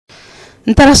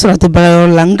ntara sorate bayo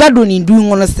la ngado ni du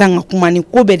ngono sanga kuma ni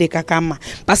ko be de kakama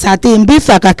parce ate mbe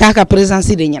fa kaka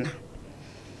présence de nyana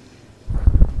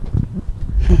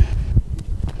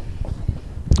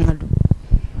ngado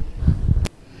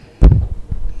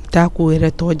ta ko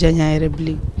ere to janya ere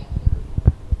bli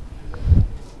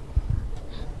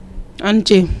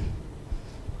anche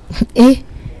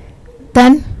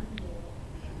tan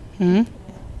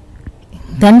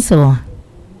tan so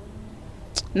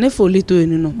ne foli to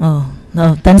eni no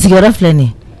no tan sigara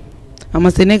fleni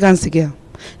ama sene kan sigia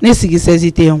ne sigi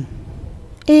sezite yon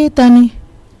tani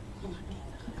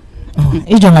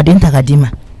ijo ngadin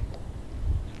takadima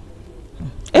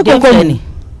ko fleni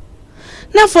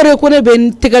na fore ko ne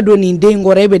ben tega do ni de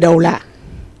ngore be dawla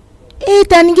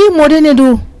tani gi mode ne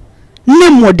do ne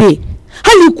mode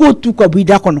hali ko tu ko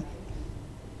bida kono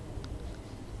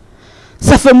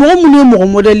ça fait mo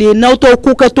modèle na to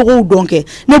ko ka to donc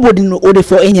ne bodi no o de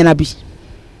fo enyana bi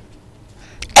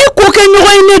ko ke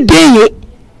nyoy ne deye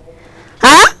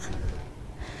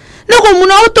ne ko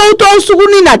muna o to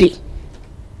suguni na de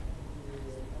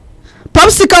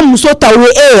papsi ka muso tawe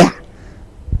ya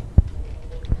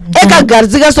ka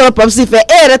garziga so papsi fe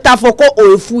reta fo ko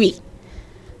o fui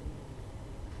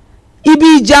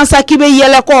ibi jansa kibe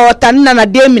yele ko tanina na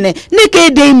de mine ne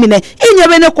ke de mine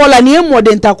enyabe ne ko la ni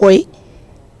modèle ta ko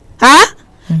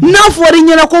na fori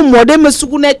nyina ko mode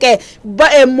mesukune ke ba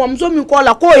momso mi ko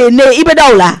la ko ene ibe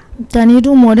dawla tani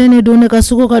du mode ne do ne ka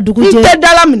suko ka dugu je te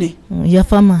dalamne ya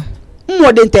fama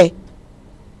mode te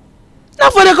na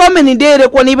fori ko meni de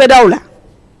ko ni ibe dawla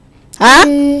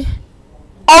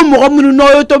o mo ko munu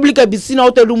no yo to blika bisina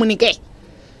o to lumuni ke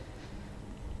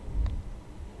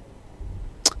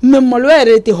même mo lo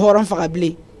ere te horon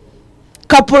fakable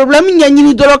ka problème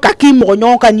nyanyini dolo ka ki mo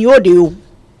nyon ka ni o de yo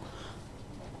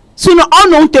sino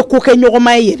on te ko ke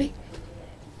nyogoma yere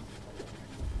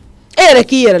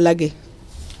ki yere lage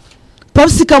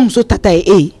papsi kam so tata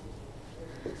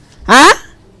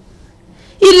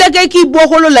ilage ki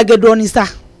bokolo lage doni sa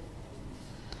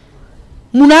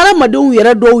munara madon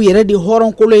yere di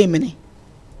horon kolo yemene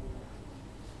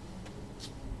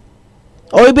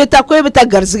o ibeta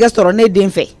garziga soro ne den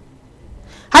fe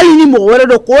hali ni mo were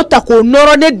do ko ta ko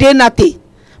noro ne denate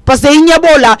parce que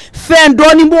inyabo la fe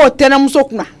doni bo tena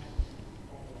musokna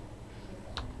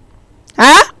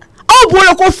o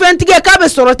bolo ko fentige ka be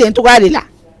sorote en tugale la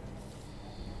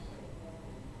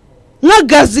nga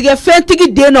gazige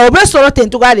fentigi de na o be sorote en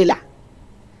tugale la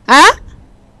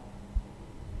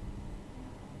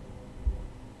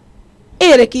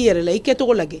ere ki yere la ike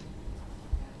to lage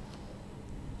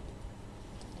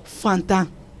fantan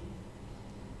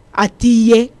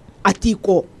atiye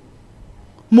atiko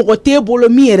mo te bolo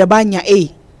mi yere banya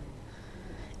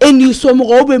eni so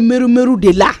mo be meru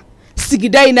de la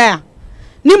sigida ina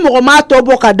ni mo ma to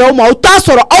boka daw ma o ta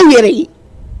soro aw yere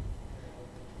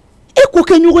ko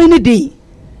ke nyugo ne de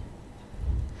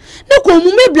ne ko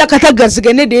mu me bla kata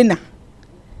garsige ne de na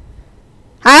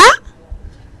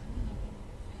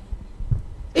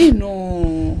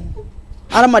no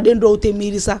arama den do te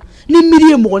mirisa ni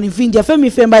miri mo ni finja fe mi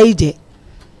fe ba ije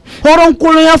horon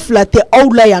kolo ya flate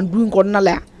awla ya ndu ko na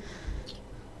la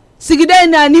sigida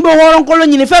ina ni bo horon kolo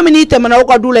ni fe mi ni te mana o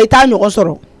ka dula ita nyo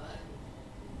soro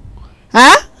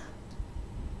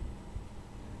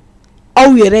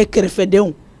aw yere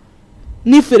kerefedew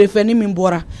ni ferefe ni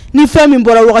minbora ni fe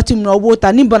minbora wakati mna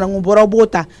obota ni bana ngobora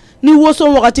obota ni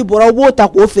woso wakati bora obota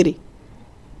ko fere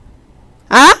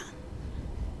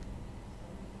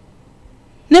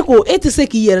neko etise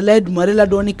ki yere la dumare la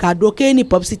doni ka do ke ni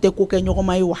papsi te ko ke nyoko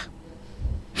maiwa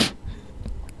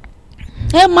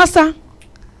masa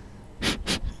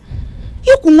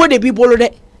yiku ngode bi bolo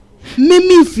de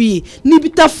memi fi ni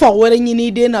bita fa wore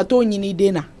nyini de na to nyini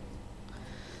de na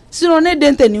sino ne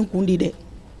dente ni kundi de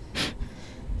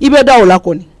ibe da ola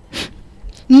koni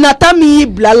nata mi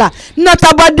blala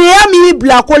nata badea mi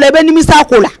bla ko le be ni mi sa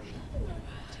ko la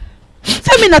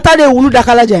femi nata de wulu da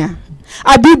kala jaya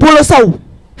abi bolo saw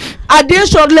ade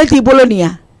shorleti bolo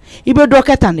niya ibe do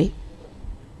ketane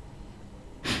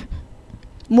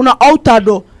muna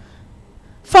outado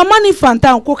famani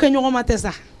fantan ko kenyo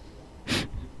matesa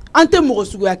ante mo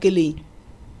sugu akele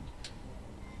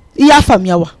iya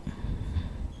famia wa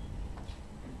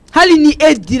hali ni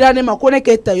dira ne makone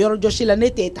ke ta yoro joshila ne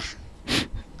teta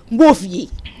mbofi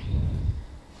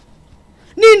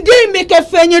ni ndey me ke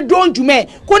fenye don jume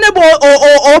kone bo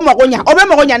o magonya obe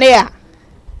magonya ne ya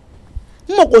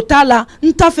moko tala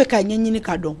ntafe ka nyenyini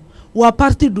kadon wa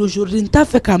partir d'aujourd'hui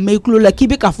ntafe ka meiklo la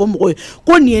kibe ka fo moko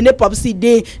ko ni ne papsi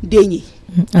de denyi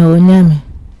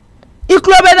awonyame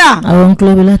iklobe na awon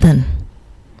klobe latan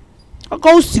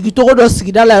Akaw sigi togo do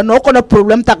sigida la no ko na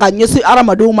problem ta ka nyesi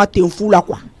aramade o ma tenfu la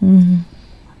kwa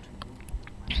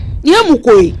ye mu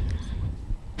koyi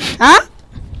ha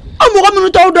o mo ko munu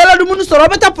taw do la du munu soro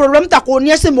beta problem ta ko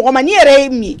nyesi mo ko ma ni ere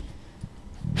mi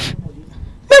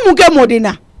me mu ke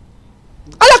modina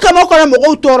ala ka mo ko na mo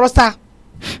ko toro sa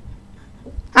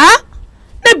ha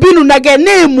ne binu nage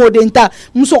ne modenta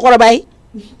musokoro bay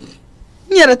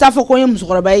nyere ta fo ko ye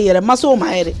musokoro bay yere maso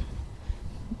ma yere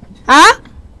ha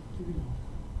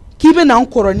kibe na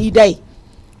nkoro ni dai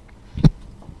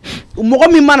umogo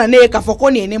mi mana ne ka fo ko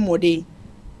ne ne mode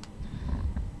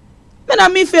mena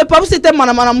mi fe pa c'était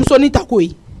mana muso ni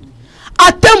takoi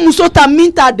ate muso ta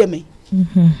minta deme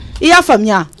iya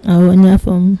famia awo nya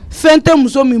fam fente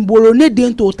muso mi bolo ne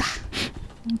den tota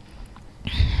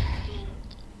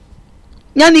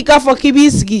nyani ka fo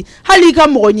kibisigi hali ka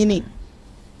mogo nyini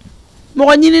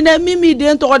ne mimi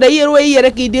den to da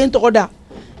yere ki den to da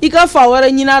ika fa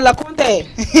wara nyina la konte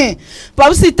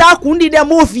papsi ta kundi de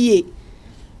mo fie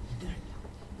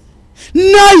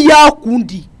na ya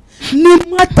kundi ni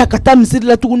mata kata misiri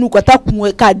la tugunu kata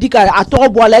kunwe ka dika atoro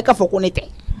bola ika fa konete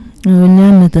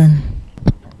nyamatan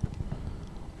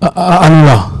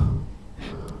Allah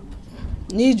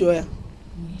ni joya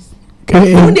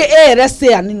kundi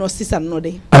reste ani no sisa no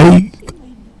de ay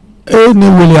ni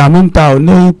wuli amin ta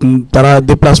ne tara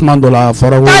déplacement de la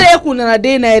fora tare kunana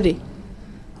de na ede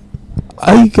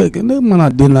ay ke ne mana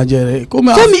de na jere comme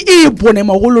bone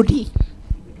ma wolodi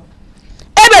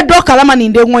ebe do kalama ni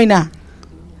de ngoina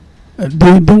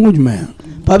de ngujme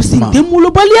babsi de mulo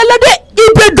bali ala de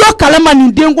ibe do kalama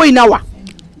ni de ngoina wa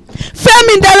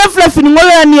femi ndale flefi ni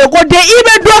ngolo ni ego de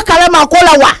ibe do kalama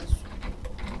kola wa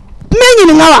menyi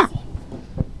ni ngawa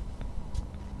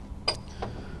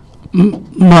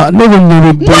ma ne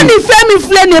woni femi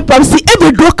fle ne babsi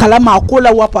ebe do kalama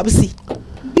kola wa babsi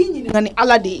ngani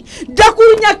ala de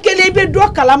dakuru nya kele be do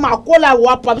kala ma kola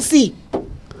wa papsi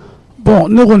bon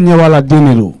ne ko nya wala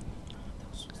denelo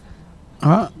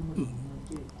ha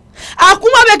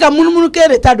akuma be ka munumunu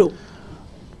kere tado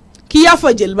ki ya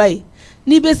fa jelbay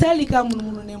ni be sali ka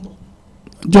munumunu nembo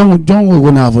jongo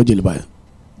go na fa jelbay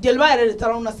re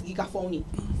tarawna sigi ka fawni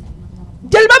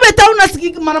jelba be tarawna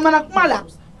sigi mana kumala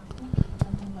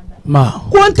ma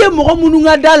konte mogo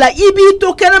mununga dala ibi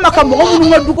to kena maka mogo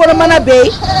mununga dukora mana be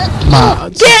ma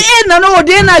ke na no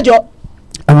de na jo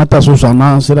amata so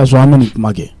sana sera so amani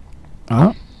kumake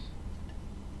ha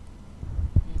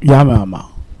ya mama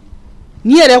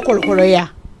ni ere kolkolo ya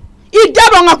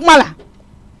idaba nga kumala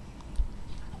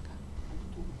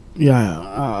ya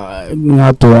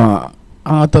ngato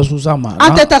ata so sama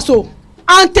anteta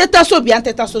so bi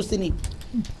anteta so sini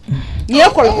ni e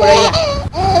kolkolo ya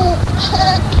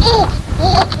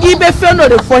ibe feno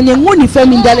de fonye ngoni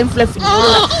femi ndale mflefi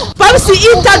papsi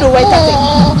ita do weta te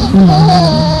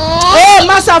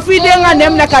masa fi de nga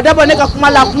nemna kadabo ne ka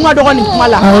kumala kuma do ni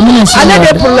kumala ale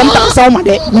de problem ta sauma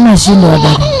de mina shindo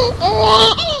da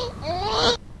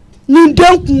ni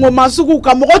den kungo masuku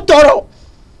ka mo toro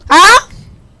ha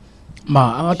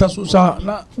ma ata susa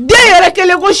na de yere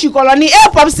kele go shikola ni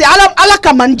papsi ala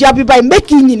kaman jabi bay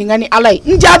mbeki nyini ngani alai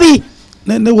njabi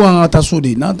ne wa ata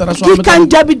sudi na tara so amata kan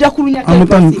jabi dakuru nya ke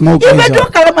ibe do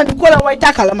kalama ni kola wa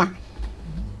ita kalama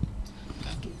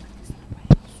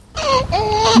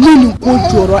nini ko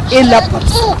joro ela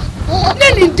papsi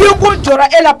nini de ko joro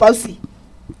ela papsi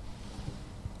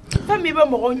fami be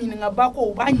mo nyini nga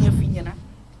bako ba nya finyana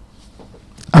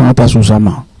amata susa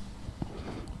ma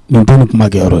nintoni kuma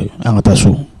gero amata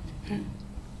su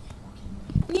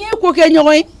ni ko ke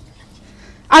nyoy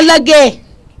alage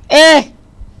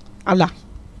ala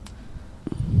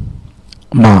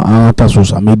ma ata so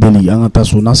sa me deli ata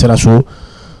so na sera so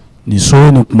ni so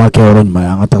ni kuma ke oron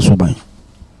ma ata so bai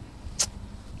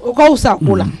o ko usa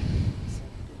kula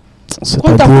ko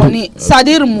ta koni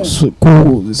sadir mu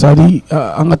ko sadi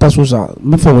ata so sa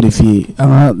me fa vérifier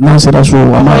na sera so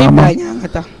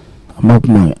ama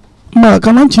kuma ma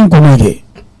kana chin ko mege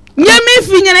nyemi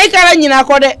finya na ikara nyina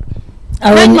ko de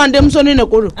awo mandem soni ne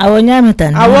ko awo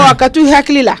nyamatan awo akatu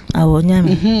haklila awo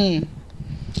nyame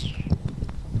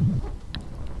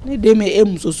ne deme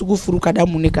muso sugu furu kada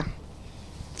munika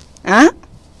ha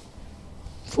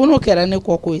fono kera ne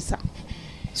ko isa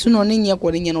suno ni nya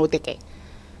ko ni nya no teke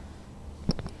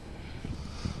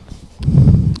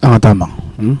tama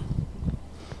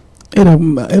era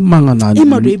manga na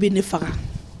imado ebe ne faga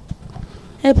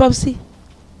papsi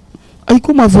ay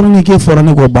kuma forne ke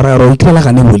forane ko bararo ikela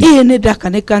ka ne woli ne da ka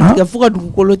ne kan tiga fuga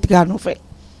dugu kolo tiga no fe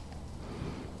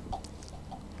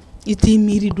iti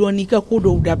miri doni ka ko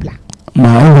do dabla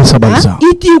ma ay sabalsa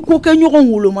iti ko ka nyogon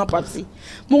wolo ma papsi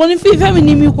mo ni fi fami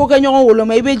ni mi ko ka nyogon wolo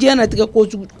ma ibe je na tiga ko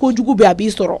jugu be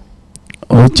abi soro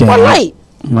wallahi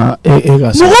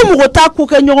mɔgɔ t'a ko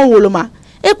kɛ ɲɔgɔn woloma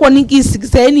e kɔni k'i sigi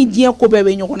sa e ni diɲɛ ko bɛɛ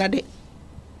bɛ ɲɔgɔn na dɛ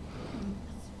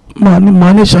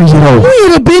maa ne changera o mun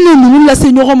yɛrɛ bɛ ne ninnu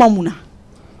lase ɲɔgɔn ma mun na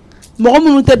mɔgɔ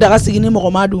minnu tɛ daga sigi ni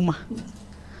mɔgɔ ma d'u ma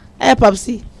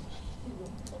papisi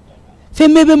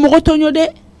fɛn bɛɛ bɛ mɔgɔ tɔɲɔ dɛ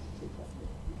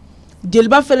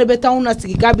jeliba fɛnɛ bɛ taa anw na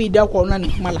sigi k'a b'i da kɔ na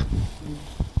nin kuma la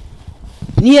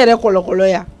ni yɛrɛ kɔlɔkɔlɔ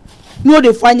ya n'o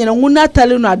de f'a ɲɛna n ko n'a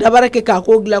talen no a dabara kɛ k'a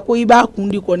ko dilan ko i b'a kun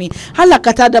di kɔni hali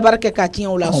ka taa dabara kɛ k'a tiɲɛ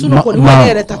o la sinon kɔni ma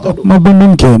ne yɛrɛ tatɔ don ma bɛ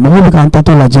min kɛ mɔgɔw bɛ k'an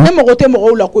tatɔ lajɛ ne mago tɛ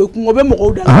mɔgɔw la koyi kungo bɛ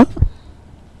mɔgɔw da la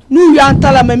n'u y'an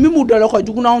ta la mɛ min b'u da la ka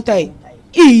jugu n'anw ta ye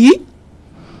e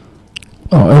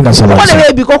ka sabali mɔgɔ de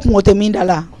bɛ bi ko kungo tɛ min da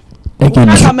la n'a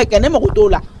ka mɛ kɛ ne mago t'o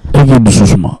la e k'i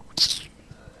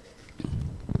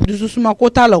dusu suma ko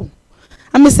t'a la o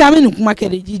an bɛ se an bɛ nin kuma kɛ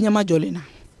de ji ɲɛma jɔlen na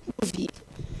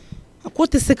a ko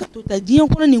tɛ se ka to ta diɲɛ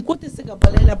kɔnɔ nin ko tɛ se ka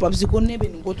bala la papisi ko ne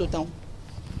bɛ nin ko to tan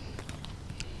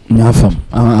n y'a faamu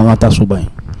an ka taa soba in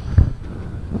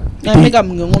n bɛ ka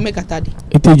mun kɛ n ko n bɛ ka taa de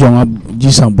i tɛ jɔ an ka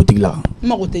ji san butigi la n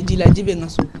mago tɛ ji la ji bɛ n ka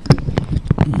so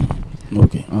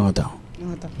ok an ka taa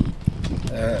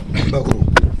Bakuru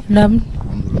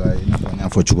alhamdulilayi i n'a fɔ n y'a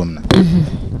fɔ cogo min na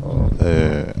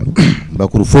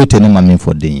Bakuru foyi tɛ ne ma min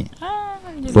fɔ den ye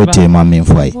foyi tɛ ma min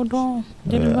fɔ a ye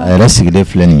a yɛrɛ sigilen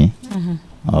filɛ nin ye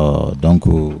donc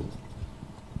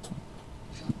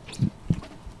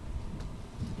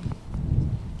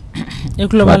e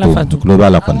tulo b'a la Fatu tulo b'a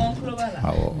la kɔni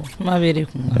awɔ ma bere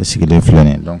kun sigilen filɛ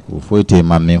nin ye donc foyi tɛ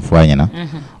ma min fɔ a ɲɛna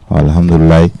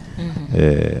alhamdulilayi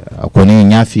a kɔni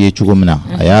n y'a f'i ye cogo min na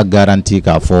a y'a garanti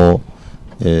k'a fɔ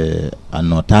a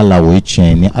nɔ t'a la o ye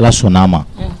tiɲɛ ni Ala sɔnn'a ma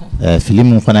fili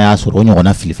min fana y'a sɔrɔ o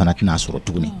ɲɔgɔnna fili fana tɛna sɔrɔ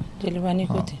tuguni jeliba ni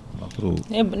ko tɛ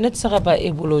ne tɛ se ka ba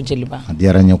e bolo jeliba a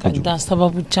diyara n ye kojugu ka dan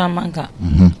sababu caman kan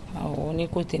awɔ ni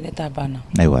ko tɛ ne ta banna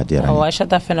ayiwa a diyara n ye awɔ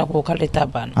Aïchata fɛnɛ ko k'ale ta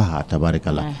banna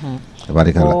tabarikala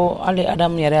ko ale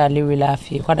Adamu yɛrɛ y'ale wele a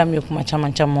fɛ yen ko Adamu ye kuma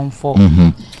caman fɔ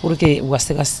pour que u ka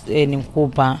se ka nin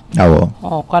ko ban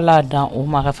awɔ k'ale y'a dan o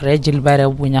ma ka fara jeliba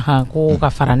yɛrɛ bonya kan ko ka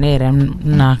fara ne yɛrɛ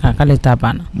na kan k'ale ta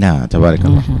banna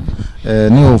tabarikala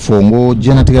ne y'o fɔ n ko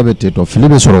diɲɛlatigɛ bɛ ten tɔ fili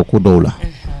bɛ sɔrɔ ko dɔw la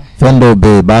fɛn dɔw bɛ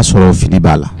yen i b'a sɔrɔ fili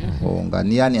b'a la nka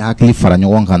n'i y'a ni hakili fara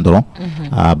ɲɔgɔn kan dɔrɔn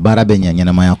a baara bɛ ɲɛ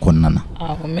ɲɛnamaya kɔnɔna na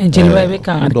mais jeliba bɛ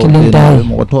kan ka kelen da ye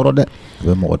mɔgɔ tɔɔrɔ dɛ u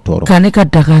bɛ mɔgɔ tɔɔrɔ ka ne ka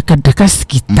daga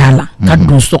sigi ta la ka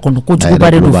don so kɔnɔ ko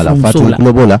juguba de don furumuso la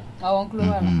tulo b'o la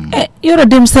yɔrɔ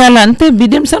denmisɛnya la n tɛ bi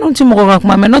denmisɛnninw tɛ mɔgɔ ka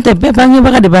kuma mɛ n'o tɛ bɛɛ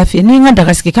bangebaga de b'a fɛ n'i n ka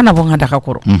daga sigi kana bɔ n ka daga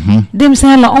kɔrɔ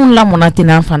denmisɛnya la anw lamɔna ten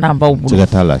n'an fa n'an baw bolo siga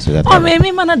t'a la mais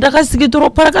min mana daga sigi dɔrɔn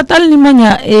parakatali ni ma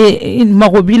ɲa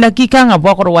mago b'i la k'i kan ka bɔ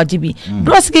a kɔrɔ wajibi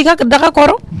dɔ sigi i ka daga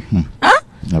kɔrɔ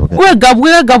ou gabugu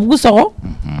i ka gabugu sɔgɔ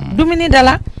dumuni da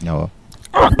la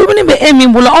dumuni bɛ e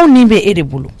min bolo anw ni bɛ e de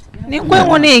bolo ni ko in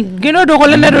kɔni gindo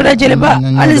dogolen don dɛ jeliba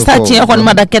hali sa tiɲɛ kɔni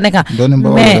ma da kɛnɛ kan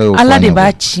mais Ala de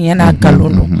b'a tiɲɛ n'a nkalon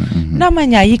don n'a ma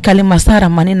ɲɛ a y'i kale masa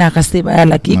Rahamani n'a ka sebaya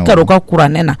la k'i kari o ka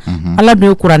kuranɛ na Ala dun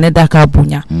ye kuranɛ da k'a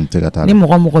bonya ni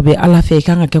mɔgɔ bɛ Ala fɛ i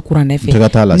kan ka kɛ kuranɛ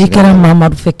fɛ n'i kɛra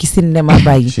Mahamadu fɛ kisi ni nɛɛma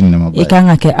b'a ye i kan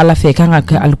ka kɛ Ala fɛ i kan ka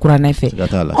kɛ alikuranɛ fɛ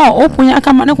o bonya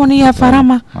kama ne kɔni yafara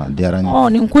ma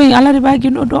nin ko in Ala de b'a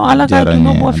gindo dɔn Ala ka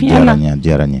gindo bɔ fiɲɛ la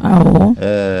awɔ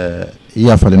i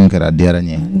y'a falen min kɛra diyara n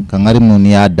ye kangari minnu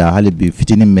n'i y'a da hali bi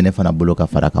fitinin min bɛ ne fana bolo ka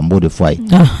fara kan n b'o de fɔ a ye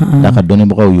da ka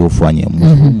dɔnnibagaw y'o fɔ an ye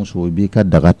muso i b'i ka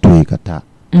daga to yen ka taa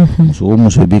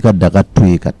muso i b'i ka daga to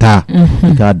yen ka taa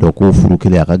i k'a dɔn ko furu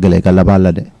kelen a ka gɛlɛn i ka laban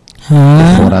la dɛ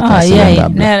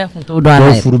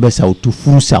dɔw furu bɛ sa u tu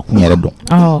furu sa kun yɛrɛ dɔn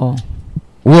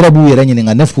u yɛrɛ b'u yɛrɛ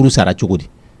ɲininka ne furu sara cogo di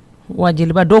wa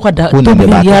jeliba dɔw ka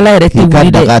yala yɛrɛ tɛ wuli dɛ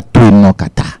i ka daga to yen nɔ ka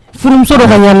taa furumuso dɔ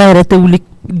ka yala yɛrɛ tɛ wuli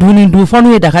duni du fɔ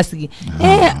n'u ye daga sigi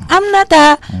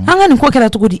Aminata an ka nin ko kɛra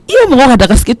cogo di i ye mɔgɔ ka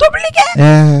daga sigi tobili kɛ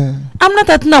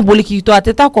Aminata tɛna boli k'i to a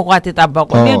tɛ taa kɔkɔ a tɛ taa ba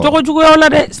kɔ ni jogo juguyaw la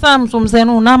dɛ sisan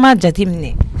musomisɛnninw n'an ma jate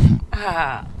minɛ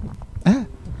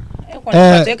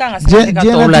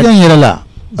diɲɛlatigɛ in yɛrɛ la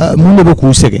mun de bɛ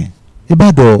k'u sɛgɛn i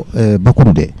b'a dɔn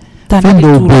Bakuru dɛ fɛn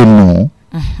dɔw bɛ yen nɔ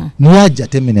n'i y'a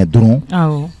jate minɛ dɔrɔn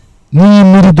n'i y'i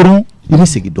miiri dɔrɔn i bɛ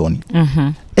segin dɔɔnin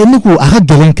ne ko a ka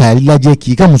gɛlɛn k'a lajɛ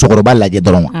k'i ka musokɔrɔba lajɛ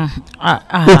dɔrɔn wa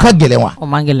o ka gɛlɛn wa o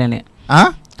man gɛlɛn dɛ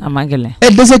a man gɛlɛn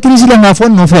dɛsɛ kirisi la nka fɔ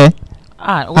nɔfɛ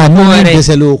n'o ye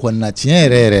dɛsɛlen o kɔni na tiɲɛ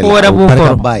yɛrɛ la o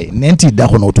barikaba ye nɛn t'i da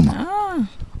kɔnɔ o tuma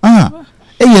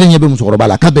e yɛrɛ ɲɛ bɛ musokɔrɔba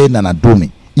la k'a bɛ e nana don min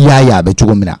i y'a ye a bɛ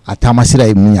cogo min na a taama sira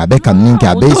ye min ye a bɛ ka min kɛ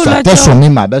a tɛ sɔn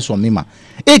min ma a bɛ sɔn min ma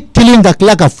e kelen ka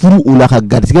tila ka furu o la ka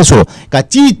garijɛgɛ sɔrɔ ka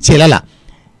t'i cɛla la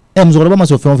musokɔrɔba ma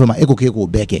sɔn fɛn o fɛn ma e ko k'e k'o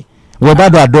bɛɛ kɛ wa b'a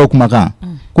dɔn a dɔw kumakan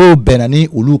k'o bɛnna ni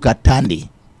olu ka tan de ye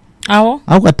awo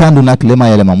aw ka tandu na kilema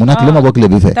yelema muna kilema bo kile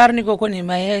bi fe tarni ko ni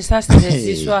ma ça c'est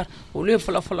des histoires au lieu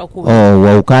fola ko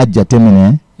wa ka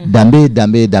jatemine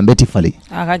dambe ti fale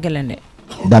aka gelende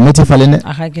dambe ti fale ne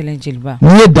aka gelen jilba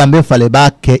ni dambe fale ba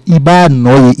ke iba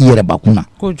no ye yere bakuna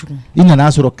ko jugu ina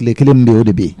na soro kile mbe o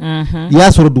de be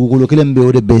ya soro dugolo kile mbe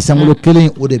o de be sangulo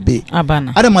kile o de be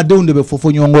abana adama deun de be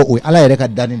fofo nyongo o ala yere ka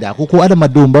dani da ko adama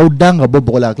deun ba danga bo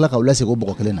bogola kala ka ulase ko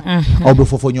bogo kile na o be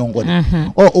fofo nyongo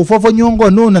o fofo nyongo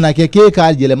no na ke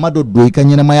ka jele mado do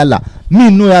ikanyena mayala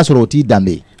mi no ya soro ti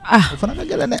dambe fana ka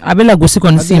gelene abela gosi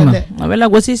kon sima abela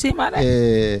gosi sima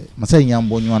masay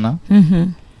nyambo nyona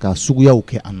ka suguya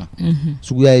uke ana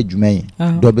suguya e jumeye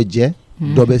do be je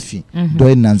do be fi do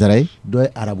e nanzaray do e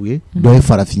arabuye do e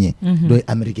farafinye do e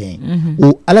americain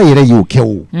o ala yere yu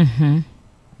kewu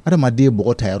adama de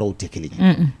bogo tayaro tekeli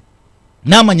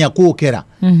na manya ko kera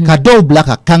ka do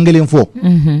blaka kangelen fo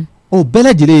o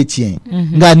bela jile tien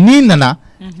nga ni nana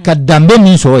ka dambe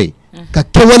min soroy ka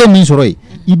kewale min soroy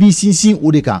ibi sinsin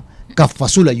odeka ka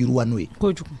fasola yuruwanwe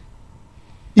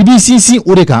ibi sinsin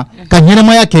odeka ka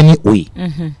nyenamaya keni oyi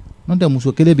nonte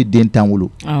muso kele bi den tanwolo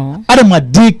adama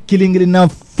de kilingili na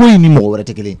foyi ni mo wala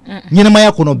tekele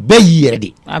nyenamaya kono be yere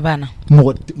di abana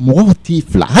mo ti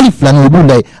fla hali fla no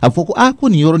bulay afoko ko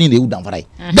ni yoro ni de danfaray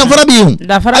danfara bi hu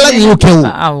ala ni o kewu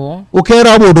o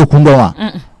kera bo do kundowa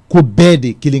ko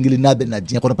bede kilingili na be na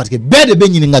dinya kono parce que bede be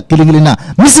nyini nga kilingili na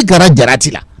misi gara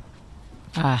jarati la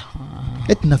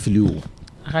etna filiu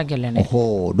ragelene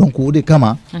donc o de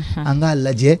kama anga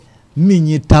laje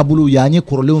minyi tabulu yaanye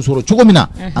korole soro chogomina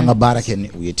anga barake ni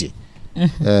uyete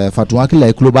fatu akila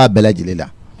ikloba bela jilela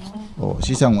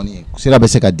sisa ngoni sira be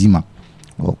se ka dima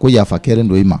ko ya fakere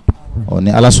ndo ima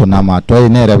ne ala sona ma to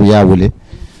ne rebu ya wule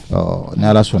ne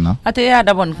ala sona ate ya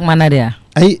dabon kuma na dia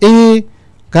ai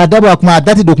ka daba kuma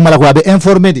dati do kuma la ko be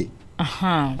informer de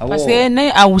parce que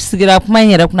ne awusigira kuma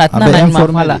yere kuna tana na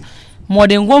mafala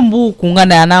mode ngombu kunga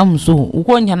na na muso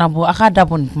uko nyana bo aka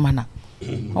dabon kuma na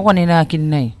oko ne na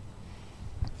kinai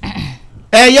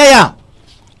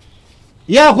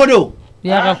ya kodo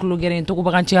ya ka kulugere to ko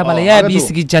bakanci abala ya bi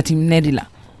sigi jati nedila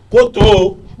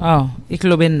koto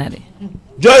iklo benna de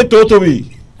joy toto bi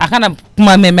akana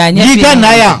kuma meme anya giga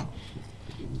na ya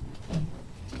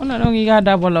ona no giga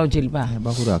da bola jilba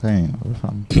ba ko da kan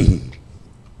fam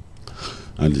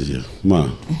andi ma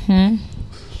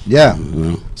ya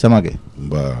samake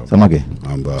ba samake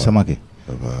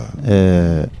ba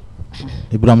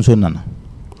Ibrahim Sonana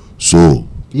so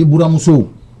Ibrahim so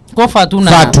ko fatu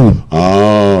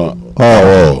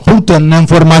toute une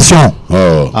information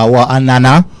awa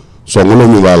anana songolo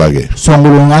mi balage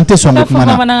songolo ngante songolo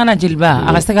mana mana na jilba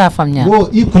akasaka famnya go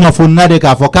ikuna fonna de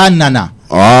ka foka nana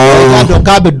do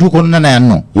ka be du kon nana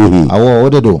yanno awo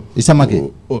odedo isamake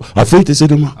afite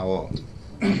sedema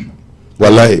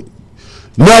wallahi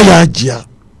na ya jia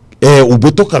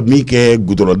ubetoka mike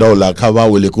gudoro dawla ka ba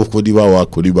wele ko kodiba wa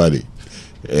kodibare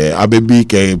abebi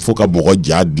ke foka bogo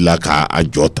jad la ka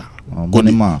ajota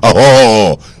bonima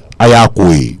aya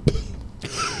koyi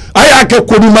aya ke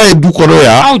kodima e du kono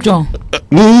ya aujo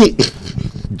ni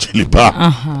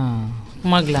jeliba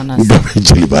maglana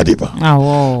jeliba de ba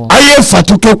awo aye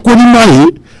fatu ke kodima e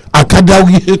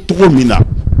akadawi to mina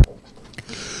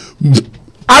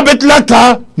abetla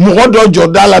ka mogo do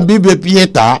jodala bibe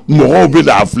pieta mogo be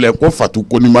da fle ko fatu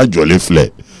kodima jole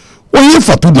fle oye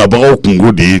fatu na ba o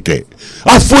kungo de ke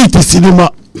afo ite sinema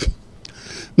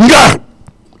nga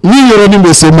ni yoro ni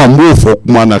be se ma mo fo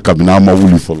kuma na kabina ma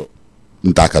wuli folo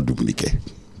ntaka dumunike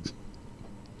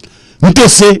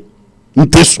ntese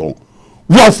nteso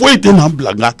wa fo ite na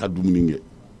blaga ka dumunike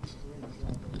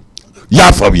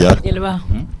ya fabia jelba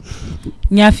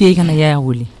nya fi kana ya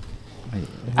wuli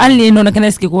ali no na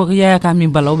kana ski ko ya ka mi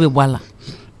bala obe bwala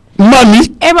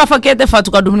mami e ba fakete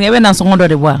fatu ka dumunike be na songondo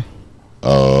de bwa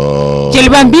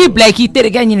jelba bi blaki tere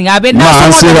ganyi nga be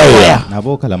na songondo ya na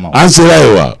bo kala ma ansera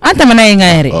yewa anta mana yenga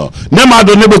yere ne ma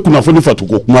do ne be kuna fo ni fatu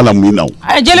ko kuma la mwina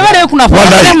jelba de kuna fo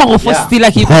ne ma ko fo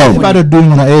stila ki ba do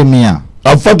dum na mia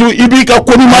afatu ibi ka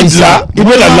koni majla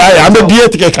ibe la la ya ambe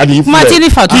diet ke kali matini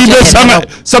fatu ibe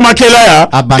sama kela ya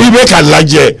ibe ka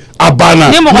laje abana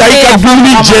ya ka bumi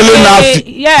jele na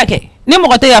ya ke ni mo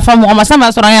kote ya famu ma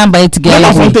sama soro ya mba etige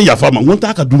la fonte ya famu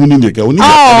ngonta ka dumuni ne ke oni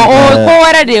ko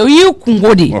wara de yi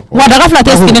kungodi wa daga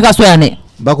flata skine ka so ya ne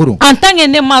bakuru antange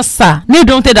ne massa ne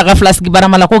don te daga flaski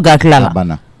baramala ko gaklala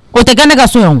bana o te gane ka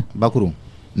so ya bakuru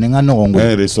ne nga no ngo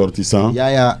ressortissant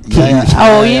yaya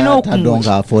yino ta donc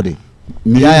afode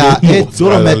Yaya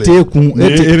soro mete kun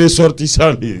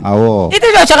ressortissant awo ite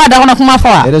jo chaka da ona kuma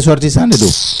fa ressortissant do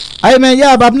ay men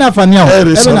ya babna fanya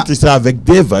ressortissant avec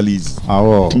des valises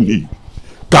awo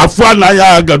ka fa na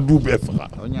ya ga dube fa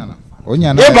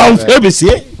e b'anw fɛ bɛ se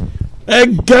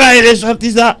grand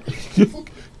ressortissant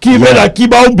k'i bɛ na k'i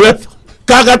b'aw bɛɛ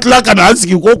k'a ka tila ka na an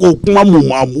sigi ko k'o kuma mun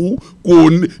ma mun k'o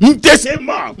n tɛ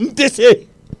se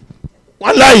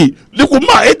walayi ne ko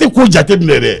ma e tɛ ko jate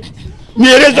minɛ dɛ ni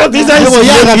ressortissant yi sigi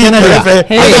k'i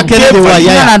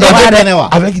kɛrɛfɛ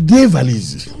avec deux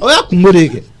valises o y'a kungo de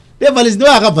kɛ e valise n'o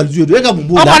y'a ka valise ye e ka mun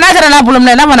b'o la. n'a kɛra n'a bolo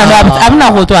minɛ n'a mana don a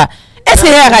bɛna fɔ to wa est-ce que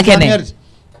e y'a ka kɛnɛ.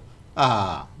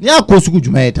 n'i y'a ko sugu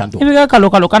jumɛn ye tantôt. i bɛ kɛ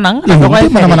kalo kan na.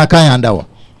 mana kan y'an da wa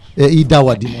i da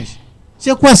wa dimanche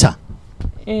c'est quoi ça.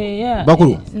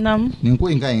 Bakuru nin ko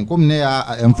in ka ɲi komi ne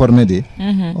y'a informé de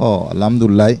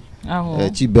alhamdulilayi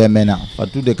ci bɛɛ mɛnna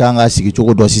fatu de kan ka sigi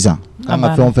cogo dɔ sisan kan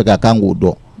ka fɛn o fɛn kɛ a kan k'o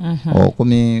dɔn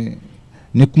komi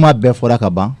ni kuma bɛɛ fɔra ka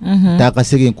ban taa ka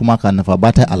segin kuma ka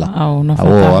nafaba tɛ a la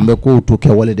an bɛ kow to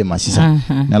kɛwale de ma sisan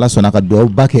ni Ala sɔnna ka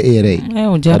duwawuba kɛ e yɛrɛ ye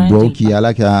ka duwawu k'i ye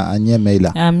Ala k'a ɲɛ mɛn i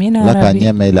la Ala k'a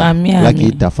ɲɛ mɛn i la Ala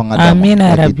k'i ta fanga d'a ma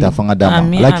Ala k'i ta fanga d'a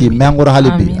ma Ala k'i mɛn an kɔrɔ hali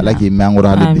bi Ala k'i mɛn an kɔrɔ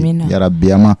hali bi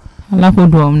yarabi ama Ala k'o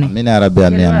duwawu minɛ amina yarabi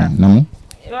amin namu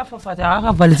i b'a fɔ Fati a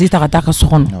ka valise ta ka taa ka so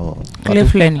kɔnɔ tile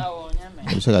filɛ nin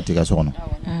i bɛ se ka t'i ka so kɔnɔ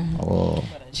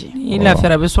i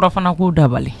lafiyara a bɛ surafana k'u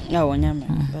dabali awɔ n y'a mɛn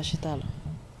baasi t'a la.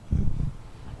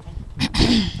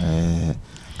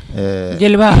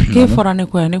 Jeliba k'e fɔra ne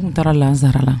kɔ yan ne tun taara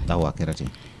Lansara la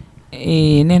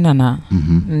ne nana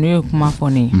n'u ye kuma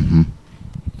fɔ ne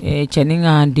ye cɛnin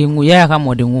ka denko Yaya ka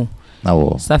mɔdenko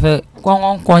ça fait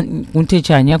kɔngɔ kun tɛ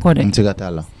cɛ a ɲɛ kɔ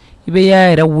dɛ i bɛ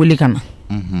Yaya yɛrɛ wuli ka na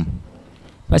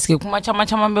parce que kuma caman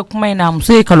bɛ kuma in na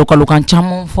muso ye kalo kan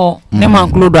caman fɔ ne m'an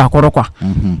tulo don a kɔrɔ quoi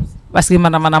parce que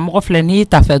manamana mɔgɔ filɛ n'i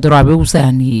ta fɛ dɔrɔn a bɛ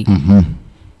wusaya n'i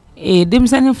ye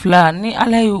denmisɛnnin fila ni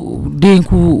Ala ye den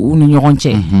k'u ni ɲɔgɔn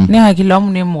cɛ ne hakili aw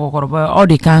ni mɔgɔkɔrɔba aw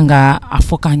de kan ka a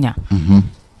fɔ ka ɲa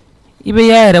i bɛ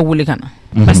Yaya yɛrɛ wuli ka na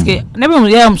parce que ne bɛ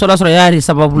Yaya muso la sɔrɔ Yaya de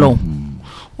sababu la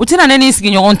u tɛna ne ni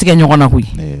sigiɲɔgɔn tigɛ ɲɔgɔn na koyi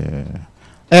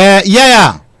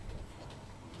Yaya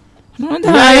ne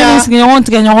ni sigiɲɔgɔn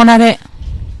tigɛ ɲɔgɔn na dɛ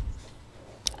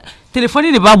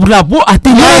téléphone de b'a bolo a b'o a tɛ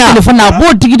téléphone a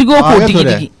b'o digi o k'o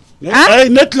digi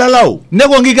ne tilala o ne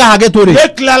ko k'i ka hakɛ to de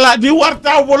ne tilala ni wari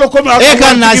t'a bolo komi e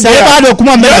ka na sa e b'a dɔn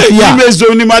kuma min bɛ f'i ye i bɛ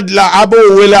zonima dilan a b'o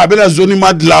wele a bɛna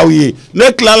zonima dilan aw ye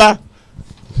ne tilala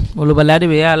wolobaliya de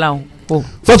bɛ Yaya la o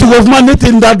Fatuko kuma ne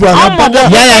tɛ n da don a la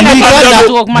Yaya n'i ka da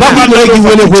Bakuru yɛrɛ k'i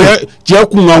wele ko cɛ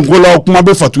kunkanko la kuma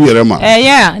bɛ Fatu yɛrɛ ma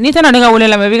Yaya n'i tɛna ne ka wele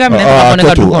lamɛn i b'i ka minɛ ta ka bɔ ne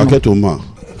ka du kɔnɔ hakɛ to ma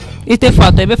i tɛ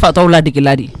fatɔ i bɛ fatɔw ladege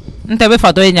la de n tɛ i bɛ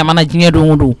fatɔ ye ɲamana diɲɛ don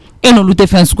o don e n'olu tɛ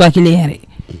fɛn suguya kelen yɛrɛ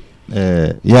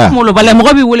wolobaliya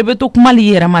mɔgɔ b'i wele bɛ to kuma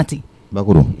li yɛrɛ ma ten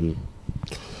Bakuru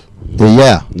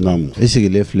Yaya e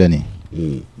sigilen filɛ nin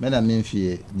n bɛna min f'i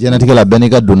ye diɲɛlatigɛ la bɛɛ n'i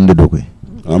ka doni de don koyi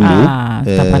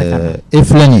e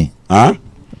filɛ nin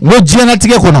n ko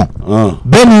diɲɛlatigɛ kɔnɔ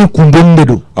bɛɛ n'i kun doni de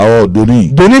don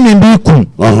doni min b'i kun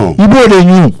i b'o de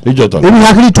ɲun i bɛ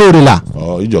hakili to o de la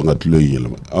i jɔ n ka tulo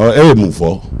yɛlɛma e ye mun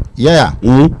fɔ Yaya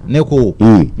ne ko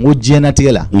n ko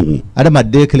diɲɛlatigɛ la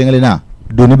adamaden kelen kelenna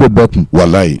doni bɛ bɛɛ kun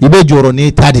walayi i bɛ jɔyɔrɔ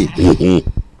n'i ta de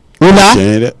o la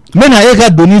n bɛna e ka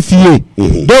doni f'i ye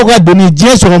dɔw ka doni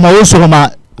diɲɛ sɔgɔma o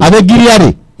sɔgɔma a bɛ giriya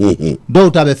de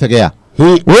dɔw ta bɛ fɛgɛya o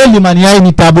ye limaniya ye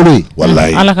ni taabolo ye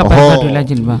walayi Ala ka barika don la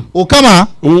jeliba o kama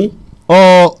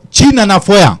ci nana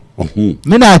fɔ yan n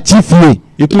bɛna ci f'i ye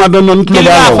i kuma dɔn tulo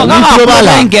b'a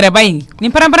la n gɛrɛba in ni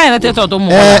pɛrɛn yɛrɛ tɛ tɔ to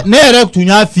mɔgɔ ne yɛrɛ tun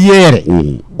y'a f'i ye yɛrɛ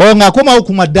nka komi aw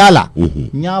kun ma da la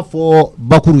n y'a fɔ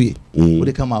Bakuru ye o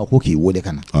de kama ko k'i wele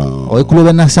ka na i tulo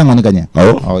bɛ na sisan kɔni ka ɲɛ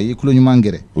i tulo ɲuman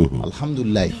gɛrɛ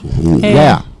alhamdulilayi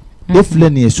Yaya e filɛ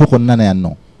nin ye so kɔnɔna na yan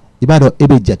nɔ i b'a dɔn e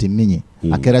bɛ jate min ye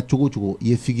a kɛra cogo cogo i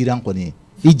ye figiran kɔni ye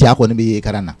i ja kɔni bɛ ye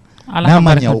karan na n'a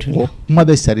ma ɲɛ o kɔ kuma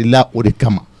bɛ sarila o de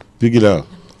kama figira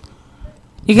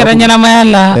i kɛra ɲɛnamaya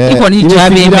la i kɔni ja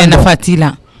bɛ mɛ nafa t'i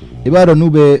la i b'a dɔn n'u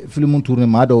bɛ film tourner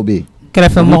maa dɔw bɛ yen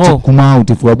kɛrɛfɛmɔgɔw kuma u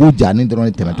tɛ fɔ a b'u ja ni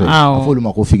dɔrɔn tɛmɛtɔ ye a fɔ olu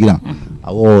ma ko figiran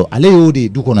awɔ ale y'o de ye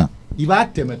du kɔnɔ i b'a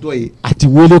tɛmɛtɔ ye a ti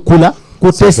wele ko la ko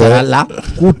tɛ sara la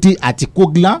ko ti a ti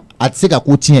ko dilan a tɛ se ka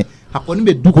ko tiɲɛ a kɔni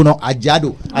bɛ du kɔnɔ a ja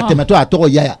don a tɛmɛtɔ a tɔgɔ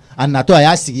Yaya a natɔ a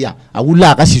y'a sigi yan a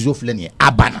wulila a ka ciseau filɛ nin ye a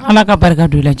banna Ala ka barika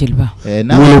don i la jeliba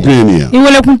wele kun ye nin i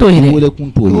wele kun t'o ye dɛ wele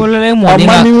kun t'o ye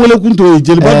ma ni wele kun t'o ye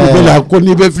jeliba dun bɛ la ko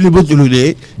n'i bɛ film joli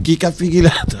de k'i ka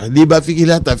figila ta n'i ba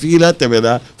figila ta figila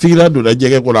tɛmɛna figila donna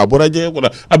jɛgɛ kɔnɔ a bɔra jɛgɛ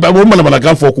kɔnɔ a bɛ bɔ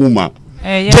manamanakan fɔ k'u ma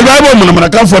jeliba b'o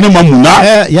manamanakan fɔ ne ma mun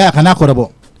na Yaya kana kɔrɔbɔ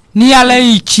ni Ala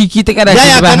y'i ci k'i tɛgɛ da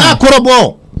Yaya kana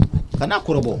kɔrɔbɔ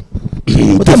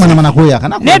o tɛ manamana ko ya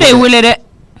kana ne de wele dɛ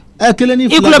kelen ni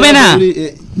i kulo bɛ na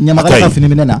ɲamakala ka fini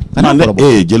minɛ na kana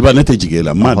kɔrɔbɔ jeliba ne tɛ jigin e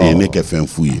la maa de ye ne kɛ fɛn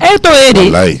fu ye e t'o ye de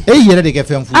e yɛrɛ de kɛ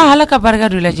fɛn fu Ala ka barika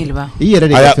don i la jeliba i yɛrɛ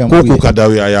de kɛ fɛn fu ye ko ka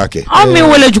d'aw ye a y'a kɛ anw min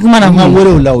wele juguman na n ka wele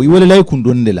o la o i welela i kun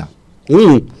doni de la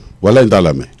Wala inta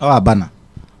la me. Abana.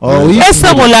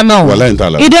 Esa ko la me. Wala inta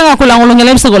la. Ide nga ko la ngolo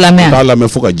ngele ko la me. Inta la me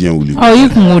fo ka jien wuli. Yi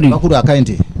kunguri. Bakuru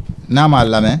akainte. Na ma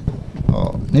la me.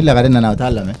 Ni la gare na ta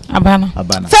la me. Abana.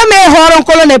 Femme horon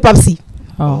kolo ne papsi.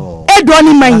 E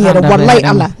doni manyere wallahi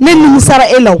Allah. Ne ni misara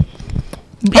elaw.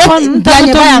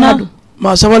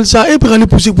 Ma sabal sa e pegani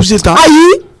pousser ta.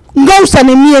 Ayi, ngausa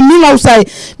ne mi ngausa.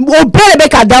 O bele be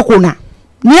ka da kona.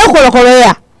 Ni e kolo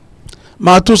ya.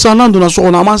 Ma to sana ndona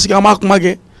sokona ma sika ma kuma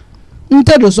ke.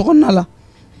 Nte do sokona la.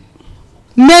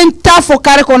 Men ta fo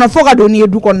kare kono fo ka do ni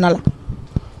edu kona la.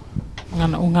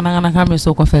 Ngana kame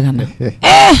so ko fe gana.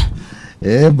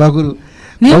 Bakuru.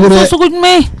 Ni so ko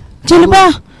me.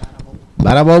 Jeliba.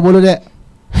 Baraba bolo de.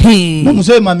 Mo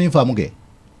muso ma min famu ke.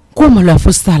 Ko mala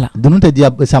fustala. Dununte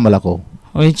dia samala ko.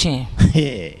 Oiche.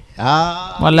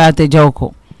 Wala te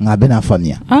jawko. Ngabe na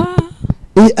famia.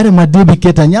 Are madebi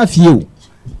keta nya fieu.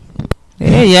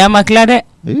 Ya maklade.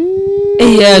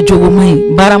 Ya jogo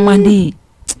mai baramandi.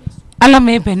 Ala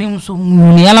me beni muso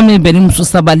muni, ala me beni muso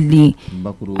sabali.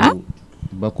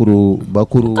 Bakuru.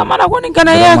 Kamana ko ni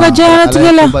kana ya ga jaya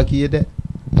tigela.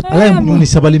 Ala muni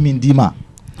sabali min dima.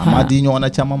 Amadi nyona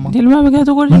chama ma. Dilma be ga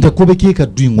to ko. Nte ko be ki ka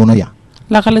du ngono ya.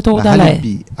 La kale to dala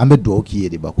e. Ambe do ki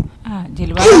de bakuru.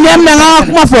 Dilma. Nyam na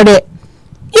kuma fo de.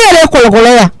 Yele kolokolo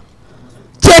ya.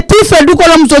 Ti fe du ko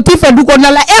la muso ti fe du ko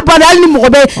na la e badal ni mo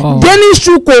be deni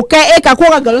shu ko ka e ka ko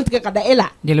ga galon ti ka da ela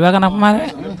Dilba kana kuma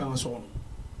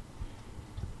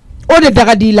o de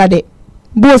daga di la de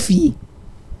bo fi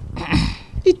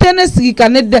itene sigi ka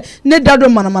ne da do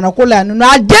mana ko la no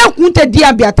a de kun te di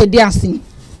abi ate di ansin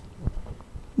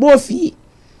bo fi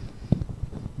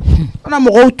ona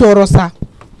mo ko toro sa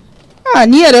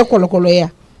ni ere kolokolo ya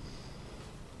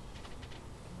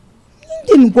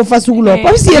Ndin ko fasugulo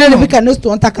pa si yele be kan sto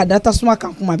onta kadata suma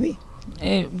kan kuma be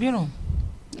bino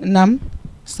nam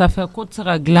ça fait ko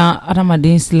tsaka glan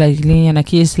aramadin slagli yana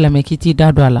ki islame kiti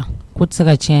dadwala ko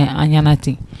tsaka chen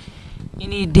anyanati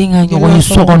ini dinga nyogo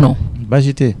sokono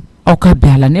bajite o ka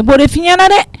bela ne bore finyana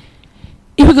de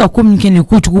ibiga communiquer ne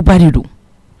ko chugu barido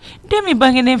demi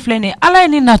bangene flene ala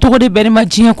ni na to de berima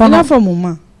jien kono na fa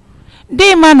muma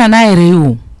de mana na ere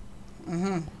yo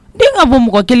dinga bom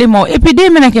ko kelemo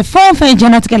epidemie na ke fon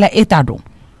janatika la etado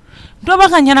do ba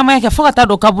kan nyana ma ke fokata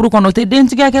do kaburu kono te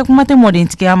dentiga ke kuma te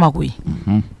modentike amakoi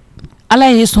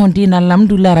ala ye son dina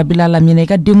alhamdulillah rabbil alamin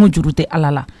ka demu jurute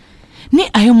alala ni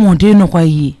aye monde no kwa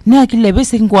yi ni akile be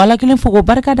sen ko ala kilen foko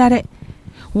barka dare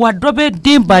wa dobe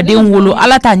den ba den wolo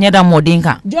ala ta nyada moden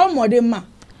kan jo moden ma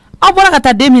abora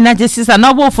kata demi na je sisa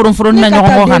na bo foron na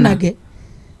nyogo kana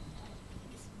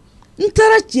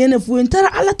ntara tiene fu ntara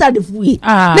ala ta de fu ne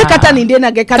kata ni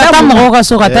dena ge kata mo ko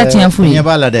so kata tiene fu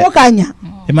ko kanya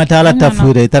e mata ala ta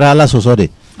fu de tara ala so so de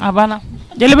abana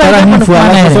jelba ko fu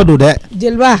ala so do de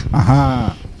jelba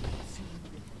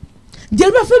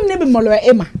jelba fem ne be molo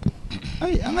e ma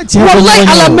wallahi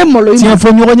ala me molo tiene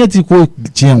fo nyogo nyati ko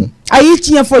tiene ayi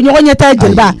tiene fo nyogo nyata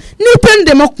jelba ni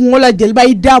pende ma kungola jelba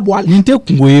i dabo ala ni te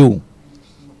kungo yo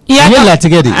ya la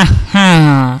tigede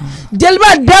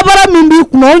jelba dabara min bi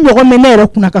kuma nyogo me ne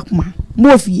kuna ka kuma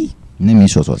mo fi ne mi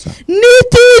so sa ni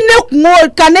ti ne kungo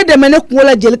ka ne de me ne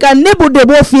kungola jelka ne bo de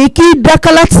bo fi ki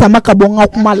dakala sama ka bonga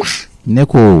kuma la ne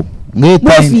ko nge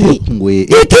tante kungo e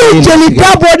ki jeli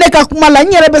dabo ne ka kuma la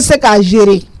nyere be se ka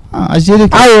gérer a gérer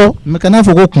ayo me kana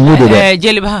fo ko kungo de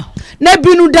jelba ne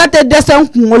binu date desen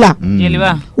kungo la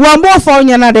jelba wa mo fa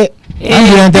nyana de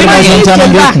intervention chama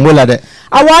de kungo la de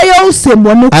awayo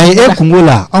sembo no ay kungo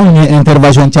la on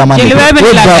intervention chama de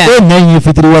o ne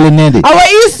fitri wala ne de awa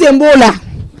sembo la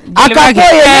aka ko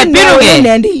ye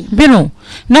ne binu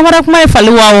na wara kuma fali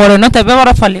wa woro no te be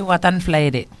wara fali watan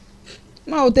flyde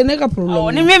ma o tene ka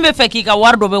problem ni membe feki ka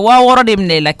wardo be wa woro de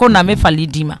mne la ko na me fali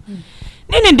dima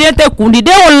nini de te kundi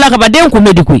de wala ka ba de ko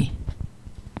medi kuy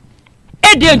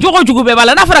e de jogo jugu be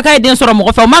bala na fara kay den soro mo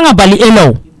ko fe ma nga bali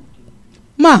elo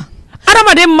ma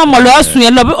arama de mama lo asu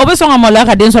ye lo obe so ngama lo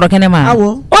ka den soro kene ma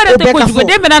o de te ko jugu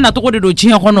de be na to ko de do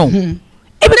jien kono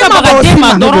e be ka ba de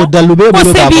ma do dalube bo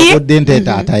ka ko den te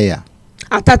tata ya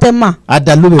atate ma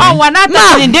adalube wana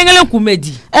ta ni dengele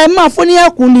kumedi ma foni ya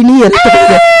kundi ni yere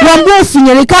wa mbo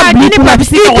finyere ka bi ku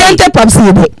papsi dente papsi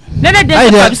be nene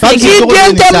dente papsi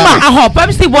dente ma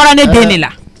papsi bora ne denila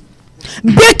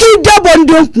beki dabo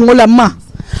ndon kungola ma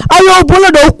ayo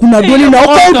bolo do kuna doni na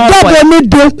ko dabo me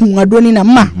don kunga doni na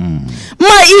ma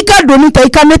ika doni ta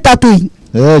ika meta to yi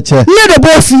che ne de bo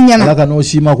finyana la kana o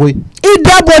shima koy I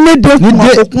dabo me don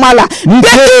kunga kuma la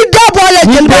beki dabo le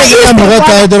jelba ika mo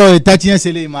ka edro ta tinya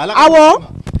sele mala awo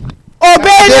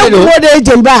obe ne ko de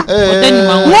jelba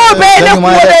mo be ne ko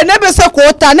de ne be se ko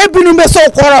ta ne binu be so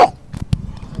koro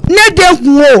ne den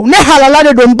kungo ne halala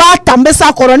de don ba tambe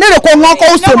sa koro ne ko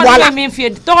ngoko se wala min fi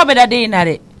to be da de na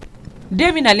de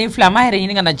de bi na le inflama here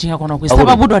yin na jinga kono ko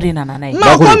sababu do de na na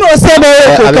ma ko me o se be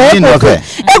ko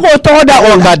e go to da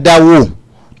o ga dawo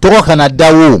to kana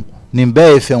dawo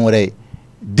nimbe efen wore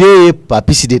de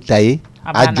papisi de taye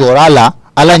a jorala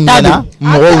ala nyana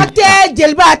mo tate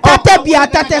jelba tate bi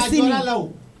tate sini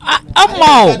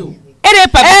amma ere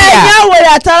papia ya wore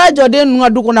atara jode nu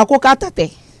aduko na ko ka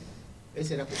tate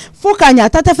fo kanya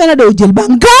tate fena de jelba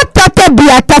nga tate bi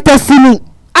tate sini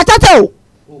atate o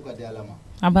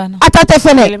abana atate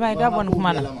fena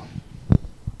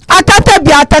atate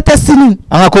bi atate sini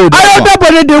ayo do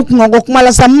bone de kungo kuma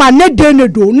la sama ne de ne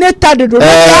do ne ta de do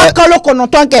ne kalo kono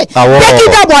tonke de ki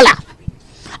da bola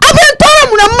abin toro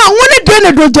mu na ma woni de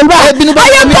ne do jelba ayo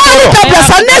ba ta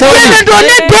blasa ne de ne do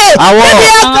ne de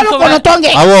kalo kono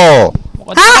tonke awo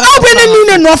abin ni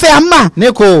ne no fe amma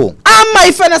ne ko amma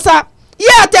ifena sa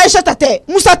ya ta Aïchata te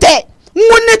Musa te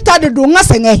ngone ta de do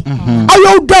ngasenge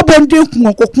ayo do bonde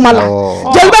kungo kuma la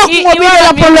jelba kungo bi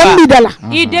la problème bi dala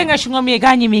i de nga shungo mi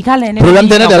ganyi mi kala ne problème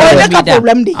de dala ko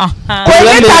problème di ko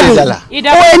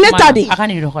ne ta di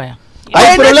akani do ko ya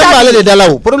ay problème ale de dala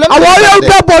o problème ayo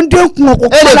do bonde kungo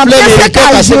kuma la se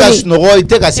ka se ka snogo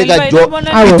ite ka se ka jo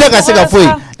ite ka se ka foi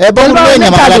e bon no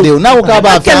nya mala de na ko ka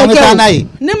ba fa ngata nai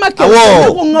ne ma ke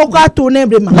ko ngo ka to ne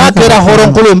be ma na kera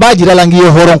horon kulo mba jira langi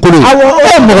horon kulo awo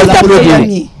mo la kulo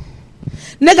di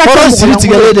ne ga horon siriti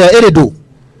gele de eredo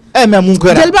e me mun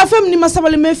kwera jelba fem ni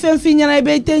masabali me fem fi nyana e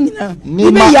be te nyina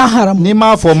ni be ya haram ni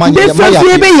ma fo ma ya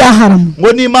be ya haram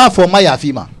ngo ni ma fo ma ya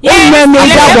fi ma e me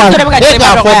da e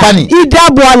ka fo pani i da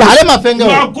bola ale ma fenge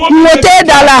mote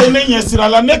dala ne nyesira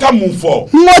la ne ka mun fo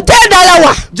mote dala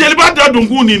wa jelba da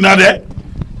dungu ni na de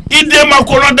ide ma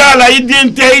kono dala ide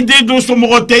nte ide do so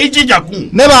mo te iji jakun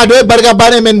ne ba do barga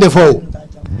bane men de fo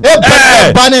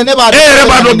bane ne ba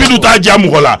ba do bidu ta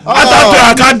jamu kola ata to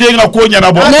aka de nga ko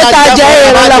nyana bo ne ta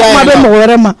jaye la kuma be mo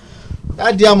wore ma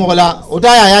ta dia mo kola o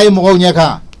ta ya yayi mo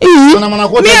nyeka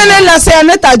mi ele la se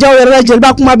ne ta jaye la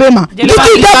jelba kuma be ma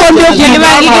kiti da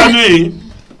bonde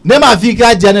ne ma fi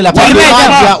ka jane la pa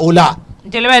dia ola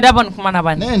jelba da bon kuma na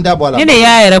ban ne nda bola ne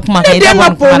ya yere kuma kai da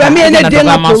bon kuma ne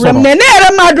denga problem ne era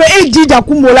ma do e jija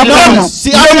kumola ko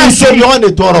si ana so yo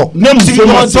ne toro ne si yo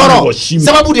toro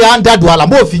sababu de anda do ala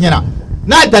mo fi nyana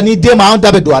na da ni de ma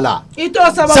anda be do ala ito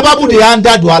sababu de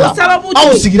anda do ala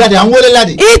awu sigira de an wole la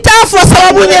de ita fo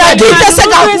sababu ne ade ita se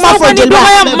ga kuma fo jelba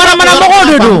mana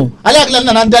mo do ala akla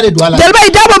na anda de do ala jelba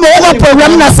ida ba mo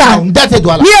problem na sa ndate do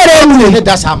ala ni ere mu ne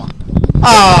da sama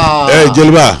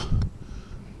jelba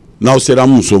n'aw sera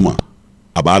muso ma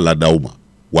a b'a ladaw ma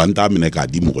wa n t'a minɛ k'a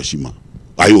di mɔgɔ si ma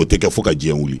ayi o tɛ kɛ fo ka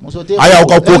diɲɛ wuli a y'aw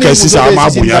ka ko kɛ sisan an b'a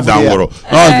bonya d'an kɔrɔ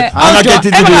an ka kɛ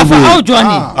titi de bolo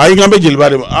ayi n kan bɛ jeliba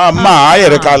de ma ma a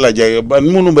yɛrɛ k'a lajɛ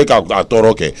minnu bɛ k'a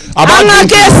tɔɔrɔ kɛ a b'a an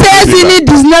ka kɛ 16 ni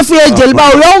 19 ye jeliba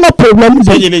o y'anw ka problème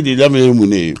de ye 16 ni 19 ye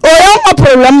mun ye o y'anw ka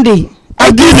problème de ye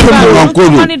a den de mankan ko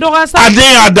don a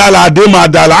den y'a da la a den m'a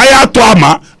da la a y'a to a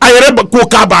ma a yɛrɛ ko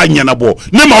k'a b'a ɲɛnabɔ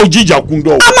ne m'aw jija kun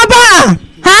dɔw a ma ban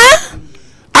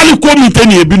ali ko min tɛ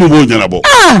nin ye binu b'o ɲɛnabɔ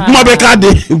kuma bɛ k'a de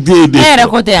ne yɛrɛ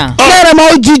ko tɛ yan ne yɛrɛ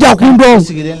m'aw jija kun dɔw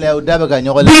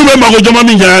binu bɛ mago jama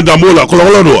min janya dan b'o la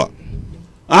kɔlɔkɔlɔ don wa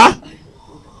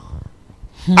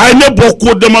a ye ne bɔ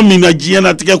ko dama min na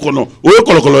diɲɛnatigɛ kɔnɔ o ye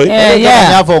kɔlɔkɔlɔ ye n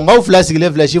y'a fɔ nkaw fila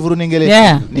sigilen filɛ sifurunin kelen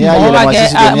n'i y'a yɛlɛma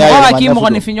sisi dɔ n'i y'a yɛlɛma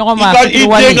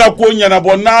i den ka ko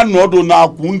ɲɛnabɔ n'a nɔ don n'a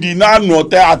kun di n'a nɔ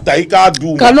tɛ a ta i k'a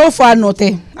d'u ma ka n'o fɔ a nɔ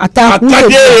tɛ a t'a kun a ka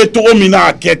di e ye cogo min na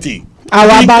a kɛ ten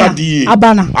a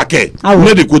banna a kɛ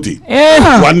ne de ko ten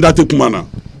wa n da tɛ kuma na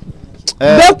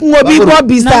bɛɛ kungo b'i bɔ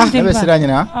bi sa ne bɛ sira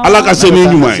ɲina ala ka se ni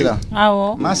ɲuman ye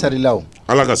ma sarila o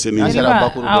ala ka se ni ɲuman ye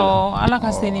ala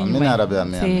ka se ni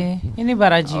ɲuman ye i ni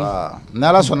baraji ni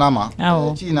ala sɔnna ma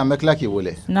ci in na n bɛ tila k'i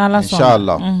wele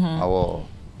inshallah awɔ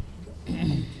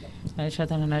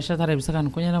Aïchata de bɛ se ka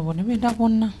nin ko ɲɛnabɔ ne bɛ da bɔ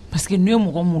nin na parce que n'u ye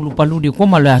mɔgɔ mulubaliw de ko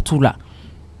maloya t'u la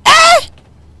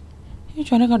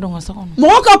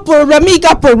mɔgɔ ka problème i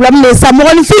ka problème de sa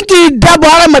mɔgɔninfin k'i da bɔ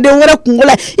hadamaden wɛrɛ kungo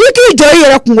la i k'i jɔ i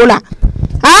yɛrɛ kungo la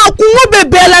kungo bɛ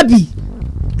bɛɛ la bi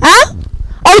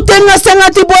aw tɛ n ka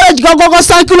 50 bɔra jigin kɔ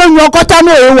 100 kilo ɲɔ kɔ taa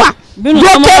n'o ye wa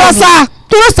dɔ kɛra sa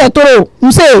trop c'est trop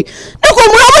nse ne ko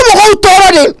mun bɛ mɔgɔw tɔɔrɔ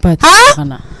de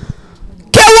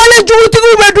kɛwale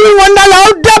jugutigiw bɛ du in kɔnɔna la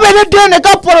aw da bɛ ne den de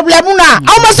ka problème na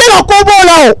aw ma se ka ko b'o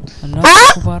la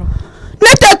o ne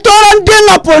tɛ tɔɔrɔ n den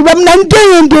ka problème na n den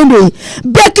ye n den de ye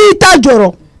bɛɛ k'i ta jɔrɔ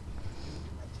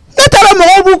ne taara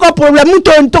mɔgɔw b'u ka problème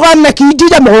to n tɔgɔ minɛ k'i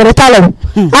jija mɔgɔ wɛrɛ t'a la o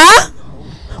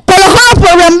kɔlɔkɔlɔ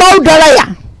problème b'aw da la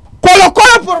yan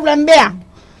kɔlɔkɔlɔ problème bɛ yan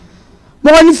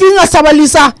mɔgɔninfin ka sabali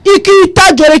sa i k'i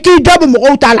ta jɔrɔ i k'i da bɔ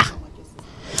mɔgɔw ta la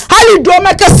hali do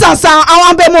me ke sansan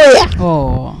awan be moya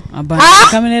oh aba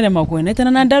kamene ma ko ne tan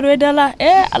na daro edala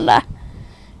Allah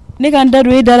ne kan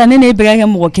daro edala ne ne be ga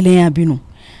mo kilen ya binu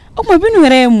o mo binu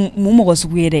re mu mo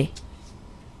sugu yede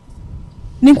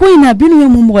ni ko ina binu ya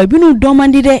mu mo binu do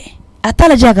mandi de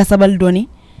atala ja ka sabal doni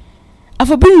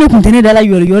afa binu ne kun tene dala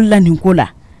yol la ni ko la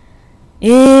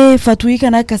fatu yi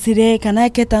kana kasire kana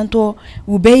ke tanto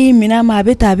ubeyi mina ma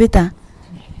beta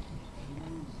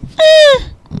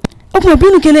o mo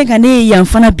binu kele kane yan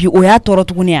fana bi o ya toro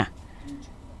tuguni a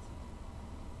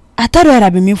ataro era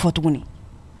be min fo tuguni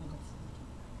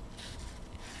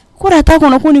kora ta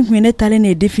kono ko ni kwene tale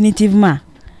ne definitivement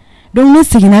donc ne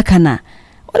sigina kana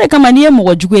o de kama ni e mo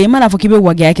jugu e mana fo kibe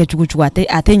wage yake chugu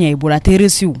atenya ibura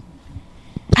teresiu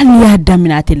ali ya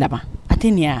damina atelaba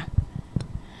atenia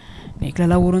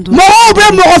Ekla woronto mo be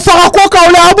mo fara ko ka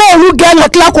ole abo olu gele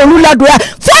kla ko lu la doya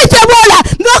foi te bola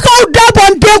no ka u da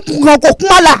bon de ko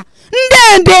kumala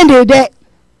nde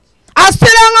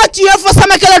asira nga tiye fo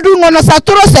Samake la du ngono sa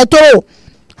toro se toro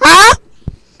ha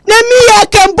ne mi ya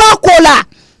kemba ko la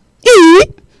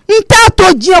nta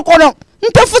to jie ko no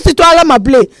nta fo si to ala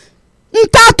mable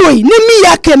nta to yi ne mi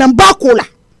ya kenan ba ko la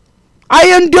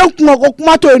ayen de ko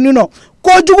kuma to ni no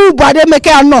ko jugu bade meke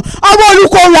anno abo olu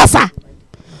ko la sa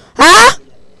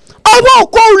obo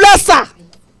ko ulasa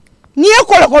ni e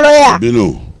kolokolo ya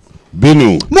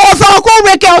binu mo fa ko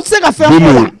we ke o se ka fe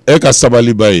binu e ka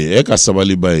sabali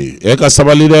bayi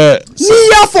de ni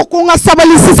ya fo ko nga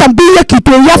sabali sisan bi ye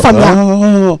kito ya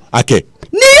famia ake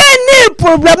ni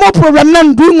problem na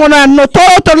ndu ngona no to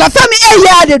la famille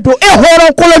ya de do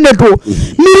horo kolo ne do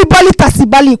mi bali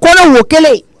tasibali ko na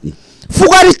wokele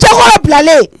fugari chako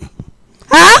blale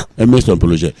mais son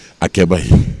projet ake bayi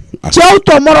Chau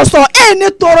to moroso ne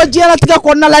toro jera tika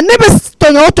ko nala ne be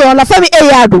to la fami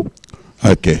yado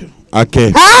ake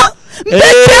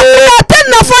mbete kuna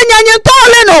tena fanya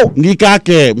nyetole no ngika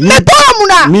ke meto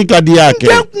muna mika diake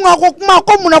kunga ko kuma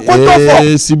ko muna ko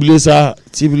tofo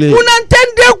cible kuna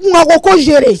ntende kunga ko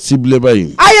gérer cible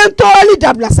bayi ayen to ali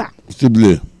dablasa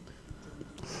cible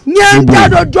nyanta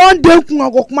do don de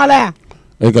kunga ko kuma la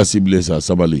ya ka cible sa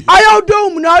sabali ayo do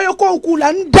muna ayo ko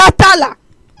kula ndatala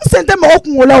sente mo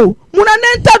kungola o muna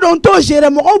nenta don to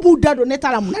gérer mo bu dado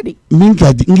neta la muna de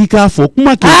minka ngika fo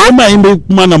kuma ke ma imbe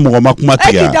kuma na mo ma kuma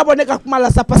tia e dabo ne ka kuma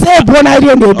la sa parce que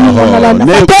bonarien de du ngala na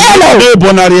ne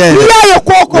bonarien ya yo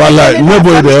koko wala ne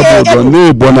boy de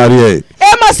ne bonarien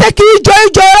ma se ki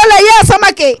joy la ya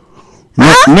Samake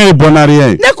ne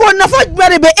bonarien ne ko na fa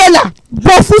gbere be ela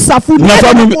bo fu safu na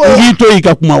fa mi ngito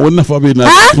ika kuma wona fa be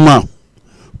na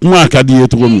kuma ka di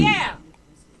eto mi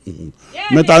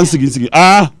meta ansigi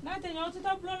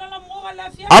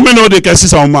ameno de kesi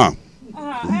sa ma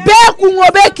be ku ngo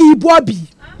be ki bobi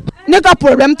ne ka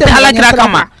problem te ala kira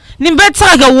kama ni be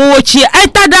tsaga wochi ai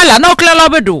tadala na oklela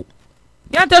bedo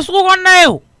ya te su ko na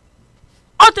yo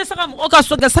o te saka o ka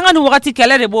so ga sanga ni wakati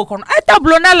kele de bo kono ai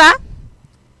tablo na la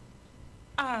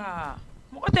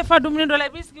mo te fa dumni do la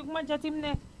biski kuma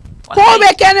jatimne ko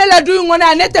be kene la du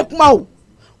ngona ne te kuma o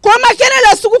ko ma kene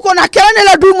la suku ko na kene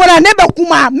la du ngona ne be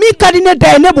kuma mi kadine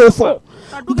da ne bo fo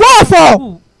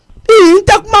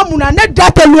nta kuma muna ne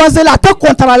date loise la te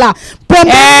contre la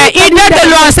date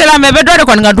loise la me be do de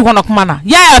ko nga du kono kuma na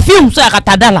ya film so ka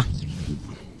tadala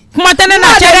kuma tene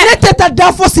na chere ne te ta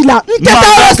da fosi la nta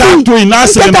ta rosi to ina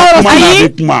se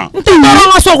kuma nta ro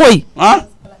nga so koy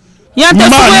ya te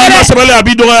ma sabale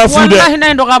abido ya fude wallahi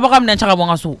na ndo ka ba kam ne chaka bo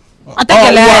nga so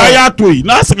atakele ya toy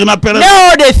na se na pere ne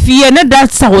o de fie ne da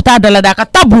sa hota dala da ka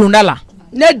tabulu ndala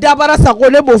ne dabara sa ko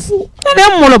ne bofu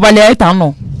ne mo lo bale ay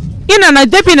tano ina na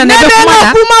depi na ne be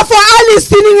kuma fo ali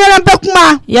sini ngere be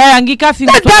kuma ya ngi fi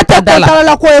to dala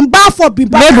la ko en ba fo bi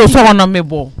ba me do so na me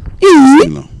bo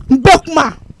be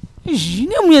kuma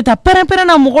ne mu yeta pere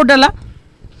na mo dala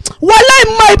wallahi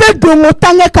mai be do mo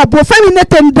tange ka bo fami ne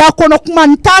tem da ko no kuma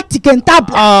nta tiken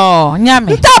tabla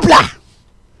nyame tabla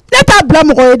ne tabla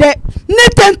mo ko de ne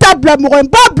ten tabla mo ko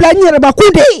ba bla nyere ba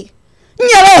kunde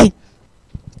nyere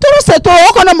toro se to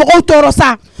ko no mo ko toro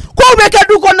sa ko be ka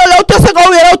du ko no lo to se ko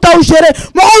wera to jere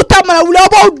mo ko ta ma wula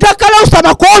bo dakala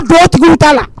sama ko do tigu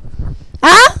tala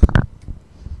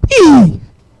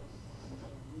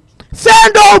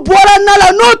fendo bora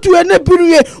nala no tu ene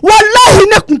biruye wallahi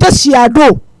ne kunta siado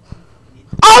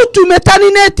au tu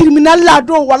metani ne terminal la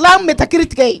do wallahi meta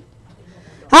critique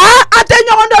ate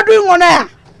nyondo du ngona ya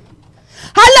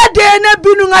hala de ne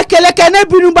binu nga keleke ne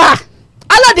binu ba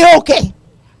ala de okay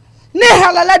ne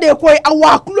halala de ko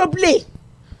awa kuloble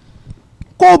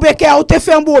ko be ke au te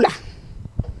fembola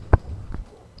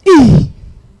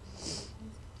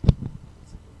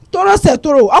toro se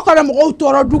toro akara mo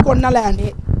toro du ko nala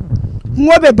ande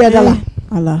ngobe bedala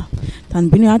ala tan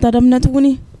bini ata dam na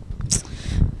tuguni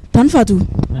tan Fatou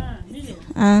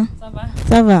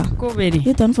ça va ko beri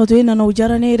e tan Fatou ina na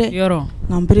ujara ne re yoro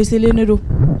ngam presele ne do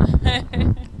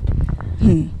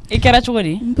e kera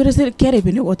chugodi presele kere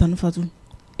bene ko tan Fatou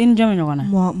in jami nyogona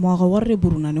mo ga warre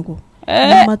buruna ne ko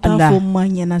mata fo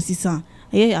manya na sisan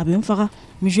abin faga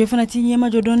mi je fana ti nyema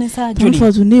jodone sa joli tan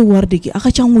Fatou ne wardige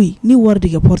aka changui ni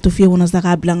wardige portefeuille wona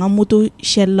saka blanga moto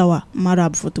shell lawa mara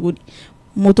ab foto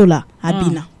moto la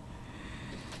abina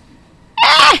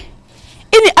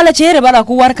ini ala chere bala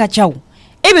ko war ka chaw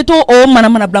ebe to o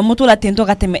mana bla moto la tento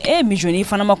ka teme mi joni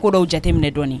fana mako do jate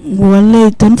mine doni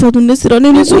wallahi tan Fatou ne sira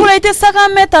ne so la ite saka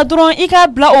meta dron ika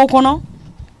bla o kono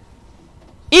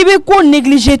ibe ko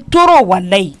négliger toro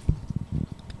wallahi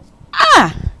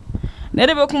ne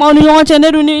rebe kuma ni yonche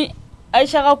ne duni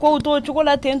Aïchata ko to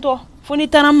chukola tento funi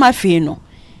tanam ma fino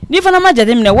ni fana ma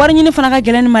jate mine war ni fana ka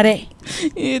gelen mare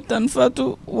tan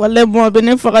Fatou wallahi mo be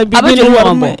ne faga bi ne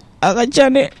war me aga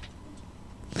chane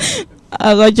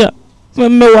agaja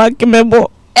me wa keme bo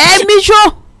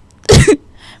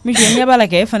mijo ne bala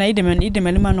ke fana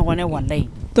ideme ma no ne wallahi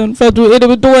tan Fatou ede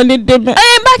be to wani deme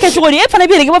ba ke chugodi fana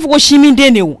bi ke ba fuko shimi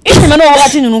ndene o ideme no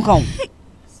wakati nunu kan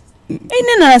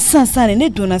ene na sansane ne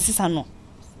dona sisa no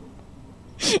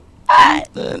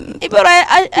ibara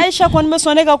Aïcha kon me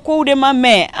sone ka ko de ma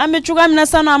me ame chuga mina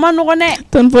sana ma no ne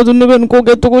tan Fatou ne ben ko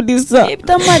ke to ko disa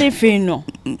tamare feno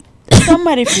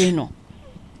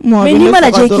mais ni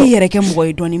mala je ki yere ke mo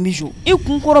idoni mijo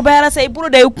ikun koro bayara sai buru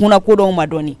da ikun na ko do ma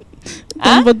doni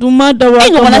tan Fatou ma da wa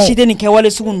ko na shite ni ke wale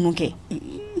sugun nuke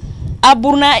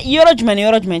aburna yoro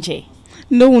jmen che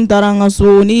ne untaranga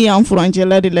so ni yan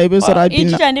furancela de la ibe sara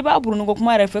bina iti ni ba burnu ko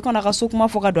kuma refe ko na ka so kuma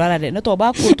foka do ala de ne to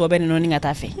ba ko to be no ni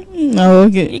ngata fe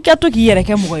okay ikato ki yere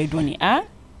ke mo idoni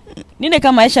ni ne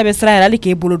kama Aïcha be sra ali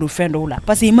ke bolo do fendo la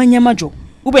parce que manya majo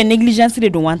ou be négligence de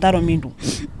do wantaro mindu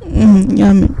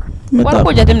nyame wala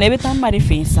ko jatem ne be tan mari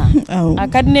fe sa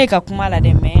akadne ka kuma la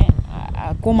de me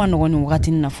akoma no ni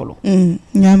wakati na folo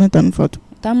nyame tan Fatou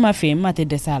tan ma fe mate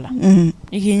de sala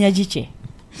iki nyajiche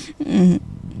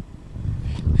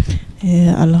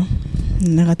ala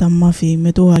ne ka ma fe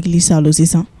meto hakili salo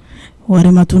sisan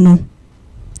warimatunu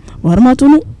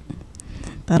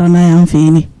tarana yan fe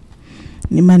ni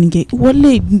maninge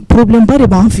walle problem bare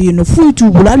ba fe no fu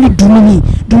tu bulali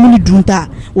dumuni dunta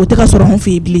o te ka soro hon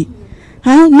fe bile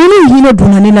nini hino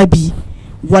dunani la bi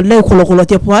wallahi kolokolo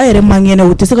te po ayere mangene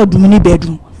o te se ka dumuni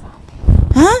bedun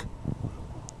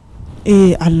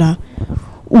Allah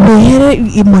o yere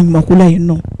imanyima kula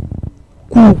yino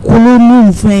ku kolo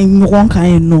nu fe nyogon kan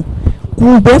yino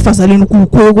ku be fasalin ku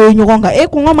ko nyogon ka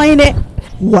ko ngama ine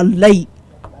wallahi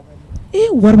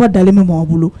warba dale me mo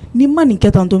bulu ni mani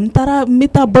ketanto mtara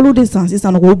meta balu de sansi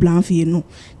sanogo blanc fi yino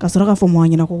ka soro ka fo mo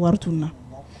anyina ko wartuna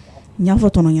nya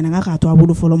foto no nyana ka to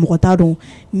abulu folo mo ta don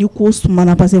ni ko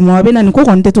sumana parce mo be na ni ko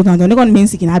kon te to tanto ni kon men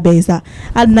sikina be sa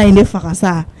al na inde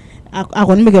fakasa a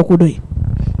kon me ke ko doy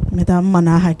meta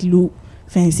mana haklu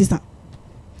fin 600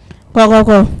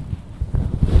 ko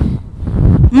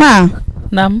ma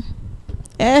nam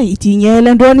iti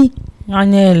nyele ndoni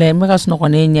nyele me ka sno ko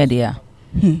ne nya dia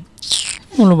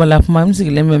mo bala fuma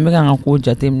msikile me ka ngako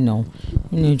jatem no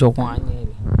ni joko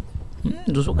anyele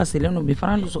dusu ka sele no bi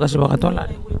faran dusu ka shibaka tola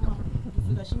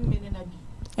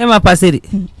ma passer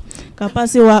ka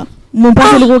passer wa mon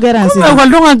passer le gogeransi ko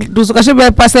donga dusu ka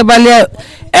shibe passer balia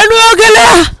elu ogele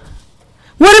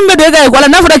wori mbe de wala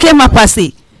na fura ke ma passer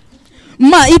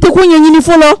ma ite ko nyenyi ni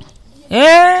folo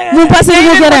mon passer le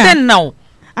gogeran naw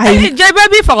ay jebe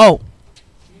bi fago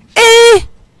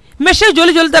monsieur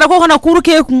joli dara ko na kuru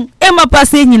ke ku ma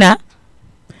passer nyina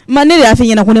manere afi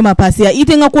nyina ko ne ma passer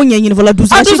ite nga ko nyenyi ni folo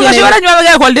dusu ka shibe wala nyama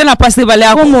ga ko de na passer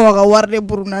balia ko mo ga warde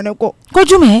buruna ne ko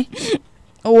jume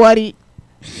wari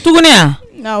tugunia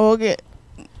na oge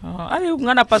ali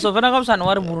ngana paso fana kam san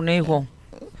war burune ko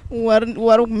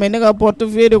war menega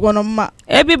portefeuille ko no ma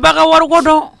bi baga war ko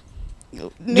do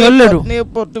jolledo ne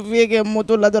portefeuille ke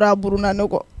moto la dara buruna ne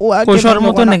ko ko shor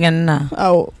moto ne genna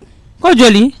aw ko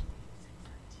joli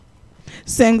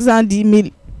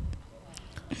 510,000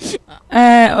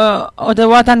 o de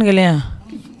watan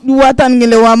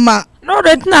gele wa ma no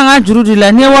de tna nga juru dila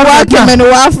ne wa ke men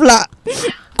wa fla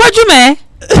ko jume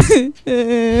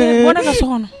bona ka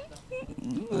sono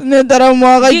ne dara mo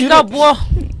ga juru bo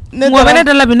mo bene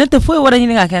de labi ne te foi wara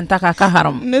nyini ga kenta ka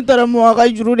haram ne dara mo ga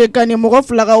juru de kan mo ko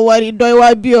fla ga wari doy wa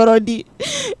bioro di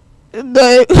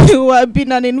doy wa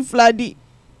binanin fladi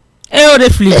o de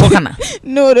fli ko kana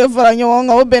no de fara nyo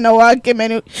nga o bena wa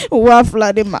kemen wa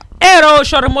fladi ma ro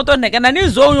shor moto ne kana ni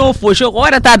zo yo fosho ko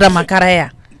wara ta da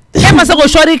makaraya masa ko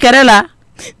shori kerela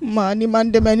ma ni man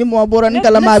de meni mo boran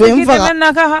kala ma be mfa na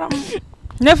ka haram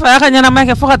ne fa ka nyana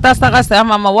make fo ka tasta ka sa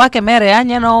mama wa ke mere ya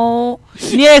nyano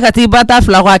ni e ka ti bata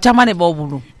fla kwa chama ne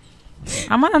bobulu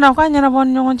amana na kwa nyana bon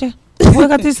nyonje wo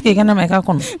ka tiske kana me ka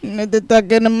kono ne te ta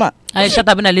ke ma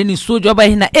Aïchata bina leni sojo ba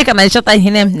hina e kana Aïchata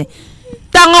hinemne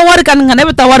tanga war kan ngane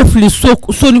beta war fli so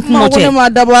ni ko che ma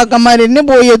da ba kamare ne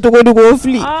bo ye to ko di ko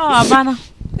fli bana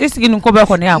isigi ni ko ba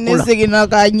ko ne akula ne sigi na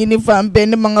ka nyini fambe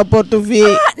ne manga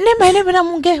portefeuille ne mai ne bina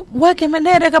munge wa ke me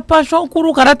ne re ka pension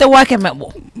kuru karate wa ke me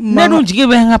bo ne dun jigi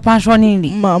be nga pension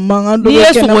ni mama ngando ni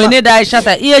yesu ko ne da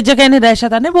Aïchata iye jeke ne da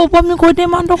Aïchata ne bo mi ko de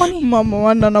mando ko ni mama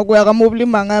wanda na ko ya ka mobili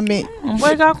manga me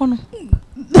boy ka kono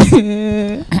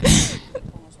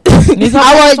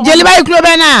awo jeli bay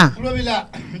klobena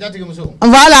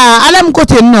voilà alam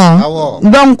côté non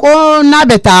donc on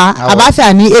abeta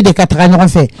abasa ni e de katra nyon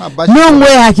fait non we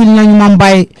hakil na nyum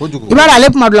bay ibara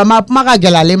lep madula ma ka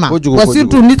gelale ma ko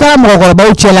surtout ni tara mo ko ba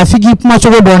uchela figi ma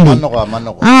chogo bondi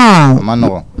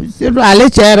manno surtout ale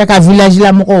chere ka village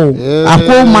la mo ko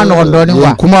ako manno ndoni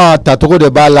wa kuma tatoko de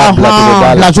bala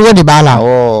la chogo de bala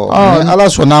ala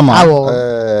sonama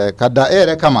kada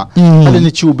ere kama ale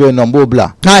ni chiube no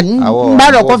mbobla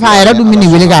mbaro ko fa era du mini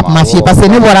wele ga ma fi parce que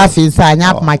ne bora fi sa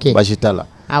nya ma ke bashitala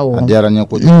awo adera nya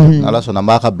ko ala sona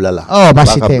mbaka blala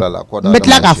bashitala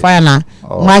betla ka fa na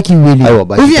ma ki wele ou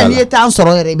bien ni eta en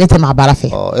soro ere bete ma bara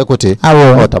fe écoutez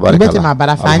tabaraka bete ma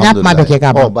bara fa nya ma be ke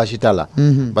ka bashitala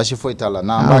bashi fo itala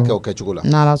na mbake o ke chukula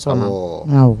na la sona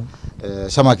awo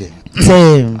Samake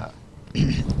c'est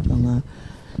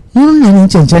non na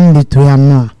nchenchen di to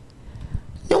yamma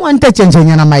ni wanta nchenchen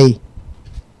yana mai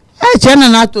chena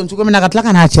na to ntuko mina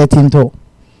katlaka na chetinto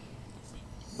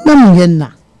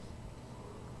namungenna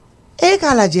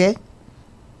kala je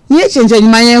ni chenje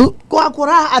nyimanye ko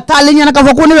akura atale nyana ka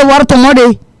foko ne be warto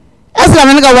mode esla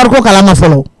men ka warko kala ma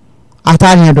folo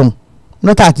atanya don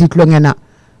no ta titlo ngena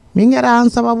mingera an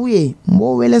sababu ye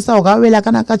mbo wele sa ka wele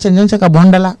kana ka chenje ka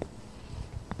bondala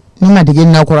ni ma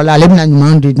digin na ko la lebna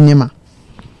nyumande dinema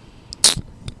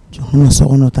jono so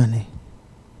ono tane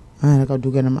ka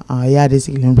dugana ma ya de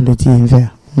siglen ploti enfer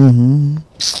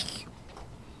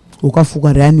o ka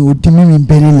fugarani o dimi min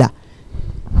berila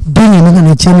denya na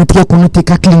na chene tie kono te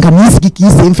ka klinga miski ki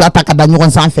se enfer ataka da nyon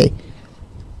sanfe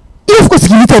il faut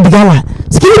skilite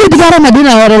digala na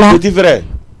dina wala petit frère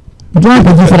don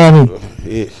petit frère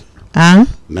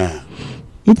na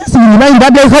ita sigili ba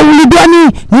inda be khawli duani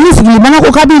ni sigili bana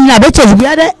ko kabi na be che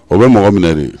biade o be mo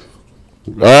minere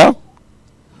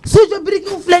so je brique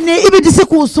ou flene ibe dise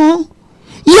ko son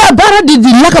ya bara de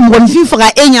la ka mo fi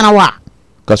faga nyana wa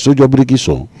ka so jo brique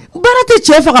so bara te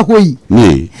che faga ko yi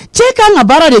ni che ka na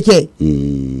bara de ke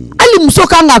ali muso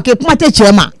ka nga ke kuma te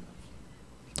che ma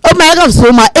o ma ga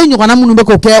so ma nyona munu be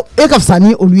ko ke e ka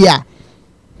fsani oluya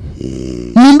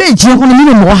nimbe je ko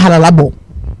ni mo halala bo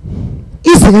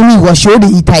isegani wa shode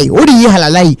itai o de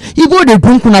halalai ibo de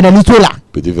dun kuna da litola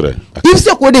petit frère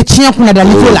ifse ko de chien kuna da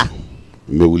litola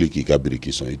me wuli ki ka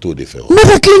brique so ito de faire me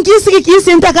ka klinki sigi ki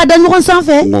senta ka da nyon san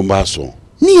fe ngomba so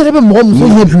ni yere be mo muso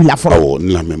ye bu la fo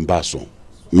ni la même ba so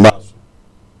ni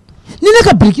ne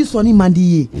ka brique so ni mandi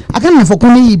ye aka na fo ko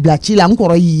ni blachi la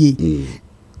nkoro yi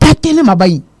ta tele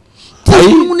mabayi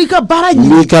muni ka bara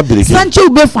ni ka brique sanche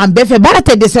be fan be fe bara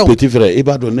te dese petit frère e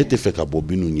ba do ne te fe ka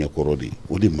bobinu nya koro de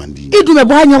o de mandi e du me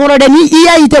bo nya koro de ni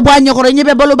iya ite bo nya koro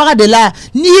nyebe balo baga de la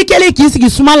ni yekele ki sigi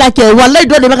suma la ke wallahi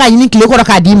do de baga yin kile koro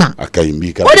ka dima akai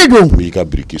mbi ka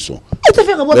brique so e te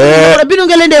fe ka bo binu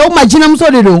ngele de o majina muso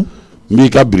de do mbi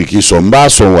ka brique so mba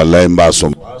so wallahi mba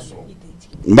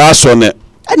so ne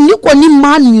ni ko ni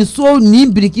man ni so ni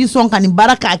brique so kan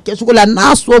baraka ke so la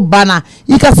na so bana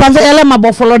ika sanfe ele ma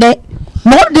bo folo de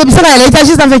mo de bisa la eta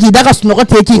ji sanfe ki daga sunoko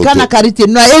te ki kana karite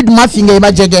no e du ma finga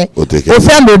ba jege o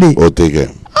fendo de o tege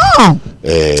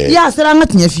ya sera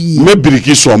ngat nya fi me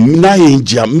brique so na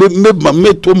yinja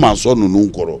me to manso nunu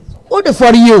nkoro o de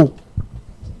for you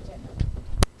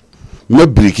me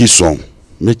brique so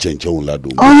me chenche un lado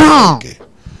no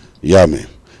ya me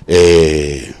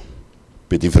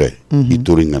petit frère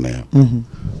itori ngana ya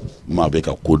ma be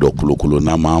ka kodo kulo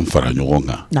na ma amfara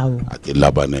nyogonga ati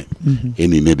labane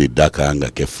eni ne de daka anga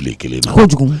ke flekele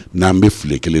na mbe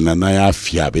flekele na ya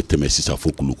fia be teme sisa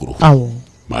fo kulukuru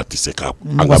ma ti se ka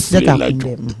anga flela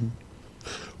jo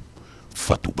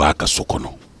fatu baka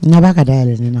sokono na baka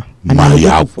dale nina ma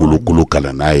ya kulo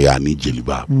kala na ya ni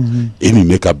jeliba eni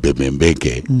ne ka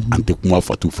bebembeke ante kuma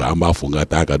fatu fa amba fonga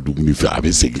ta ka duguni fa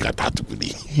abe segi ka tatu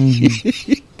kudi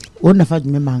ona fa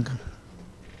jume banka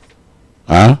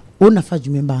ona fa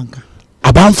jume banka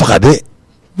aban fakade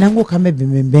nango kame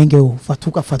bembenge o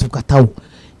fatuka taw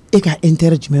e ka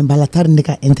intérêt jume bala tar ne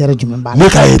ka intérêt jume bala ne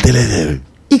ka intérêt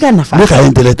ika nafa ne ka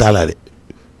intérêt tala de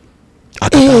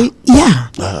ya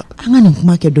an ka nin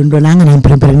kuma kɛ dɔn dɔn an ka nin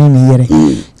pɛrɛn-pɛrɛnni nin yɛrɛ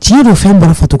tiɲɛ don fɛn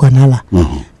bɔra Fatu ka na la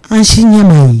an si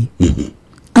ɲɛma ye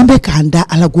an bɛ k'an da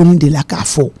Ala goni de la k'a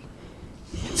fɔ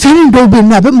fɛn dɔw bɛ yen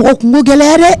nɔ a bɛ mɔgɔ kungo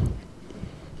gɛlɛya dɛ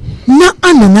na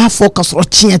an nana fɔ ka sɔrɔ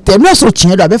tiɲɛ tɛ n'a sɔrɔ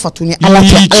tiɲɛ don a bɛ Fatu ni Ala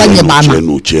cɛ Ala ɲɛ b'a ma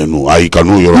tiɲɛ ayi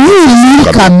kan'o yɔrɔ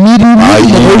ka miiri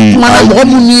mɔgɔ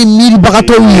minnu ye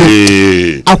miiribagatɔw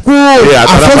ye a ko a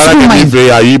fɔ sugu ma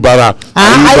ɲi ayi bara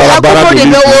ko de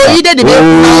bɛ o idée de bɛ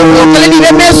o kɛlen de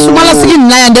bɛ mɛn sumalasigi nin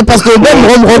na yan dɛ parce que o bɛ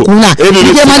mɔgɔ kun na i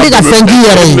kɛ man di ka fɛn k'i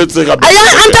yɛrɛ ye ayi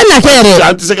an tɛ na kɛ yɛrɛ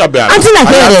an tɛ se ka bɛn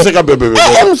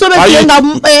yɛrɛ muso bɛ tilen ka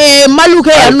malu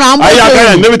kɛ yan nɔ an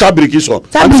b'o ne bɛ taa biriki sɔn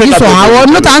awɔ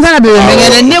n'o tɛ an tɛna bɛn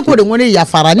bɛn ne ko de ko ne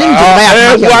yafara ne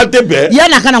jɔba y'a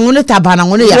yan'a kana ko ne ta banna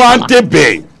ko ne yafara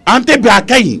an tɛ bɛn a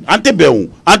ka ɲi an tɛ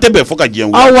bɛn fo ka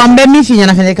diɲɛ awɔ an bɛ min f'i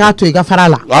ɲɛna fɛnɛ k'a to i ka fara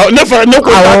la ne ko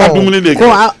k'a ka dumuni de kɛ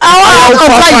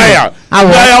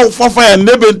y'aw fa yan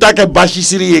ne bɛ n ta kɛ basi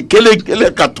siri ye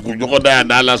kelen ka tugu ɲɔgɔn da yan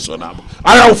n'Ala sɔnna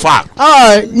a y'aw fa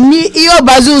ni i y'o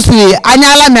basiw siri an y'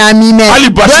 Ala mɛn an m'i mɛn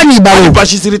dɔ n'i balo hali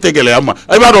basi siri tɛ gɛlɛya ma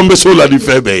i b'a dɔn n bɛ so la ni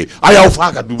fɛn bɛɛ ye a y'aw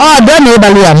fa ka dumuni dɔ n'e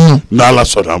balo yan nɔ n'Ala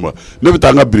sɔnna a ma ne bɛ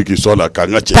taa n ka biriki sɔn la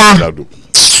k'an ka cɛ ladon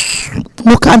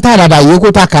ko kan t'a da ye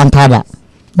ko ta kan t'a da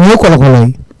nin ye kɔlɔkɔlɔ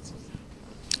ye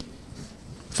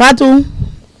Fatu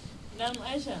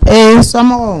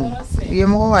somɔgɔw ye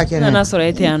mɔgɔ ka kɛnɛ nana sɔrɔ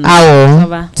e tɛ yan nɔ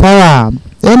awɔ ça va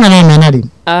e nana ye mɛnna de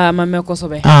ma mɛn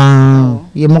kosɛbɛ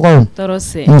ye mɔgɔw tɔɔrɔ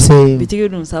se nse bitigi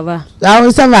dun ça va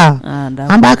awɔ ça va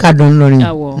an b'a ka dɔɔni dɔɔni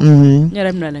awɔ n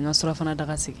yɛrɛ bɛna n ka surafana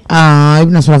daga sigi i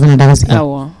bɛna surafana daga sigi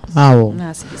awɔ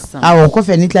n'a sigi sisan awɔ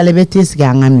kɔfɛ ni tilala i bɛ te sigi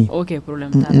an ka min ok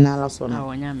problème t'a la n'Ala sɔnna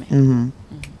awɔ n y'a mɛn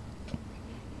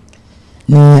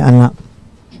ni Ala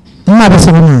n ma bɛ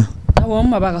so kɔnɔ awɔ n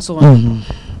ma b'a ka so kɔnɔ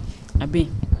a bɛ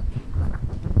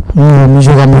yen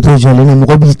mijo ka moto jɔlen na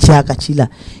mɔgɔ b'i ci a ka ci la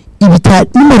i bɛ taa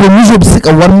ni mɔgɔ mijo bɛ se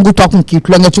ka wari mugu to a kun k'i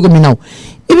tulonkɛ cogo min na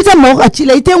i bɛ taa mɔgɔ ka ci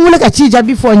la i tɛ n wele ka ci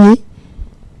jaabi fɔ n ye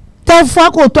taa fɔ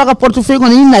a k'o to a ka portefeuille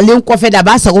kɔnɔ i nalen kɔfɛ de a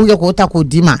b'a sago kɛ k'o ta k'o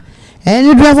d'i ma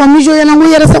ni dun y'a fɔ mijo ɲɛna ko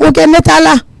i yɛrɛ sago kɛ ne t'a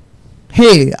la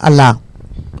he Ala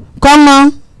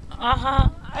kɔngɔ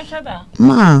Aïchata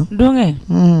ma donkɛ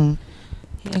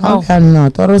aw ka nɔ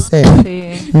tɔɔrɔ sɛ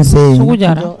nse sugu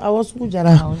jara awɔ sugu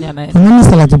jara an ka ni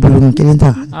salati bolonin kelen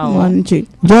ta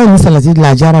jɔn ni salati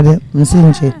dilan a jara dɛ nse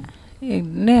n cɛ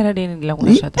ne yɛrɛ de ye nin dilan ko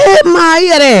Aïchata ma i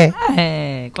yɛrɛ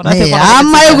a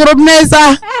ma ye gorobinɛ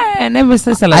sa ne bɛ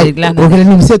se salati dilan o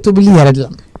kɛlen i bɛ se tobili yɛrɛ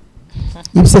dilan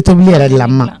i bɛ se tobili yɛrɛ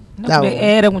dilan ma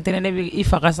e yɛrɛ kun tɛ ne bɛ i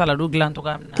fa ka saladu dilan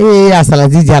cogoya min na a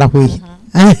salati jara koyi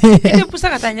i tɛ pusa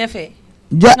ka taa ɲɛfɛ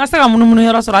n ka se ka munumunu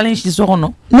yɔrɔ sɔrɔ hali si so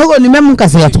kɔnɔ ne ko nin bɛ mun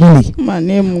kasila tuguni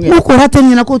ko kɔrɔ tɛ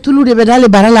ɲɛna ko tulu de bɛ d'ale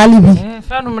bara la hali bi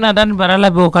fɛn dun bɛna da ni bara la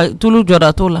bɛ o ka tulu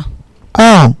jɔda t'o la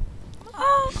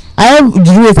a ye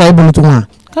juru ye ta e bolo tugun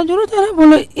ka juru tɛ ne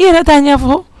bolo i yɛrɛ t'a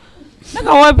ɲɛfɔ ne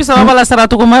ka 30 b'a la sara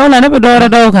cogo ma o la ne bɛ dɔ wɛrɛ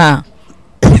da o kan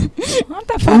an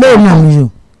tɛ fɛn n bɛ na mijo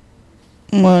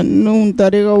ne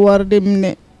taara i ka wari de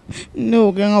minɛ ne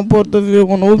y'o kɛ n ka portefeuille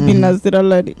kɔnɔ o binna sira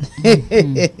la de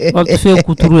portefeuille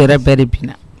kuturu yɛrɛ bɛɛ de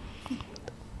binna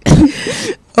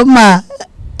o ma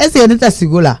est-ce que ne tɛ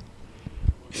sigi o la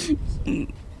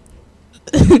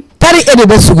tari e de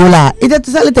bɛ sigi o la i tɛ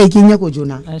tisali ta i k'i ɲɛ ko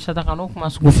joona Aïchata ka n'o kuma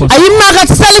sugu fɔ ayi ma ka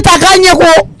tisali ta k'a ɲɛ ko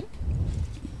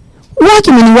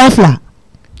 1000 ni 2000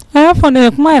 a y'a fɔ ne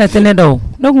ye kuma yɛrɛ tɛ ne da o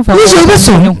ne kun fɛ i bɛ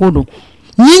sɔn ko don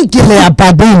nin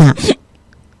gɛlɛyaba bɛ na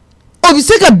o bɛ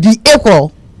se ka bi e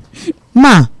kɔ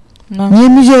ma ni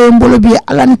mijo ye n bolo bi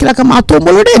Ala ni kira kama a to n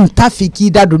bolo de n ta f'i k'i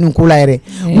da don nin ko la yɛrɛ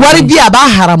wari bi a b'a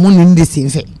haramu nin de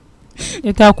senfɛ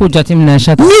i t'a ko jate minɛ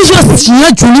Aïchata mijo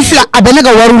siɲɛ joli fila a bɛ ne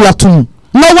ka wariw latunu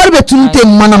n ka wari bɛ tunu tɛ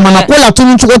mana ko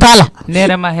latunu cogo t'a la ne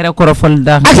yɛrɛ ma hɛrɛ kɔrɔfɔli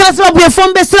da a kɛra sababu ye fɔ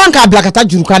n bɛ siran k'a bila ka taa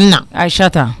jurukanin na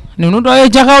Aïchata ninnu dɔ ye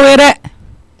jagaw ye dɛ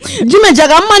jumɛn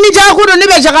jaga n ma ni jaga ko don ne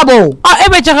bɛ jaga bɔ e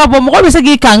bɛ jaga bɔ mɔgɔ bɛ se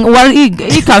k'i kan wari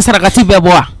i kan sarakati bɛɛ bɔ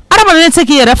wa adamaden tɛ se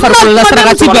k'i yɛrɛ farikolo la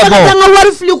sarakati bɛɛ bɔ n ka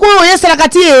wari fili ko o ye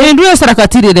sarakati ye nin dun ye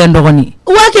sarakati de dɛ n dɔgɔnin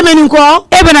 1000 nin kɔ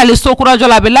e bɛ nali so kurajɔ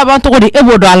la a bɛ laban cogo di e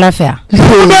b'o dɔn Ala fɛ yan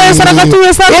dɔ ye sarakati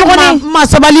ye sa dɔgɔnin ma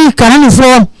sabali kana nin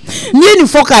fɔ n'i ye nin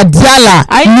fɔ k'a di a la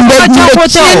nin bɛ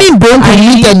tiɲɛni don kun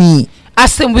min tɛ nin ye a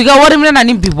sen b'i ka wari minɛ na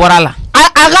ni bi bɔra la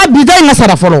a ka bi da in ka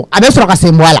sara fɔlɔ a bɛ sɔrɔ ka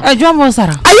sen bɔ a la jɔn b'o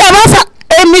sara ayi a b'a sa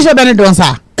mijo bɛ ne dɔn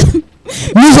sa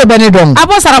mijo bɛ ne dɔn a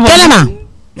b'o sara bɔ kɛnɛma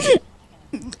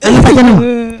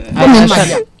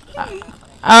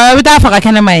a bɛ taa faga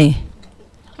kɛnɛma ye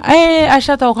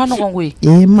Aïchata o ka nɔgɔn koyi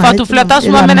Fatu filɛ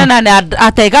tasuma mɛnɛ na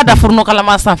a ta i ka da furunɔ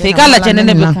kalama sanfɛ i ka lajɛ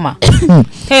ne bɛ kuma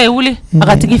wuli a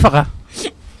ka tigi faga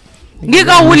n'i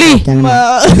ka wuli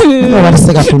wari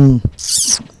se ka tunu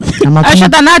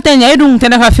Aïchata n'a tenya edun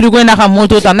tena ka frigo na ka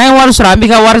moto ta na war sura mi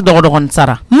ka war dogon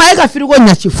sara ma ka frigo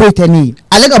nya ci foitani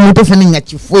ale ka moto fene nya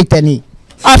ci foitani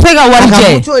a fe ka war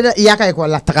je moto ya ka ko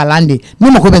la takalande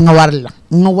ni mako be nga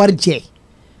war je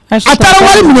atara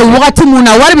war mi wakati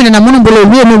muna war mi na munu bolo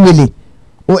we no wele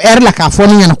o la ka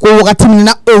foni nya ko wakati mi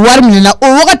na o war mi na o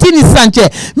wakati ni sanche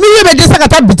mi yebe de saka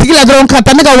ta bitiki la dron ka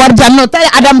ta ne ka war janno ta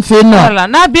adam fe no wala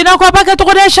na bina ko ba ka to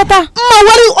ko de shata ma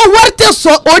wari o warte so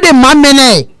o de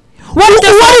mamene wari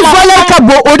voler ka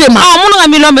bo o de ma mun nga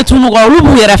million be tunu ko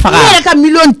rubu yere faga yere ka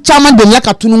million chama de la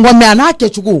ka tunu ngo me ana ke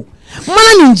chugo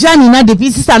mana ni njani na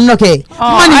depuis sisa noke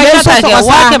mani be so so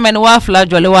wa ke men wa fla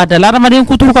jole wa da la ramadin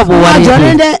kutul ko bo wari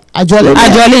ajole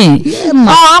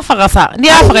a faga sa ni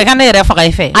a faga kan yere faga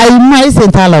ife ay mai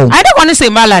sentala ay de ko ni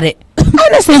sembala de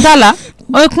ay sentala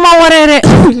o kuma warere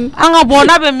anga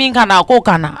bona be min kana ko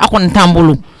kana akon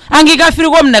tambulu angi ka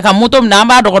frigo mne ka moto mna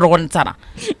amba dogo nsara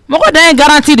moko da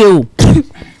garantie de o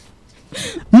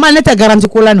maneta garantie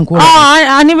ko la ni ko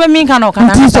ani be min kana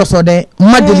kana ti soso de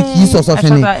madeli ki soso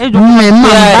fene me ma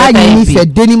ba ni fe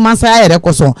deni mansa ere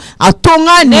ko so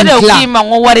atonga ni la ne de ki ma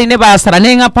ngo wari ne ba sara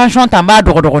ne nga pension tamba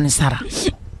dogo nsara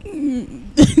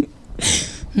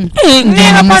ne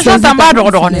nga pension tamba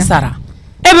dogo nsara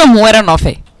ebe mu were no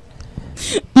fe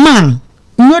ma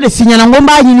no de finyana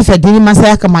ngomba ni fe deni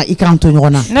mansa kama ikanto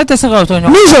nyona ne te saka to nyona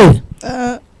mijo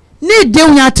ne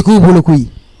dew nya tiku bolo koyi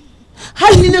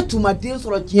hali ne tuma den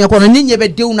soro tiɲɛ kɔnɔ ni ɲɛ bɛ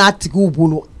denw n'a tigiw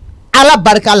bolo ala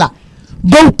barika la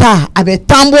dɔw ta a bɛ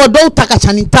tan bɔ dɔw ta ka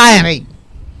ca ni tan yɛrɛ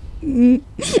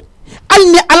hali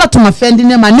ni ala tuma fɛn di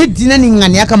ne ma ne dinɛ ni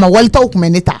ŋaniya kama walitaw tun bɛ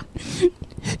ne ta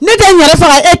ne tɛ n yɛrɛ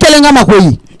faga e kelen kama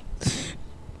koyi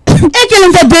e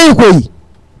kelen tɛ den ye koyi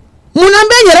munna n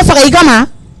bɛ n yɛrɛ faga i kama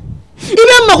i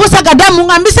bɛ mago sa ka da mun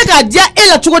kan n bɛ se k'a diya e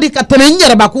la cogo di ka tɛmɛ n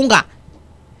yɛrɛbakun kan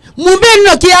mun bɛ yen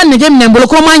nɔ k'i y'a nege minɛ n bolo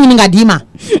ko n m'a ɲini ka d'i ma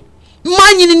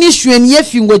ma ɲini ni suɲɛni ye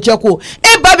fingo cɛ ko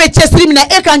e ba bɛ cɛsiri min na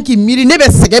e kan k'i miiri ne bɛ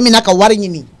sɛgɛn min na ka wari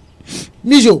ɲini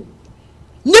mijo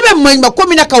ne bɛ maɲuman ko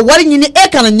min na ka wari ɲini e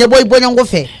kana ɲɛbɔ i bɔɲɔgɔn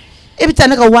fɛ e bɛ taa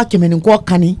ne ka 100 ni kɔ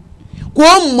kani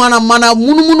k'o mana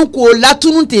munumunu k'o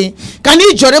latunu ten ka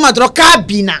n'i jɔ ne ma dɔrɔn k'a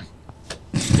binna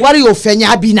wari y'o fɛn ye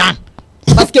a binna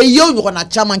parce que i y'o ɲɔgɔnna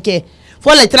caman kɛ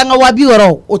fɔ la i taara n ka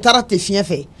 200 o taara tɛ fiɲɛ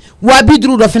fɛ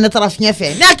 50 dɔ fɛnɛ taara fiɲɛ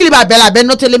fɛ ne hakili b'a bɛɛ la a bɛ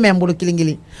notele mɛ n bolo kelen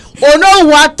kelen o n'o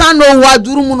 10 n'o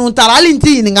 50 minnu taara hali n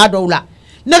tɛ ɲininka dɔw la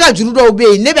ne ka juru dɔw bɛ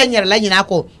yen ne bɛ n yɛrɛ la ɲinɛ a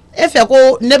kɔ e fɛ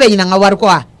ko ne bɛ ɲinɛ n ka wari kɔ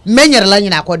wa n bɛ n yɛrɛ la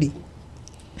ɲinɛ a kɔ de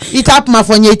i t'a kuma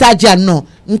fɔ n ye i t'a diya nɔ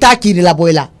n t'a kiiri labɔ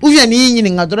i la ou bien n'i y'i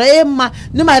ɲininka dɔrɔn e ma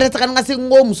ne ma yɛrɛ taga n ka se n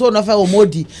ko muso nɔfɛ o m'o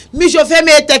di miso fɛn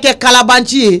min e tɛ kɛ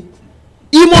kalabanci ye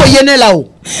i m'o ye ne la o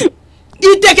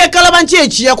i tɛ kɛ kalabanci ye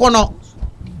tiɲɛ kɔnɔ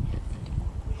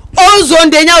o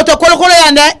zondenya o tɛ kolokolo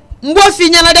yan dɛ n b'o f'i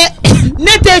ɲɛna dɛ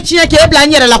ne tɛ tiɲɛ kɛ e bila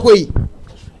n yɛrɛ la koyi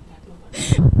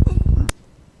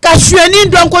ka suɲɛni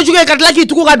dɔn kojugu ye ka tila k'i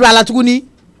tugu ka don a la tuguni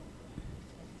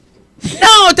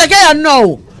non o tɛ kɛ yan nɔ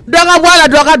o dɔ ka bɔ a la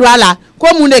dɔ ka don a la ko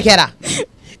mun de kɛra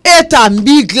e ta n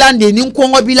b'i dilan de ni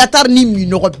kɔngɔ b'i la tari ni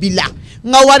minɔgɔ b'i la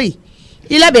n ka wari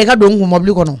i labɛn i ka don n kun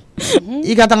mɔbili kɔnɔ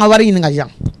i ka taa n ka wari ɲini ka jan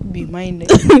ne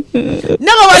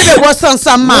ka wari bɛ bɔ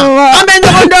sisan ma an bɛ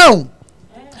ɲɔgɔn dɔn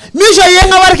mijo ye n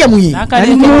ka wari kɛ mun ye i ye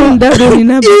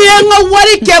n ka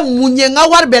wari kɛ mun ye n ka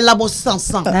wari bɛ labɔ sisan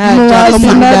sisan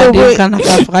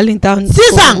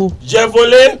j'ai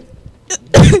volé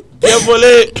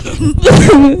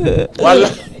voilà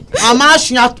a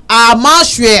ma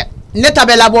suɲɛ ne ta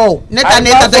bɛ labɔ o ne ta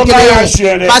tɛ kelen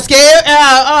ye parce que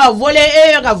voler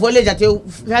e ye ka voler jate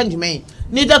fɛn jumɛn ye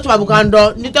n'i tɛ tubabukan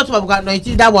dɔn i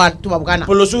t'i da bɔ tubabukan na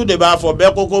polosiw de b'a fɔ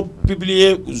bɛɛ ko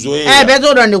publier zo ye bɛɛ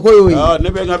t'o dɔn de ko y'o ye ne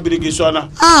bɛ n ka biriki sɔnna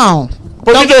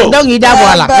donc i da bɔ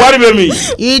a la wari bɛ min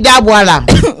i da bɔ a la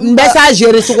n bɛ s'a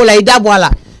gérer cogo la i da bɔ a la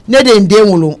ne de ye n den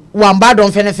wolo wa n b'a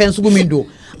dɔn fɛnɛ fɛn sugu min don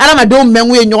adamadenw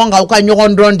mɛngu ye ɲɔgɔn kan u ka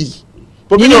ɲɔgɔn dɔn di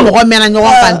ni mɔgɔ mɛnna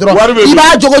ɲɔgɔn kan dɔrɔn i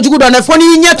b'a jogojugu dɔn dɛ fo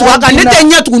n'i ɲɛ tugu a kan ne tɛ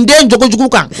ɲɛ tugu n den jogojugu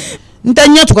kan n tɛ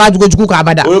ɲɛ tugu a jogojugu kan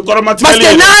abada parce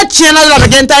que n'a tiɲɛna dɔrɔn a bɛ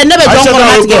kɛ n ta ye ne bɛ dɔn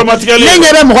kɔrɔmatigɛ ne ɲɛ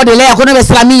bɛ mɔgɔ de la yan ko ne bɛ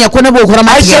siran min ɲɛ ko ne b'o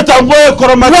kɔrɔmatigɛ wa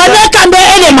ne kan bɛ e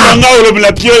de ma n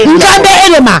kan bɛ e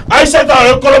de ma Aïchata o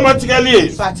ye kɔrɔmatigɛli ye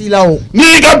fati la o n'i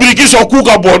y'i ka biriki sɔn k'u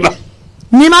ka bɔ n na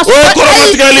n'i ma sɔn o ye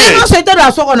kɔrɔmatigɛli ye n'i ma sɔn i tɛ don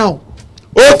a so kɔnɔ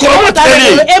o ye kɔrɔmatigɛli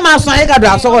ye e ma sɔn e ka don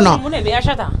a so kɔnɔ e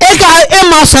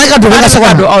ma sɔn e ka don e ka so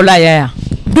kɔnɔ aw la Yaya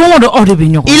don o don aw de bɛ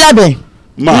ɲɔgɔn i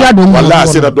labɛn wala a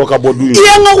sera dɔ ka bɔ du in i ye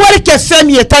n ka wari kɛ fɛn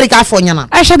min ye tari k'a fɔ ɲɛna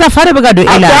Aïchata fa de bɛ ka don e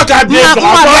la a b'a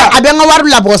bɛ n ka wari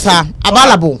labɔ sa a b'a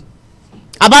labɔ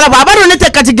a b'a dɔn ne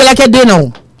tɛ kati gɛlɛ kɛ den na o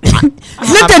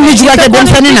ne tɛ nijuya kɛ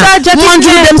denmisɛnnin na n man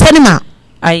jugu denmisɛnnin ma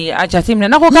ayi a jateminɛ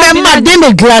n'a ko mais ma den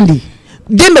bɛ dilan de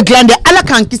dembe glande ala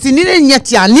kan kisi ni ne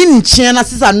nyatia ni nchiena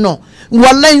sisa no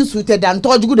wallahi sute dan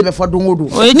tojugu de be fodongodo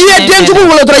ni ye denjugu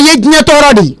wolo dra ye jinya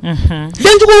toro de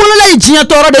denjugu wolo la jinya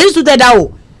toro de sute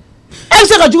dawo e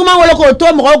se ka juguma wolo ko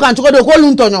to mo kan tugo de ko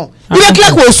luntonyo ibe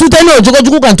kla ko sute no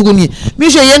jugo kan tugo ni mi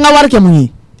je ye nga warke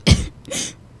munyi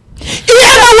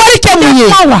iye nga warke munyi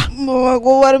mo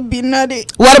ko war binade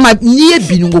war ma ni ye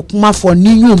binungo kuma fo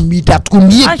ni nyom mi datu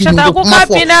ni ye binungo kuma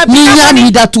fo ni nya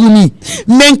mi datu ni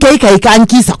men kai ka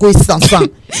anki sa ko sansan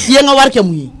ye nga warke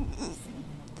munyi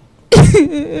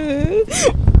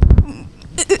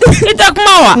ita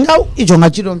kuma wa ngaw ijo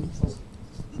ngachiro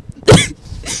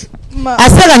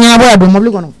asaka nyabo ya do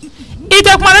mobli kono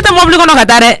ita kuma ta mobli kono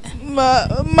katare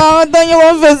ma tanyo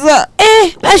won fesa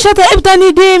Aïchata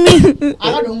ebtani demi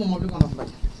aga do mobli kono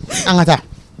angata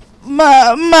ma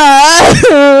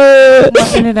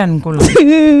ne dan kula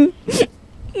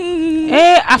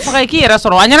afaka ki era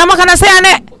soro anyana makana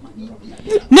sayane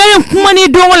ne kuma ni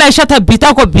dongo la Aïchata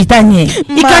bita ko bitanye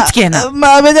ikatkena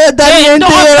ma be da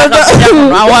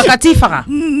wakati faka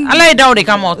ala e dawde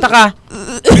kamo taka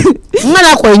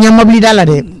ngala ko nyamabli dala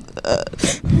de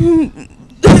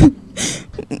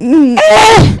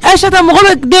Aïchata mo ko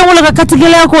de wala ka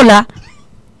katigela ko la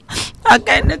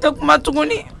akay ne to kuma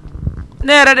tuguni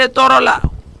ne era de torola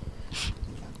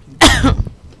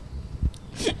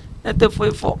ete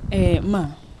foi fo ma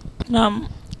nam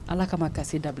ala kama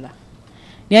kasi dabla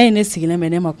ya ne sigina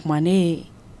mene makuma ne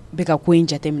be ka ko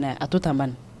injate mina atota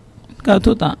man ka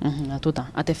tota atota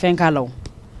ate fenka law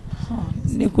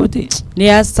ni côté ni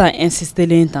ya sa insister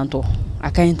len tanto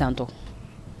akayin tanto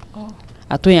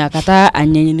ato ya kata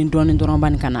anyenyi ni doron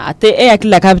ban kana ate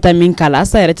yakila kapita min kala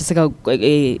sa yare tse ka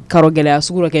karogele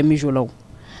asuguro ke mijolaw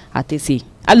ate si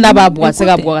alla ba bo se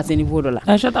ga bo ka seni vodola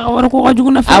Aïchata ka war ko ka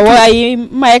juguna fa ayi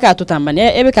ma ka to tamba ne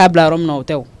ebe ka bla rom no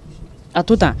tew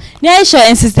atuta ni Aïcha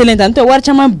insister len tanto war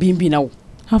chama bimbi naw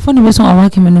afo ne beso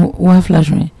awake men wa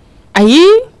flash me ayi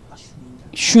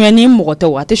shweni mo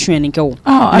tew ate shweni kew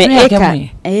me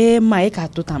eka ma ka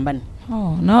to tamba ne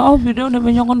na au video ne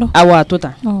be nyokondo awa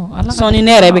tota soni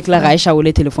ne rebe kla Aïcha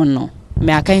wole telephone no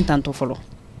me akayin tanto folo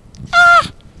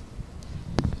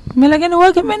melagene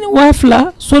wake meni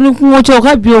wafla soni kumocho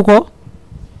ka bioko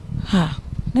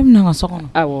nem nanga sokono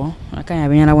awo akanya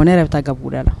be nyana wonere ta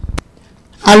gabudala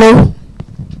allo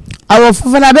awo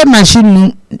fufana be machine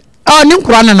nu ni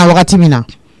qur'ana na wakati mina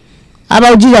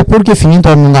aba ujiya pour que fini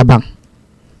to nga bang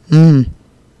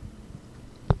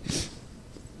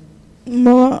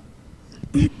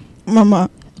mama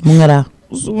mungara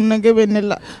sunage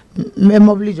benela me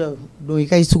mobilijo do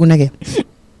ikai sugunage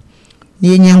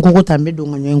ni nyanko ko tambe do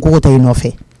nganyo ko ta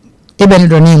inofe e ben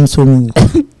do ni msomi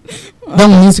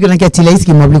donc ni sugunage tila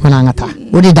iski mobili ko na ngata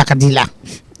odi dakadila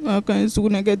aka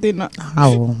sugunage tena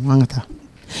awo ngata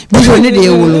bijo ne de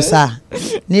wolo sa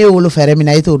ne wolo fere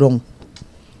mina ito don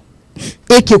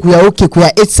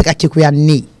ekekuya etsika kekuya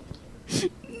ni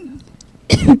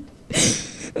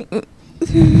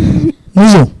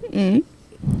muzo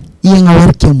yenga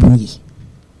warke muyi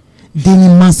deni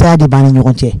mansa de bani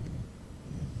nyokonte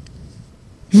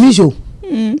mijo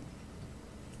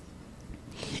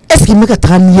est-ce que me ka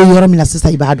tram ye yoro mina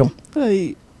sisa ibadon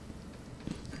ay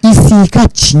isi ka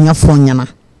chinya fonyana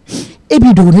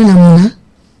ebi do ne na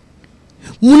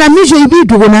muna mijo ibi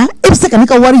do na ebse ka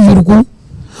nika wari yurgu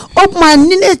opma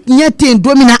ni ne nyate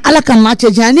domina ala kan na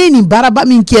chejane ni baraba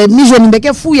minke mijo ni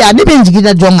beke fuya ne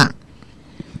benjigida jonga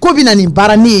ko bina ni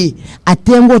bara ni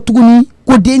atengo tuguni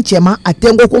ko denchema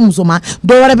atengo ko musoma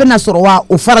do wara be na soro wa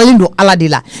o faralindo ala de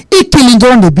la ikili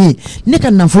ndon de bi ne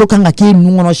kan na folo kan ga ke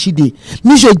nungono shide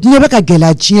mijo ne be ka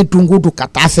gela chie tungo do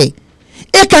katafe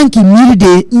e kan ki miri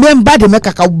de memba de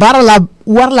meka ka bara la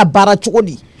war la bara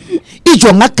chukodi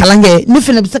ijo nga kalange ni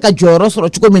fene bisaka joro soro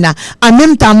chukomina en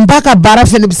même temps mbaka bara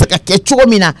fene bisaka ke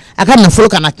chukomina aka na folo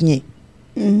kana kinye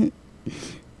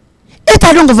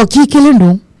eta dongo vaki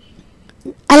kelendo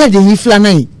ala de yifla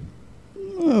nai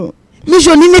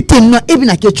mijo ni ne tenno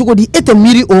ebina ke chukodi ete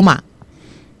miri oma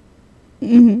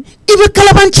ibe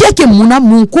kalabanchi yake muna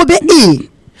munko be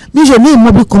mijo ni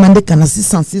mobi commande kana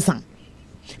 600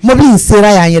 mobi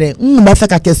insera ya yere ba fa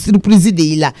ka ke surprise de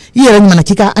ila yere ni mana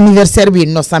kika anniversaire bi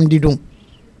no samedi don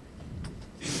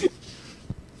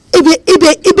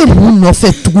ebe mu no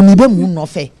fe tuguni be mu no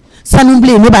fe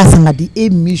sanumble ne ba sangadi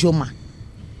mijo ma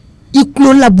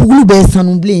iklo la bugulu be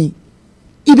sanumble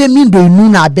ibe min do nu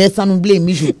na be sanumble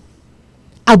mijo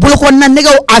abolo ko na nega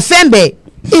afembe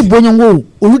bonyongo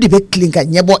olu de be klinka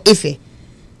nyebo efe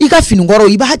ika finungoro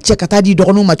iba hatche kata di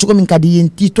dogonu ma chuko min kadi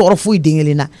yenti toro fu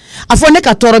idengelena afo ne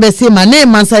ka toro be se ma ne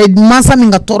mansa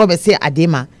minga toro be se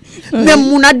adema me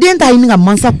muna denta ininga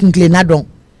mansa kunkle na don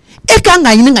e kan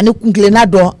ga ɲini ka ne kunkilenna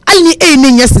dɔn hali ni e ye ne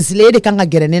ɲɛ sisile e de kan ka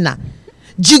gɛrɛ ne na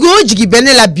jigi o jigi bɛ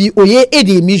ne la bi o ye e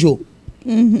de ye Mijo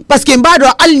parce que n b'a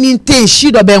dɔn hali ni n tɛ yen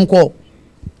si dɔ bɛ n kɔ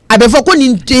a bɛ fɔ ko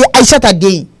nin tɛ Aïchata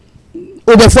den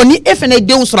o bɛ fɔ ni e fana ye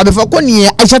denw sɔrɔ a bɛ fɔ ko nin ye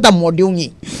Aïchata mɔdenw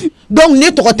ye donc ne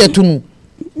tɔgɔ tɛ tunu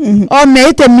mais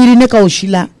e tɛ miiri ne ka o si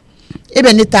la e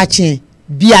bɛ ne ta tiɲɛ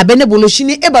bi a bɛ ne bolo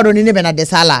sini e b'a dɔn ni ne bɛna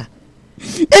dɛsɛ a la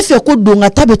e fɛ ko don ka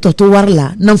ta bɛ tɔ to wari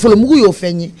la nafolomugu y'o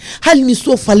fɛn ye hali ni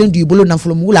so falen do i bolo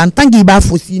nafolomugu la en tant que i b'a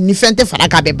fosi ni fɛn tɛ fara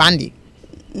k'a bɛ ban de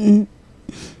i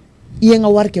ye n ka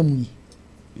wari kɛ mun ye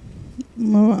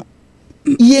mama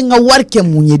i ye n ka wari kɛ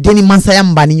mun ye den ni mansaya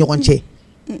min b'a ni ɲɔgɔn cɛ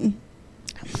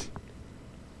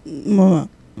mama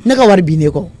ne ka wari bi ne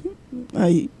kɔ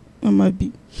ayi mama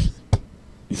bi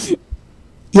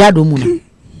i y'a don mun na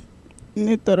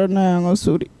ne taara n'a ye an ka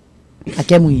so de a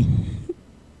kɛ mun ye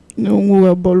ne ko n k'u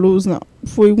ka balo san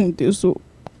foyi kun tɛ so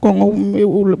kɔngɔ kun bɛ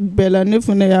u bɛɛ la ne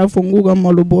fana y'a fɔ n k'u ka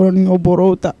malo bɔrɔ ni ɲɔ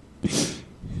bɔrɔw ta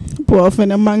pour a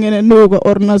fana man kɛnɛ ne y'u ka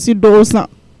ordonnance dɔw san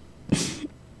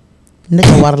ne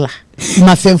ka wari la i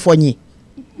ma fɛn fɔ n ye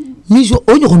Mijo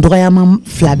o ɲɔgɔn dɔgɔyama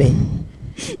fila bɛɛ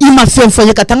i ma fɛn fɔ n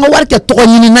ye ka taa n ka wari kɛ tɔgɔ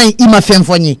ɲini na ye i ma fɛn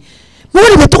fɔ n ye mɔgɔ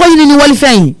de bɛ tɔgɔ ɲini ni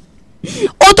walifɛn ye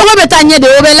o tɔgɔ bɛ taa ɲɛ de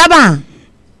o bɛ laban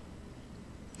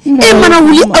e mana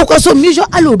wuli aw ka so Mijo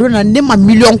hali o don na ne ma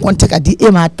miliyɔn kɔnte ka di e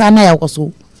ma a taa n'a ye aw ka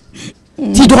so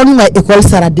ti dɔgɔnin ka école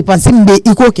sara dépense min bɛ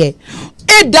i k'o kɛ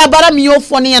e dabara min y'o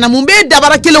fɔ ne ɲɛna mun bɛ e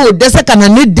dabara kelen o dɛsɛ ka na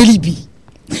ne deli bi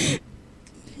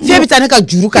f'e bɛ taa ne ka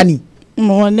juru kani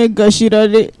mɔgɔ ne gasira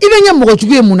de i bɛ ɲɛ mɔgɔ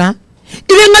jugu ye mun na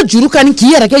i bɛ n ka juru kani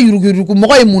k'i yɛrɛ kɛ yuruguyurugu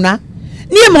mɔgɔ ye mun na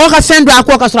n'i ye mɔgɔ ka fɛn don a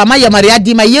kɔ ka sɔrɔ a ma yamaruya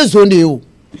d'i ma i ye zon de ye o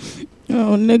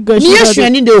ne n'i gasira ye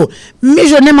sonyɛni de ye o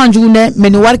Mijo ne man jugu dɛ mais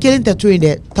nin wari kelen tɛ to yen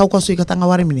dɛ taa u ka so i ka taa n ka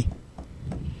wari minɛ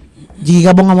jigin i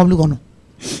ka bɔ n ka mobili kɔnɔ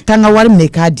taa n ka wari minɛ i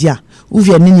k'a di yan ou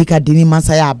bien ne n'i ka denni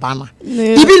mansaya a banna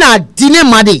i bɛna di ne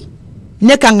ma de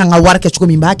ne kan ka n ka wari kɛ cogo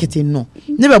min n b'a kɛ ten nɔ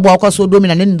ne bɛ bɔ aw ka so don min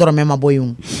na ne ni dɔrɔmɛ ma bɔ yen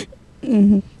o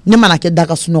ne mana kɛ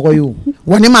daga sunɔgɔ ye o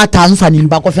wa ne m'a ta n fa nin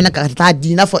ba kɔ fɛnɛ ka taa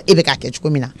di i n'a fɔ e bɛ k'a kɛ cogo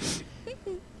min na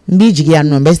n b'i jigi yan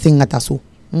nɔ n bɛ segin ka taa so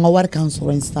n ka wari kan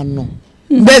sɔrɔ yen sisan nɔ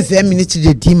n bɛ 20 minutes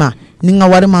de d'i ma ni n ka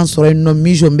wari man sɔrɔ yen nɔ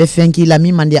Mijo n bɛ fɛn k'i la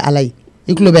min man di Ala ye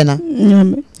i tulo bɛ n na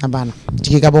a banna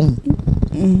jigi ka bɔ n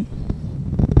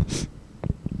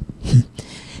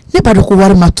ne b'a dɔn ko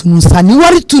wari ma tunu sa ni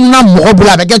wari tununa mɔgɔ bolo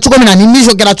a bɛ kɛ cogo min na ni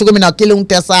Mijo kɛra cogo min na kelenw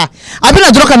tɛ sa a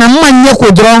bɛna dɔrɔn ka na n ma ɲɛ ko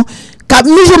dɔrɔn ka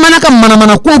Mijo mana ka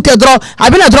manamana kow kɛ dɔrɔn a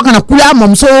bɛna dɔrɔn ka na kule a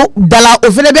mamuso dala o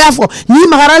fɛnɛ bɛ fɔ n'i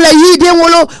magara la i y'i den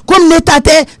wolo komi ne ta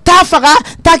tɛ taa faga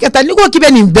taa kɛ tan n'i ko k'i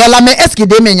bɛ nin bɛɛ la mais est ce que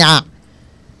den bɛ ɲa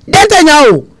den tɛ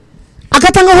ɲa o a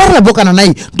ka taa n ka wari la bɔ ka na n'a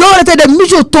ye dɔw wɛrɛ tɛ dɛ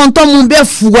Mijo tɔntɔn mun bɛ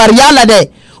fugariya la dɛ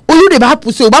olu de b'a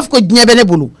pousser u b'a fɔ ko diɲɛ bɛ ne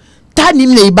bolo taa nin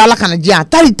minɛ i b'a la ka na di yan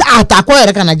taa a ta kɔ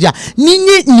yɛrɛ ka na di yan ni n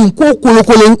ye nin ko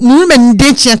kolokolo ninnu bɛ nin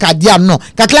den tiɲɛ k'a di yan nɔ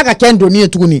ka tila ka kɛ n donni ye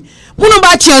tuguni minnu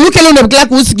b'a tiɲɛ olu kelen de bɛ tila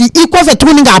k'u sigi i kɔfɛ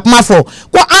tuguni k'a kuma fɔ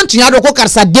ko an tun y'a dɔn ko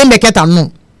karisa den bɛ kɛ tan nɔ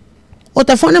o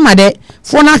tɛ fɔ ne ma dɛ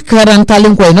fo n'a kɛra n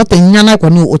talen kɔ ye n'o tɛ ɲana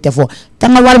kɔni o tɛ fɔ taa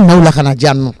n ka wari minɛ u la ka na di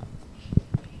yan nɔ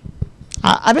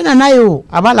a bɛ na n'a ye o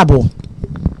a b'a labɔ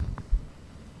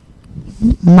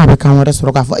n ma bɛ kan wɛrɛ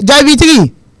sɔrɔ k'a fɔ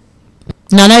jaabitigi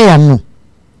nana ye yan nɔ.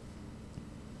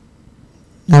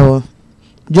 Awɔ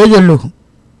jojo lo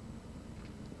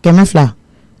 200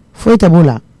 foyi tɛ b'o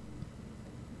la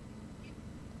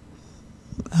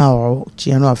awɔ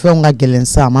tiɲɛ don a fɛnw ka gɛlɛn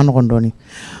sa a ma nɔgɔn dɔɔnin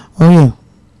oye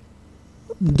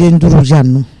den 5 jan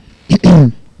nɔ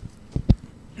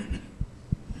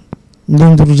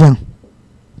den 5 jan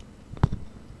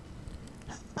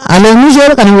allo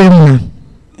Mijo ka ne wele mun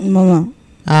na mama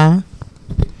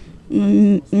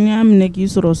n y'a minɛ k'i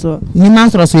sɔrɔ so ni m'an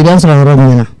sɔrɔ so i bɛ n sɔrɔ yɔrɔ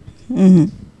min na n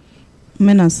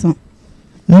bɛna san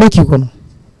n bɛ k'i kɔnɔ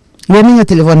i bɛ min ka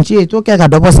téléphone ci ye t'o kɛ ka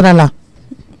dɔ bɔ sira la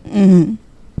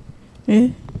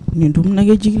nin dun bɛna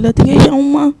kɛ jigilatigɛ ye anw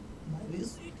ma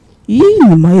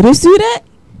nin ma réussi dɛ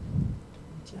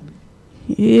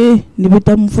ne bɛ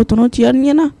taa mun fɔ tɔnɔ Tiyani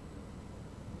ɲɛna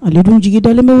ale dun jigi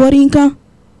dalen bɛ wari in kan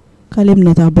k'ale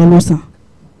bɛna taa balo san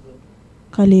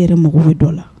k'ale yɛrɛ mago bɛ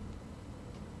dɔ la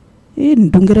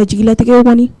nin dun kɛra jigilatigɛ ye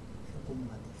kɔni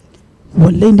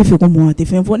wallahi ne fɛ ko mɔgɔ tɛ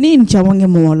fɛn fɔ ne ye nin caman kɛ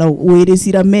mɔgɔ la o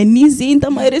réussi mais ni sen ta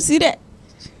ma réussi dɛ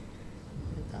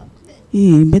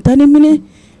n bɛ taa ne minɛ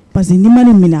parce que ni ma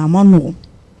ne minɛ a ma nɔgɔn n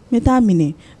bɛ taa minɛ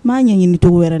n b'a ɲɛɲini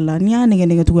cogo wɛrɛ la n'i y'a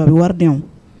nɛgɛ cogo a bɛ wari di yan n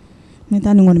bɛ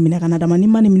taa nin kɔni minɛ ka na d'a ma ni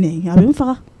ma ne minɛ a bɛ n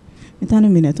faga n bɛ taa ne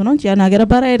minɛ tɔnɔ Tiyani a kɛra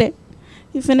baara ye dɛ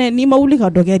i fɛnɛ n'i ma wuli ka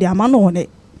dɔ kɛ de a ma nɔgɔn dɛ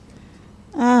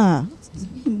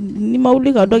n'i ma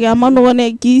wuli ka dɔ kɛ a ma nɔgɔn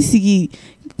dɛ k'i sigi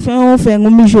fɛn o fɛn ko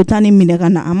Mijo taa ni minɛ ka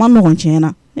na a ma nɔgɔn tiɲɛ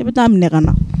na ne bɛ taa minɛ ka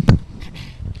na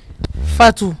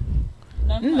Fatou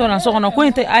ndona so kono ko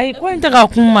inte ka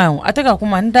kuma ate ka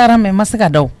kuma ndara me masika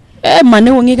daw mane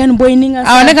wongi kan boy ninga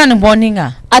sa ne kan boy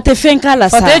ninga ate fen kala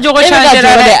sa pate jogo changer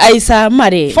Aïssa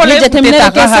mare ni jatemne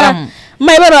ke sa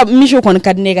mai bara misho kon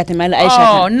kadne ka temal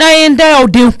Aïcha na inda o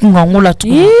de kunga ngula tu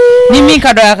ni mi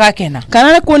ka do ka kena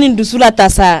kana ko ni dusula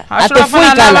tasa ate foi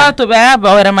kala to ba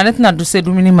wera manet na duse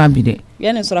dumini mabide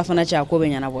yani sura fana cha ko be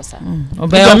nyana bosa o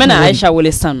be mena Aïcha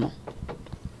wole sanno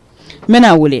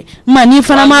mena wole ma ni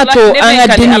fana ma to an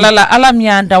ga deni ala mi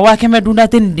anda wa keme dunda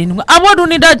ten deni abodu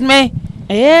ni dat me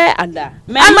Allah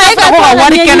ama ka ko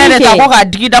wari kenere ta ko ka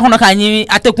digi da kono ka nyi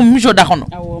ate kum misho da kono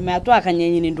awo me ato aka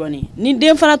nyi ni doni ni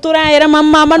den fana to ran yere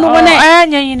mamma ma no ne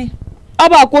nyi ni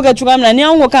aba ko ga chugamna ni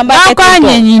anwo kan ba ke to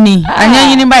nyi ni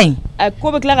anya ni bai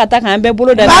ko be kla ka ta kan be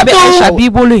bolo da be Aïcha bi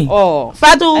bolo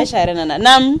Fatou Aïcha yere nana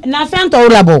nam na fen to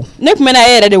labo ne kuma na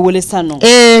yere de wole sanno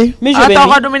mi jo be ata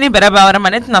ko dumini bere ba wara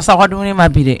manet na sa ko dumini ma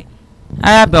bide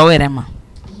aya be were ma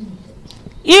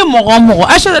I mo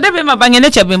Aïcha de be ma bangene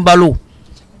chebe mbalo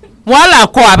wala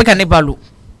ko abika ne balo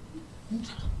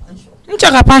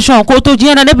nchaka pension ko to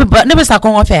jiena ne be sa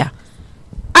ko ngofe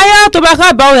aya to ba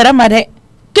ka ba wera ma de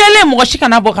kele mo shika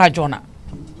na boka jona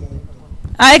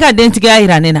ay ka denti ga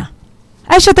irane na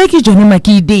Aïcha ta ki joni ma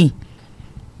ki de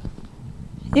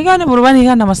igane burbani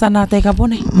ga na masana ta ka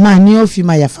bone ma ni ofi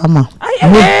ma ya fama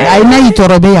ay na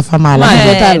itorobe ya fama la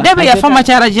de be ya fama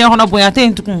chara je hono boya te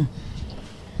ntukun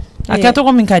akato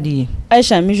ko min kadi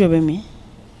Aïcha mi jobe mi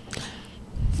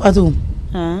Fatou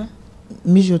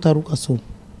mi jo taruka so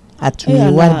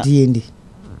atumi war diende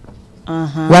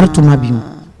war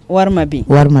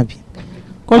mabi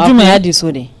ko jume ya di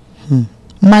so de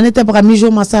manete baka mi jo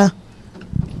masa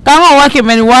kama wake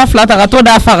meni wa flata ka to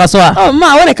da fa ka so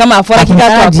ma wore kama fora ki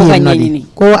ka to ko nyini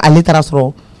ko ale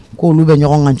tarasro ko lu be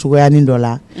nyogon nganchugo ya ni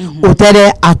dola o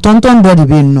tere a tonton do de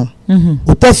be no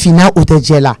o te fina o te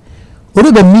jela o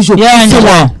be mi jo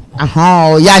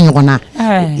ya nyogona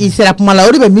isera kumala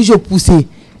ori be mijo pousser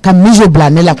ka mijo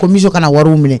blaner la ko mijo kana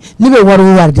waru mine ni be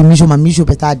waru war di mijo ma mijo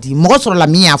beta di mo soro la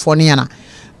mi ya foni yana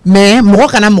mais mo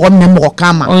kana mo me mo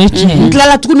kama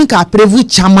klala tukuni ka prévu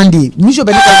chamande mijo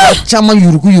be ka chama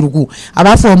yuruku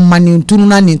aba fo mani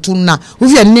tununa ou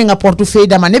vient ninga portefeuille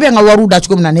da ma ne be nga waru da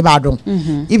chuko na ne ba don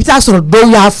ibita soro do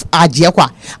ya aje kwa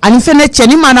ani fene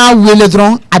cheni mana wele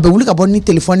dron abe wuli ka bonni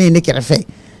téléphone ne kerefe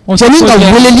cheni ka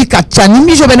wele ka chani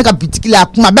mijo be ka bitikila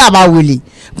kuma ba wele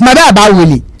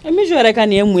mijo re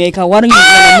kan ye muye ka waru na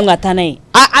munga tanai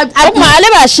kuma ale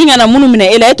ba shinga na munu mine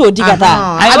ele to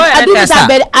digata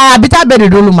abita be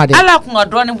do lu made ala kunga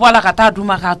drone bola ka ta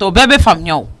duma ka to bebe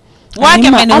famnyo wa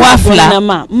ke meni wa fula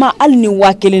ma al ni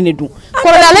wa kele ne du ko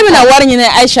da le na waru ni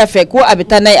Aïcha fe ko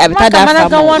abita nai abita da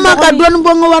fa ma ka don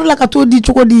bongo war la ka to di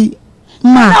chuko di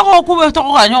ma ko ku be to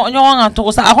ko nga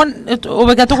to sa akon o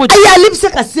be ka to ko aya lipse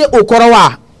ka se o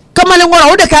korowa kamale ngora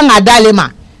o de ka nga dale ma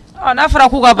na fara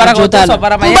ku ga bara ko to so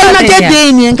bara ma ya na te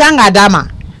de ni ka nga dama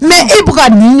me ibuka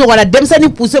ni nyogora demsa ni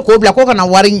pousser ko bla ko kana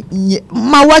wari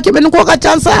ma wa ke ben ko ka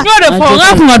chansa nyore fo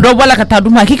nga ku nga do bola ka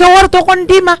taduma ki ka war to kon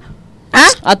dima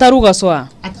ataruga so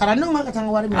atara no ma ka tanga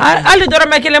wari ali doro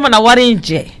me kele na wari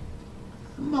nje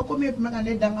ma ko me ma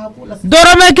ne danga ko la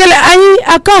doro me kele ai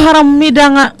aka haram mi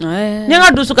danga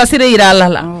nyanga dusu ka sire ira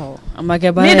lala amake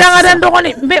ba mi danga dan do ko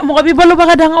ni be mo bi balo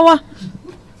baka danga wa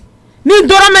ni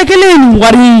doro me kele ni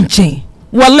wari nje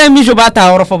wallahi mi jo bata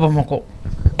oro fo Bamako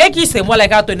eki se mo la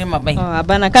ka to ni mabai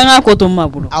abana kanga ko to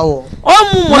mabulo awo o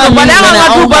mu mo bala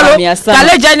nga du balo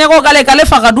kale janye ko kale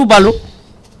fa ka du balo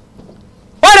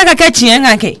ore ka ke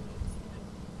chienga ke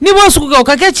ni bo su ko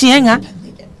ka ke chienga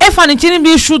e fani chini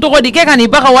bi shu to ko di ke kan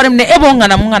ibaka warim ne e bo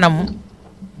ngana mu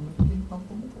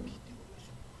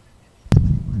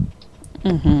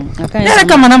nere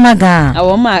kama na maga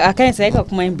awo ma akai sai ka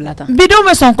kuma in blata bido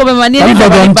me son ko be mani ni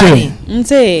bani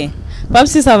nse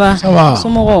papsi ça va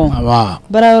somogo va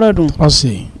bara rodun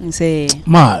aussi nse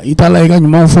ma itala ga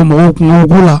nyuma fo mo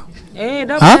kula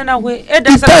da na we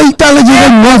da itala je ga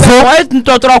nyuma fo wa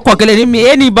to tro ko kele ni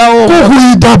eni bawo ko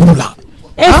hu dabula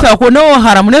fa ko no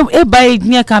haram ne e bay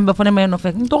nya kambe fo ne me no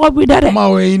fe to ko bi dare ma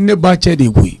we ne ba che de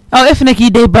gui e fne ki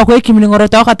de ba ko e kimni ngoro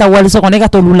ta ta wali so ko ne ka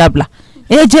to lulabla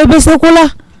e je be se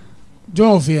kula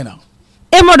jo fiena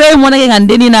e mo do e mo ne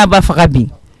ngande ni na ba fa bi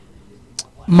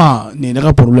ma ne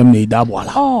ka problème ne da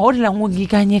boala o de la ngogi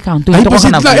ka nye kan to to ko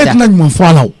na ba et na mo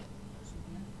fala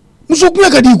muso ku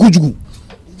ka di kujugu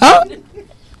ha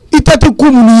itate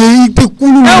kumuni ye ite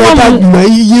kunu na ta na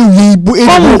ye bu e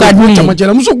ko chama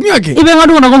chela muso ku yake ibe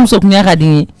ngadu na ko muso ku yaka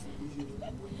di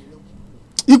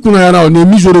ikuna yana ne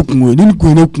mi joro kunwe ni ku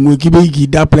ne kunwe ki be ki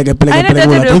da plege wala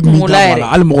te mi da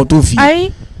wala al mo to fi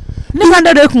ai ne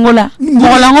ka da kungola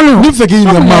mola ngolo ni feke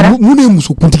ina ma mun ne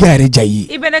muso kuntigi yɛrɛ ja i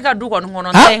ye i bɛ ne ka du kɔni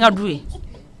kɔnɔ ta n ka du ye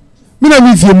mina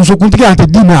min f'i ye muso kuntigi a tɛ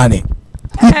di ma ne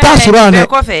i t'a sɔrɔ yan dɛ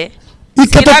kɔfɛ i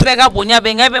sigida bɛɛ ka bonya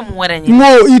bɛ n ka bɛ mun wɛrɛ ɲini n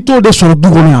ko i t'o de sɔrɔ du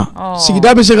kɔnɔ yan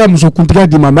sigida bɛ se ka muso kuntigiya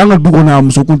di ma mais an ka du kɔnɔ yan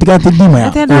muso kuntigiya tɛ di ma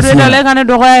yan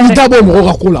i t'a bɔ mɔgɔ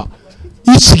ka ko la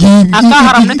i sigi a ka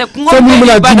haram ne tɛ kungo fɛn min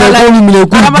bɛna di ma ko min minɛ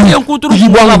adamaden kuturu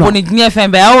ka bɔ ni diɲɛ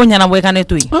fɛn bɛɛ a y'o ɲɛnabɔ i ka ne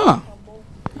to yen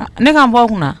ne ka n bɔ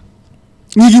kunna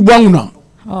n'i k'i bɔ an kunna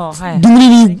dumuni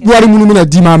ni wari minnu bɛna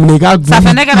di ma minɛ i k'a dun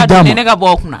safɛ ne ka dumuni ne ka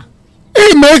bɔ kunna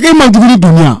mais e ma dumuni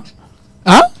dun yan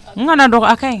n kana dɔgɔ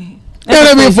a ka ɲi e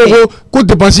yɛrɛ min fɔ ko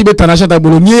dépense bɛ Aïchata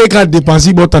bolo n'i ye ka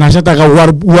dépense bɔ Aïchata ka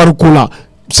wari ko la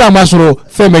san b'a sɔrɔ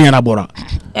fɛn bɛɛ ɲɛnabɔra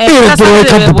e yɛrɛ dɔrɔn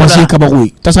ka dépense ye kabako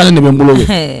ye tasalen de bɛ n bolo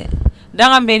kɛ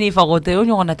dangan bɛ n'i fago tɛ o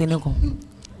ɲɔgɔnna tɛ ne kɔ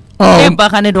e ba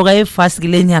ka ne dɔgɔ e fa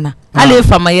sigilen ɲɛna hali e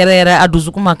fa ma yɛrɛ a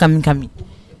dusukun ma kami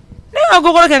ne ka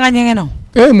gogoro kɛ n ka ɲɛgɛn na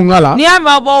mun k'a la n'i y'a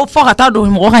mɛn bɔ fɔ ka taa don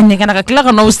mɔgɔ ka ɲɛgɛn na ka tila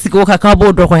ka n'aw sigi o kan k'a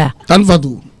b'o dɔgɔya tan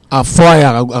fatu a fɔ a ye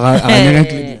a ka ɲɛgɛn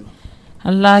tile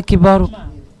ala kibaru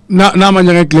n'a ma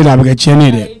ɲɛgɛn tile la a bɛ kɛ tiɲɛni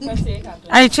ye dɛ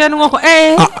ayi tiɲɛni ko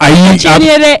ayi tiɲɛni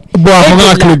ye dɛ bon a fɔ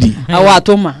k'a tile di awɔ a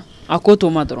to ma a ko to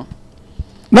ma dɔrɔn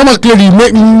n'a ma tile di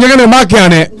ɲɛgɛn m'a kɛ yan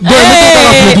dɛ dɔw ne tɛ taa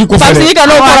ka tile di kɔfɛ dɛ parce que i ka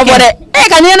n'o kɔrɔbɔ dɛ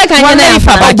ka ɲɛnɛ ka ɲɛnɛ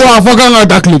fa ba bon a fɔ k'an ka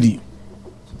taa tile di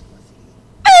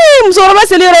musokɔrɔba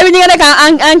seli yɔrɔ i bɛ ɲɛgɛn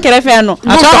k'an kɛrɛfɛ yan nɔ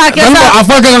a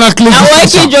fɔ k'an ka tile di awɔ e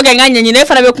k'i jɔ kɛ n ka ɲɛɲini e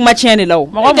fana bɛ kuma tiɲɛ de la o ka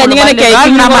ɲɛgɛn kɛ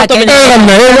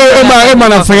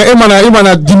e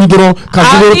mana dimi dɔrɔn ka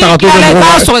gogoro ta ka to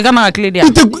k'a sɔrɔ i ka na ka tile di yan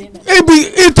e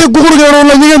tɛ gogoro kɛ yɔrɔ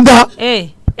la ɲɛgɛn ta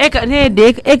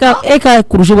e ka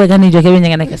kurusi bɔ i ka n'i jɔ k'e bɛ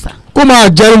ɲɛgɛn kɛ sa komi a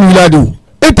diyara nin wula de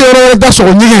e tɛ yɔrɔ wɛrɛ da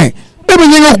sɔgɔ ɲɛgɛn e bɛ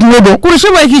ɲɛgɛn kungo dɔn kurusi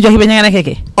bɔ i k'i jɔ k'i bɛ ɲɛgɛn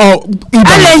kɛ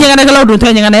hali e ɲɛgɛnkɛlaw dun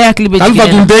tɛ ɲɛgɛn e hakili bɛ jigin Alifa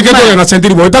dun tɛ e kɛ to ka na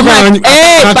sentiri bɔ i t'a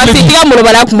fɔ parce que i ka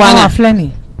molobaliya kun b'an kan filɛ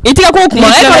nin i tɛ ko kuma e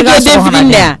kɔni k'e den fitinin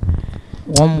de yan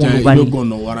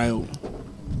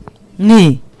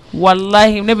ni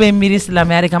wallahi ne bɛ miiri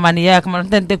silamɛya de kama ni Yaya kama n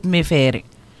tɛ kun bɛ fɛ yɛrɛ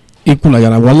i kunna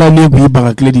yala wallahi ne kun ye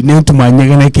baga tile di ne tun ma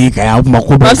ɲɛgɛn k'e ka y'a kuma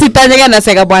ko bɛɛ si taa ɲɛgɛn na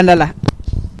se ka bɔ an da la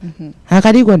a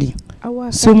ka di kɔni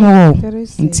somɔgɔw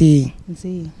nti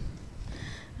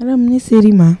Adam ne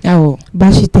seri ma awɔ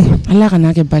baasi tɛ ala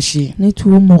kana kɛ baasi ye ne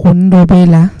tun mɔgɔnin dɔ bɛ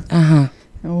la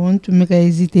awɔ n tun bɛ ka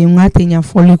hésiter n k'a tɛ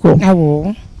ɲɛfɔli kɔ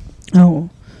awɔ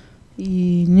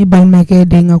ne balimakɛ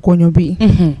den ka kɔɲɔ bɛ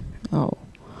yen awɔ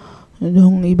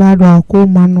donc i b'a dɔn a ko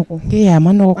ma nɔgɔn a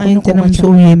ma nɔgɔn an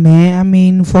tɛnɛmusow ye mais an bɛ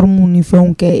uniforme ni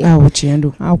fɛnw kɛ awɔ tiɲɛ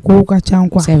don a kow ka ca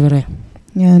quoi c'est vrai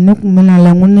ne tun bɛna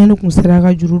la n ko ne tun sera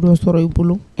ka juru dɔ sɔrɔ i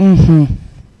bolo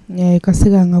ka se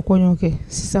ka n ka kɔɲɔ kɛ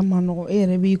sisan ma nɔgɔn e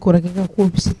yɛrɛ b'i kɔrɔkɛ ka ko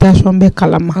situation bɛɛ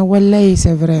kalama wallahi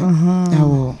c'est vrai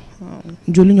awɔ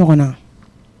joli ɲɔgɔn na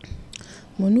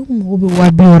ne tun mago bɛ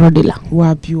 200 de la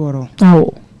 200 awɔ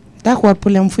d'accord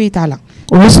problème foyi t'a la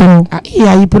o bɛ sɔrɔ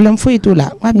ayi problème foyi t'o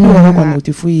la 200 kɔni o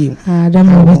tɛ foyi ye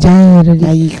dama o bɛ diya n yɛrɛ de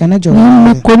ayi kana jɔ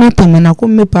ni ko ne tɛmɛna ko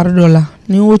n bɛ pari dɔ la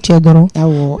ni y'o cɛ dɔrɔn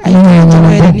awɔ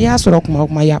ayi n'i y'a sɔrɔ kuma o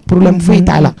kuma ya problème foyi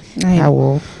t'a la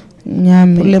awɔ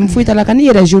problème foyi t'a la ka n'i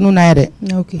yɛrɛ genou na yɛrɛ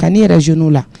ka n'i yɛrɛ genou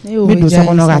la n bɛ don so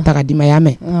kɔnɔ k'a ta ka d'i ma y'a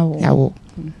mɛn awɔ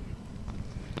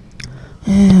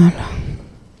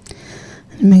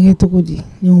n bɛ kɛ cogo di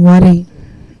nin wari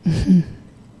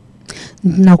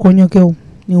na kɔɲɔkɛw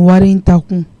nin wari in ta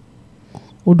kun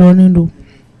o dɔɔnin don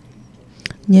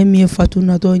ɲɛ min ye fatu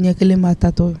natɔ ɲɛ kelen b'a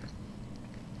tatɔ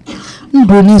n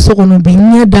donni so kɔnɔ bi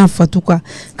ɲɛ da fatu kan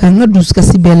ka n ka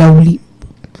dusukasi bɛɛ lawuli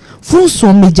fo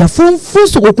sɔn bɛ ja fo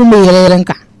sogokun bɛ yɛrɛyɛrɛ n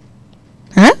kan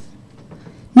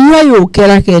n'i y'a ye o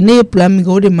kɛra kɛ ne ye plan min kɛ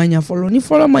o de ma ɲɛ fɔlɔ ni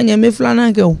fɔlɔ ma ɲɛ n bɛ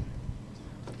filanan kɛ o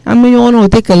an bɛ ɲɔgɔn na o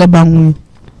tɛ kɛlɛ ban kun ye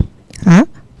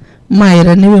maa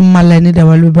yɛrɛ ne bɛ ma la ne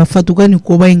dabali bɛ ba fatu ka nin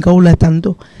koba in k'aw la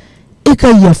tantɔ e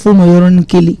ka yafo ma yɔrɔnin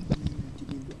kelen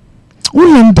o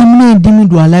la n diminen dimi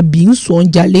don a la bi n sɔn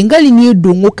jalen ngali n'i ye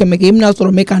donko 100 kɛ i bɛna sɔrɔ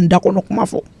n bɛ ka n da kɔnɔ kuma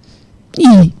fɔ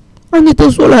an ɲɛ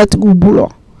tɛ so la a tigiw bolo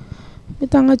n bɛ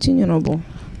taa n ka ci ɲɛnabɔ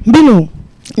Bino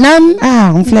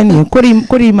n filɛ nin ye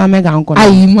kori ma mɛn k'an kɔnɔ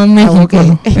ayi ma mɛn k'i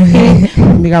kɔnɔ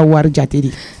n bɛ ka wari jate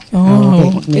de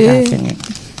ne k'a fɛngɛ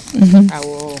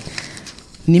awɔ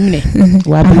ni minɛ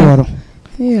 200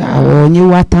 awɔ n ye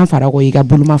 10 fara kɔ i ka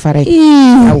boloma fara ye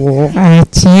awɔ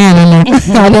tiɲɛ yɛrɛ la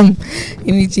Adam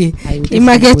i ni ce i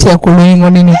ma kɛ cɛ kolon in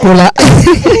kɔni nin ko la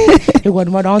e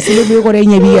kɔni ma dɔn an selo bɛ kɔrɔ e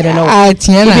ɲɛ b'i yɛrɛ la o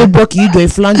tiɲɛ la i bɛ bɔ k'i jɔ i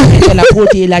filan cɛ la k'o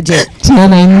t'e lajɛ tiɲɛ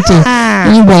na i ni ce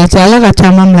i ni bɔra cɛ ala ka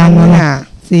caman bila an kɔnɔ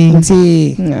n se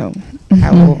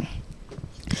awɔ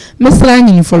n bɛ sira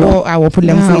ɲini fɔlɔ awɔ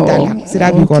problème foyi t'a la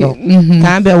sira b'i kɔrɔ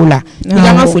k'an bɛɛ o la i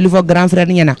ka n ka foli fɔ grand frère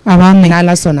ɲɛna a b'a mɛn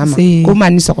n'ala sɔnna ma ko ma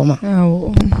ni sɔgɔma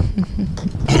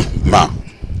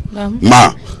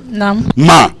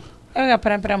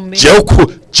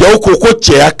cɛw ko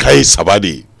cɛya ka ɲi 3 de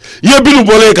ye i ye binu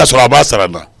bɔlen ka sɔrɔ a b'a sara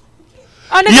na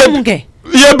i ye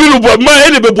binu bɔ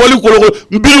e de bɛ bɔli kolokolo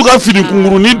binu ka fini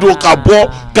kunkurunin don ka bɔ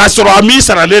ka sɔrɔ a min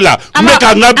saralen la n bɛ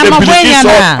ka n ka biriki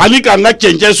sɔn ani ka n ka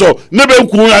cɛncɛn sɔn ne bɛ n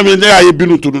kun ya min ne y'a ye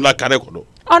binu tununa kare kɔnɔ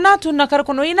n'a tununa kare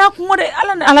kɔnɔ i n'a kungo de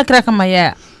ala kira kama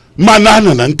Yaya n'a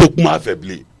nana n tɛ kuma a fɛ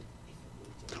bilen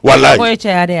walayi o ye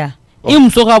cɛya de ya i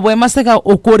muso ka bɔ i ma se ka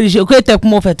o corriger ko e tɛ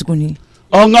kuma o fɛ tuguni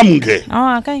n ka mun kɛ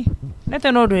a ka ɲi ne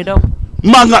tɛ n'o don i da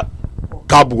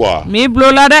k'a bugɔ m'i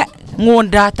bilo la dɛ n ko n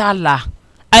da t'a la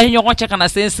a ye ɲɔgɔn cɛ kana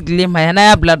se n sigilen ma yan n'a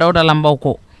y'a bila Dawuda la n b'aw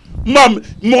kɔ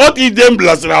mɔgɔ t'i den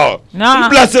bilasira n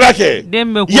bilasira kɛ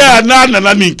Yaya n'a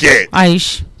nana nin kɛ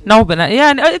ayi n'aw bɛnna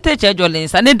e tɛ cɛ jɔlen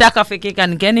sa ne da k'a fɛ k'e ka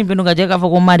nin kɛ nin binu ka jɛ k'a fɔ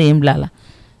ko n ma de ye n bila la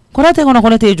kɔrɔ tɛ kɔnɔ ko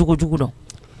ne tɛ jugu dɔn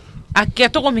a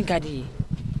kɛcogo min ka di ye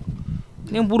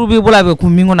ni buru b'i bolo a bɛ kun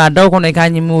min kɔnɔ a daw kɔnɔ i k'a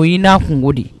ɲimi o y'i n'a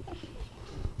kungo de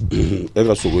e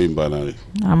ka sogo in banna de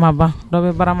a ma ban dɔ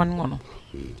bɛ baramani kɔnɔ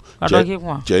ka dɔ k'i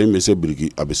kun cɛ in bɛ se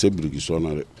biriki a bɛ se biriki sɔn na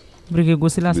dɛ biriki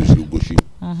gosi la sa biriki gosi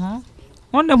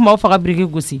n de tun b'aw faga biriki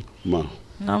gosi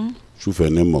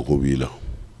sufɛ ne mako b'i la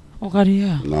o ka di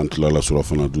ya n'an tilala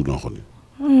surafana dun na kɔni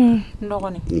n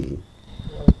dɔgɔnin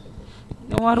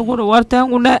wari ko wari tɛ n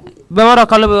kun dɛ bɛɛ b'a dɔn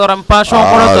kalo bɛ yɔrɔ min pension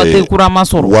kɔrɔ tɔ tɛ courant ma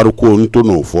sɔrɔ wari ko n to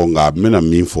n'o fɔ nka a bɛna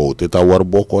min fɔ o tɛ taa wari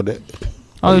bɔ kɔ dɛ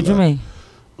o ye jumɛn ye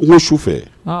n ko sufɛ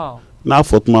n'a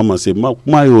fɔtuma ma se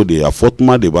kuma y'o de ye a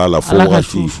fɔtuma de b'a la fɔ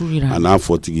wagati a n'a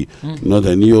fɔtigi n'o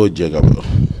tɛ n'i y'o jɛ ka bɔ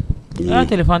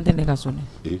téléphone tɛ ne ka sonné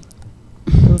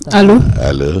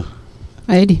allo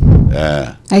Aidi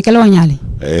ay kala wanyale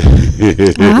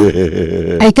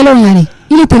ay kala wanyale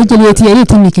ile tele jeli ile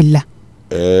timikilla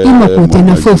ima ko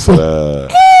tena fofo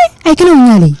ay kala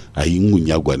wanyale ay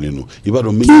ngunya gwaneno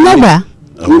ibado mi kinaba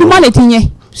ndu male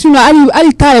tinye sino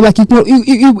ali tare baki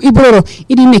ibroro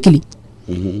idi nekili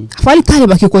afali tare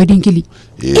baki ko idinkili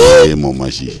mo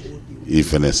maji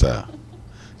ifene sa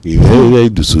iwe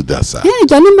dusu dasa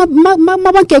jani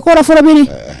ma banke ko ra fora bene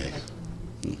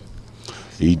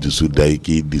dusu dai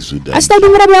ki dusu dai asta du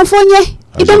mara bien fonye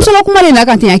idem solo kuma le na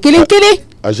kantinya kele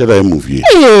Aïchata est mouvier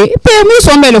pe mi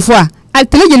so mbele fois al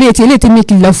tele jeli ete mi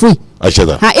kila fui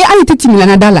Aïchata ali teti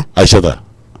milana dala Aïchata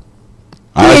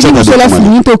Aïchata so la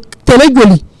fini to tele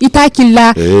joli ita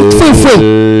kila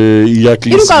fui ya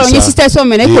kila iru ka onye situation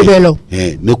mena ko belo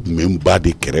ne kumemba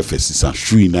de kɛrɛfɛ sisan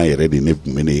su ina yɛrɛ de ne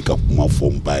kumene ka kuma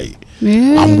fɔ mbaye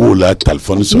ambo la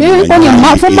téléphone so me ko ni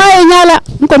ma fo mbaye nyala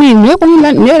ko ni ne ko ni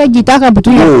ne ra gita ka butu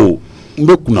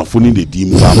mbe kunnafoni de di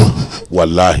mbama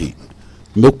wallahi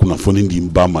mbe kunnafoni di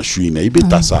mbama su ina ibe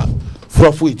tasa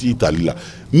fura fo iti italila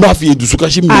mba fi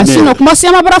edusukasi mene asino kuma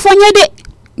sema bara fonye de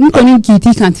nko ni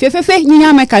kiti kan fe ni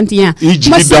nyama kantia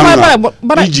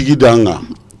ijigi danga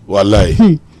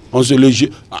wallahi on se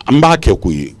le mba ke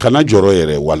kuyi kana joro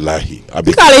yere wallahi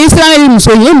abi kala israeli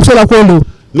muso la kolo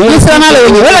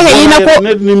israeli wala ke ina ko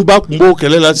ne mba mbo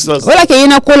kele la sisa wala ke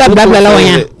ina ko la blabla la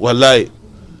wanya wallahi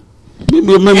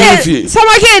me fi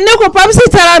Samake ne ko pamsi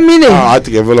tara mine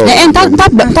atige velo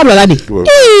tabla la di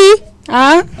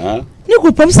ne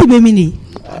ko pamsi be mine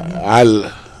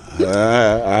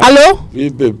allo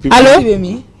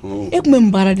e kuma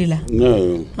mbara de la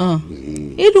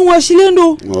e dun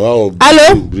wasilendo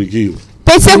allo briki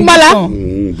pese kumala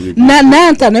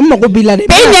na ta ne mako bila de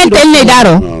pe ne telle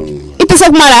daro ipese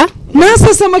kumala na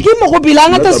sa Samake mako bila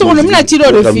ngata so no mina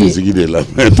tiro de fi musique de la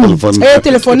téléphone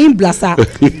téléphone blasa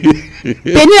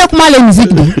pe ni kumala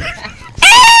musique de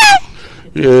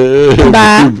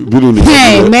ba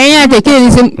mais ya te ke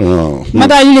sim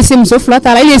mada ile sim so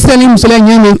flata la ile sene musula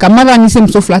nyame kamara ni sim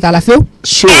so flata la feu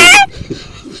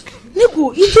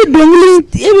Nico ite dongli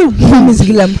ebe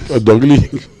musique lam dongli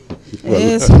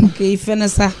Samake ifena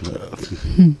sa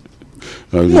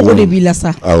mo de bila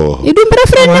sa awo e dum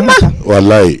préféré ma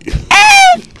wallahi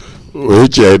o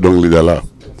che dongli dala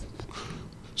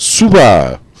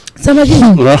suba Samake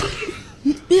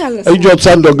ay job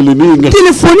san dongli ni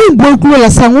téléphone bolkulo la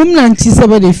sangom nan ci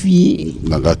saba de fi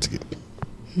nagati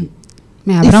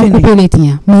mais abran ko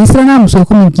peletia mais sera muso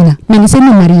ko mukina mais c'est mi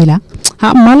mariela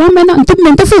ha mala mena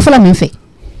nte fe fala men fe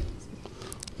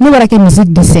no bara ke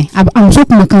musique de sen am so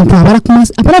ko kan pa bara kuma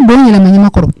abara bon yela manyama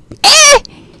koro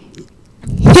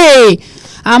hey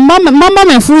mama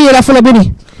me fu yela fala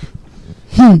beni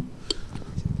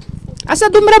asa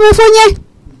dumra me fonye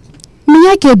mi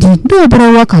yake di do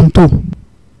bara wa kanto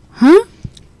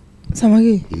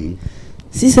Samake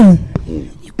sisan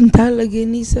nta lage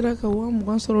ni sera ka wa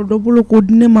mugan sɔrɔ dɔ bolo ko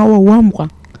ne ma wa mugan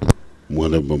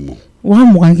mwana bamo wa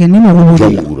mugan ke ne ma wa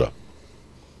jangura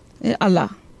ala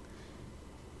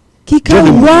ki ka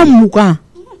wa mugan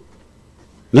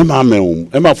ne m'a mɛn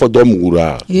e m'a fɔ dɔ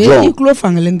mugura i tulo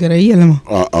fankelen kɛra i yɛlɛma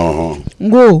n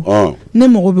ko ne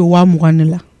mago bɛ 20,000 ne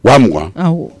la 20,000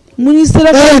 awɔ mun y'i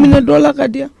sera ka minɛ dɔ la ka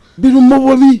diya binu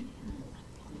mɔbɔli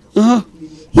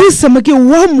i Samake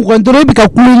 20,000 dɔrɔn i bɛ ka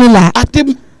kulo ne la a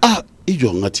tɛ i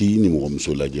jɔ n ka t'i ni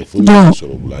mɔgɔmuso lajɛ fo ne ka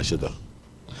sɔrɔ bolo Aïchata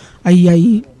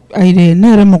ayi dɛ ne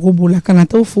yɛrɛ mago b'o la kana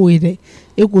taa fo ye dɛ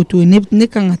e ko to ne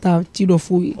kan ka taa ci dɔ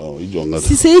fo ye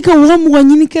sisan i ka 20,000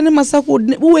 ɲini kɛnɛ ma sa ko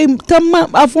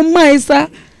a fɔ ma ye sa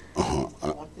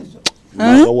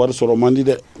ka wari sɔrɔ man di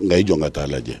dɛ nka i jɔ n ka taa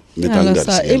lajɛ n bɛ taa n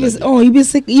garisɛgɛ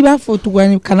lajɛ i b'a fɔ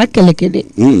tuguni kana kɛlɛ kɛ dɛ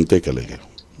n tɛ kɛlɛ kɛ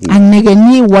a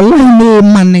nɛgɛni wallahi ne ye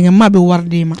ma nɛgɛ ma bɛ wari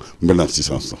d'e ma n bɛ na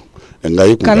sisan nka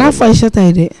i kun kana fɔ Aïchata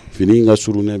ye dɛ fini in ka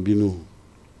surun dɛ binu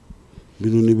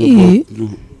ni bɛ bɔ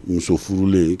muso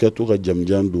furulen i ka to ka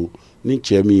jamujan don ni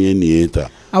cɛ min ye nin ye ta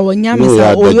awɔ ɲaami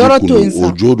sa o yɔrɔ to yen sa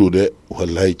o jo don dɛ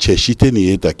wallahi cɛ si tɛ nin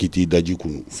ye ta k'i t'i daji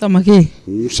kunu Samake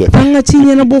an ka ci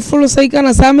ɲɛnabɔ fɔlɔ sa i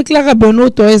kana sa an bɛ tila ka bɛn n'o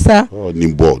tɔ ye sa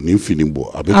nin fini bɔ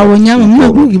a bɛ awɔ ɲaami n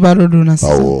bɛna guloki b'a dɔ donna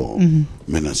sisan awɔ n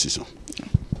bɛ na sisan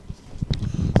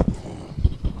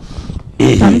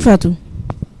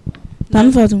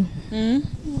Tani Fatu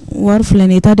wari filɛ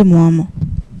nin ye i t'a di mɔgɔ ma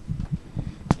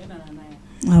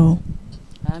awɔ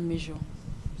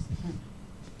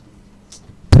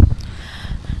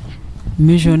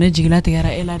Mijo ne jigila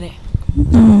tigɛra e la dɛ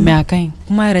mais a kaɲi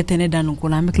kuma yɛrɛ tɛ ne da nin ko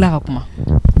la an bɛ tila ka kuma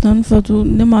Tani Fatu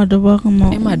ne m'a dabɔ a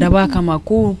kama e m'a dabɔ a kama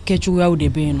ko kɛcogoyaw de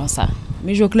bɛ yen nɔ sa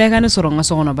Mijo tila ka ne sɔrɔ n ka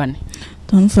so kɔnɔ bani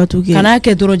Tani Fatu kɛ kana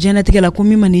kɛ dɔrɔn diɲɛlatigɛ la ko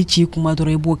min ma n'i ci kuma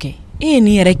dɔrɔn i b'o kɛ e ye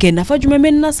nin yɛrɛ kɛ nafa jumɛn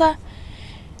bɛ nin na sa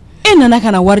e nana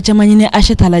ka na wari caman ɲini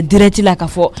Aïchata la direct la ka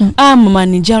fɔ mama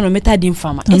nin diyan nɔ n bɛ taa di n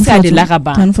fa ma est-ce que a delila ka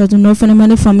ban Tani Fatu n'o fana ma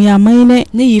ne faamuya a ma ɲi dɛ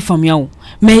ne y'i faamuya o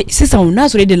mais sisan n'a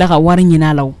sɔrɔ e delila ka wari ɲini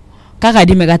a la o k'a ka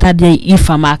di mɛ ka taa di i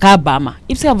fa ma a k'a ba ma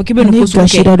i bɛ se k'a fɔ k'i bɛ nin ko sugu kɛ ne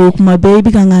gasira de kuma bɛɛ i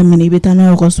bɛ ka n ka minɛ i bɛ taa n'a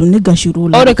ye ka so ne gasir'o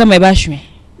la o de kama i b'a suɲɛ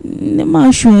ne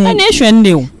m'a suɲɛ ne ye suɲɛni de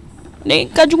ye o ne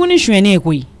ka jugu ni suɲɛni ye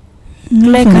koyi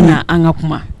tila ka na an ka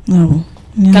kuma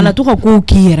kana to ka kow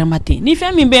k'i yɛrɛ ma ten ni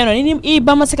fɛn min bɛ yen nɔ ni i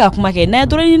ba ma se ka kuma kɛ n'a ye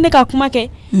dɔrɔn ni ne ka kuma kɛ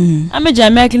an bɛ jɛ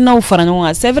an bɛ hakilinaw fara ɲɔgɔn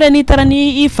kan c'est vrai n'i taara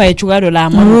ni i fa ye cogoya dɔ la a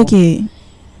ma nɔgɔn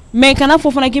mais kana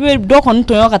fɔ fana k'i bɛ dɔ kɔni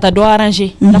tɔɲɔ ka taa dɔ arranger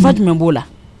nafa jumɛn b'o la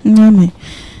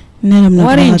ne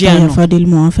yɛrɛ taa yafa deli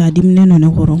mɔgɔ fɛ a diminen nɔ ne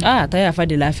kɔrɔ taa yafa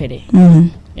deli a fɛ dɛ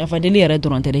yafa deli yɛrɛ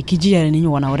dɔrɔn tɛ dɛ k'i ji yɛrɛ ni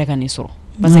ɲɔgɔnna wɛrɛ ka n'i sɔrɔ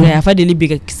parce que yafa deli bi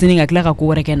ka sini ka tila ka ko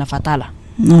wɛrɛ kɛ nafa t'a la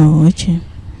o tiɲɛ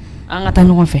an ka taa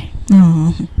ɲɔgɔn fɛ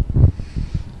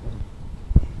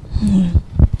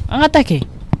an ka taa kɛ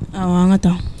awɔ an ka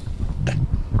taa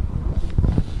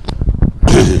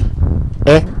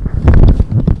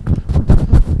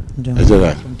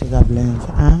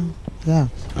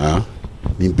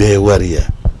nin bɛɛ ye wari ya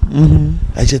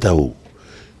Aïchata o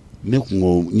ne kun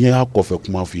ko n'i y'a kɔfɛ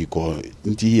kuma f'i kɔ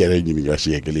n t'i yɛrɛ ɲininka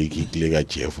siɲɛ kelen k'i tile ka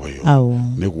tiɲɛ fɔ ye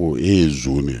ne ko e ye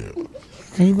zon de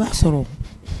ye i b'a sɔrɔ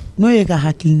n'o ye ka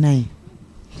hakilina ye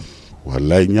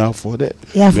wallahi n y'a fɔ dɛ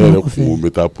ne yɛrɛ kun ko n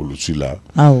bɛ taa polisi la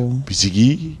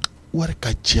bisigi wari ka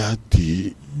ca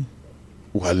ten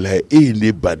wallahi e ye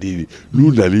ne baden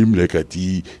n'u nana i minɛ ka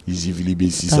t'i zivili min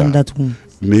sisan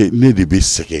ne de bɛ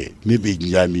sɛgɛn ne bɛ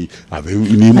ɲani a bɛ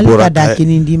ni n bɔra ka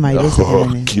kini di ma i bɛ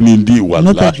sɛgɛn kini di wallahi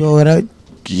n'o tɛ jɔyɔrɔ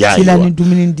kila ni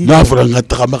dumuni di n'a fɔra n ka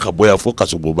tagama ka bɔ yan fo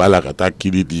kasobo b'a la ka taa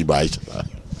kini di ma Aïchata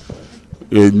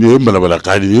ni ye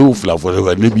balabalakan ni y'o fila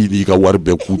fɔ ne b'i ni ka wari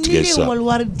bɛɛ ku tigɛ sisan ni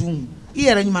wari dun i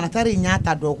yɛrɛ ɲuman taara i ɲ'a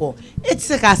ta dɔ kɔ e tɛ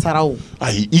se k'a sara o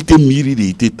ayi i tɛ miiri de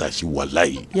i tɛ tasi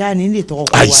wallahi yaa nin de tɔgɔ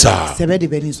ko Aïcha sɛbɛ de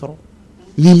bɛ nin sɔrɔ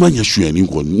n'i ma ɲɛ suyɛni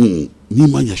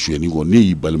kɔ ne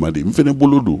y'i balima de n fɛnɛ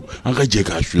bolo don an ka jɛ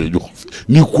k'a suyɛ ɲɔgɔn fɛ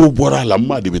ni ko bɔra a la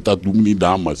maa de bɛ taa dumuni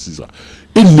d'an ma sisan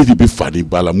e ni ne de bɛ fani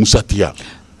ba la Musa tiya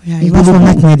i b'a fɔ n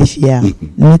ka tiɲɛ de f'i ye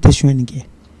ne tɛ suyɛni kɛ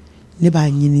ne b'a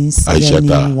ɲini sɛgɛ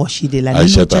ni wɔsi de la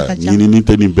Aïchata ɲinini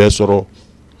tɛ nin bɛɛ sɔrɔ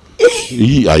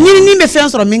ɲinini bɛ fɛn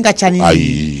sɔrɔ min ka ca ni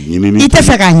i tɛ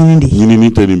fɛ k'a ɲini de ɲinini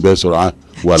tɛ nin bɛɛ sɔrɔ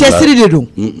cɛsiri de don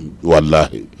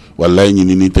wallahi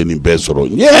ɲinini tɛ nin bɛɛ sɔrɔ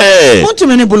mun tun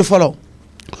bɛ ne bolo fɔlɔ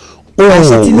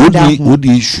o de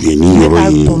ye suyɛni yɔrɔ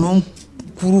ye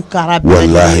kuru kara bɛɛ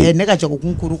lajɛlen ne ka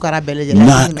jagokun kuru kara bɛɛ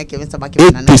lajɛlen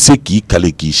e tɛ se k'i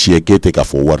kale k'i siyɛ k'e tɛ ka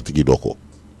fɔ waritigi dɔ kɔ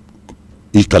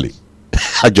i kale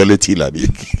a jɔlen t'i la de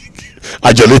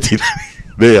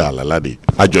ne ye alala de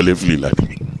a jɔlen fili la de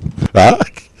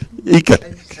i kale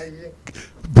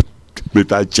n bɛ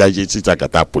taa charger sisan ka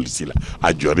taa polisi la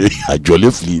a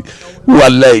jɔlen fili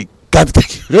wallahi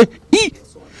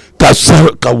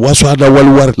ka waso a da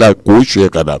wari la k'o suyɛ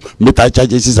ka na n bɛ taa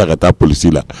charger sisan ka taa polisi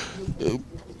la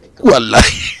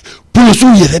wallahi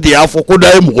polisiw yɛrɛ de y'a fɔ ko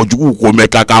n'a ye mɔgɔ jugu ko mɛn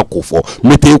k'a k'a ko fɔ n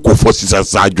bɛ taa e ko fɔ sisan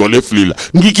sa jɔlen fili la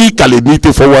n k'i kale n'i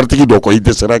tɛ fɔ waritigi dɔ kɔ i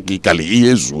dɛsɛra k'i kale i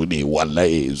ye zo de ye walahi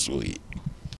e ye zo ye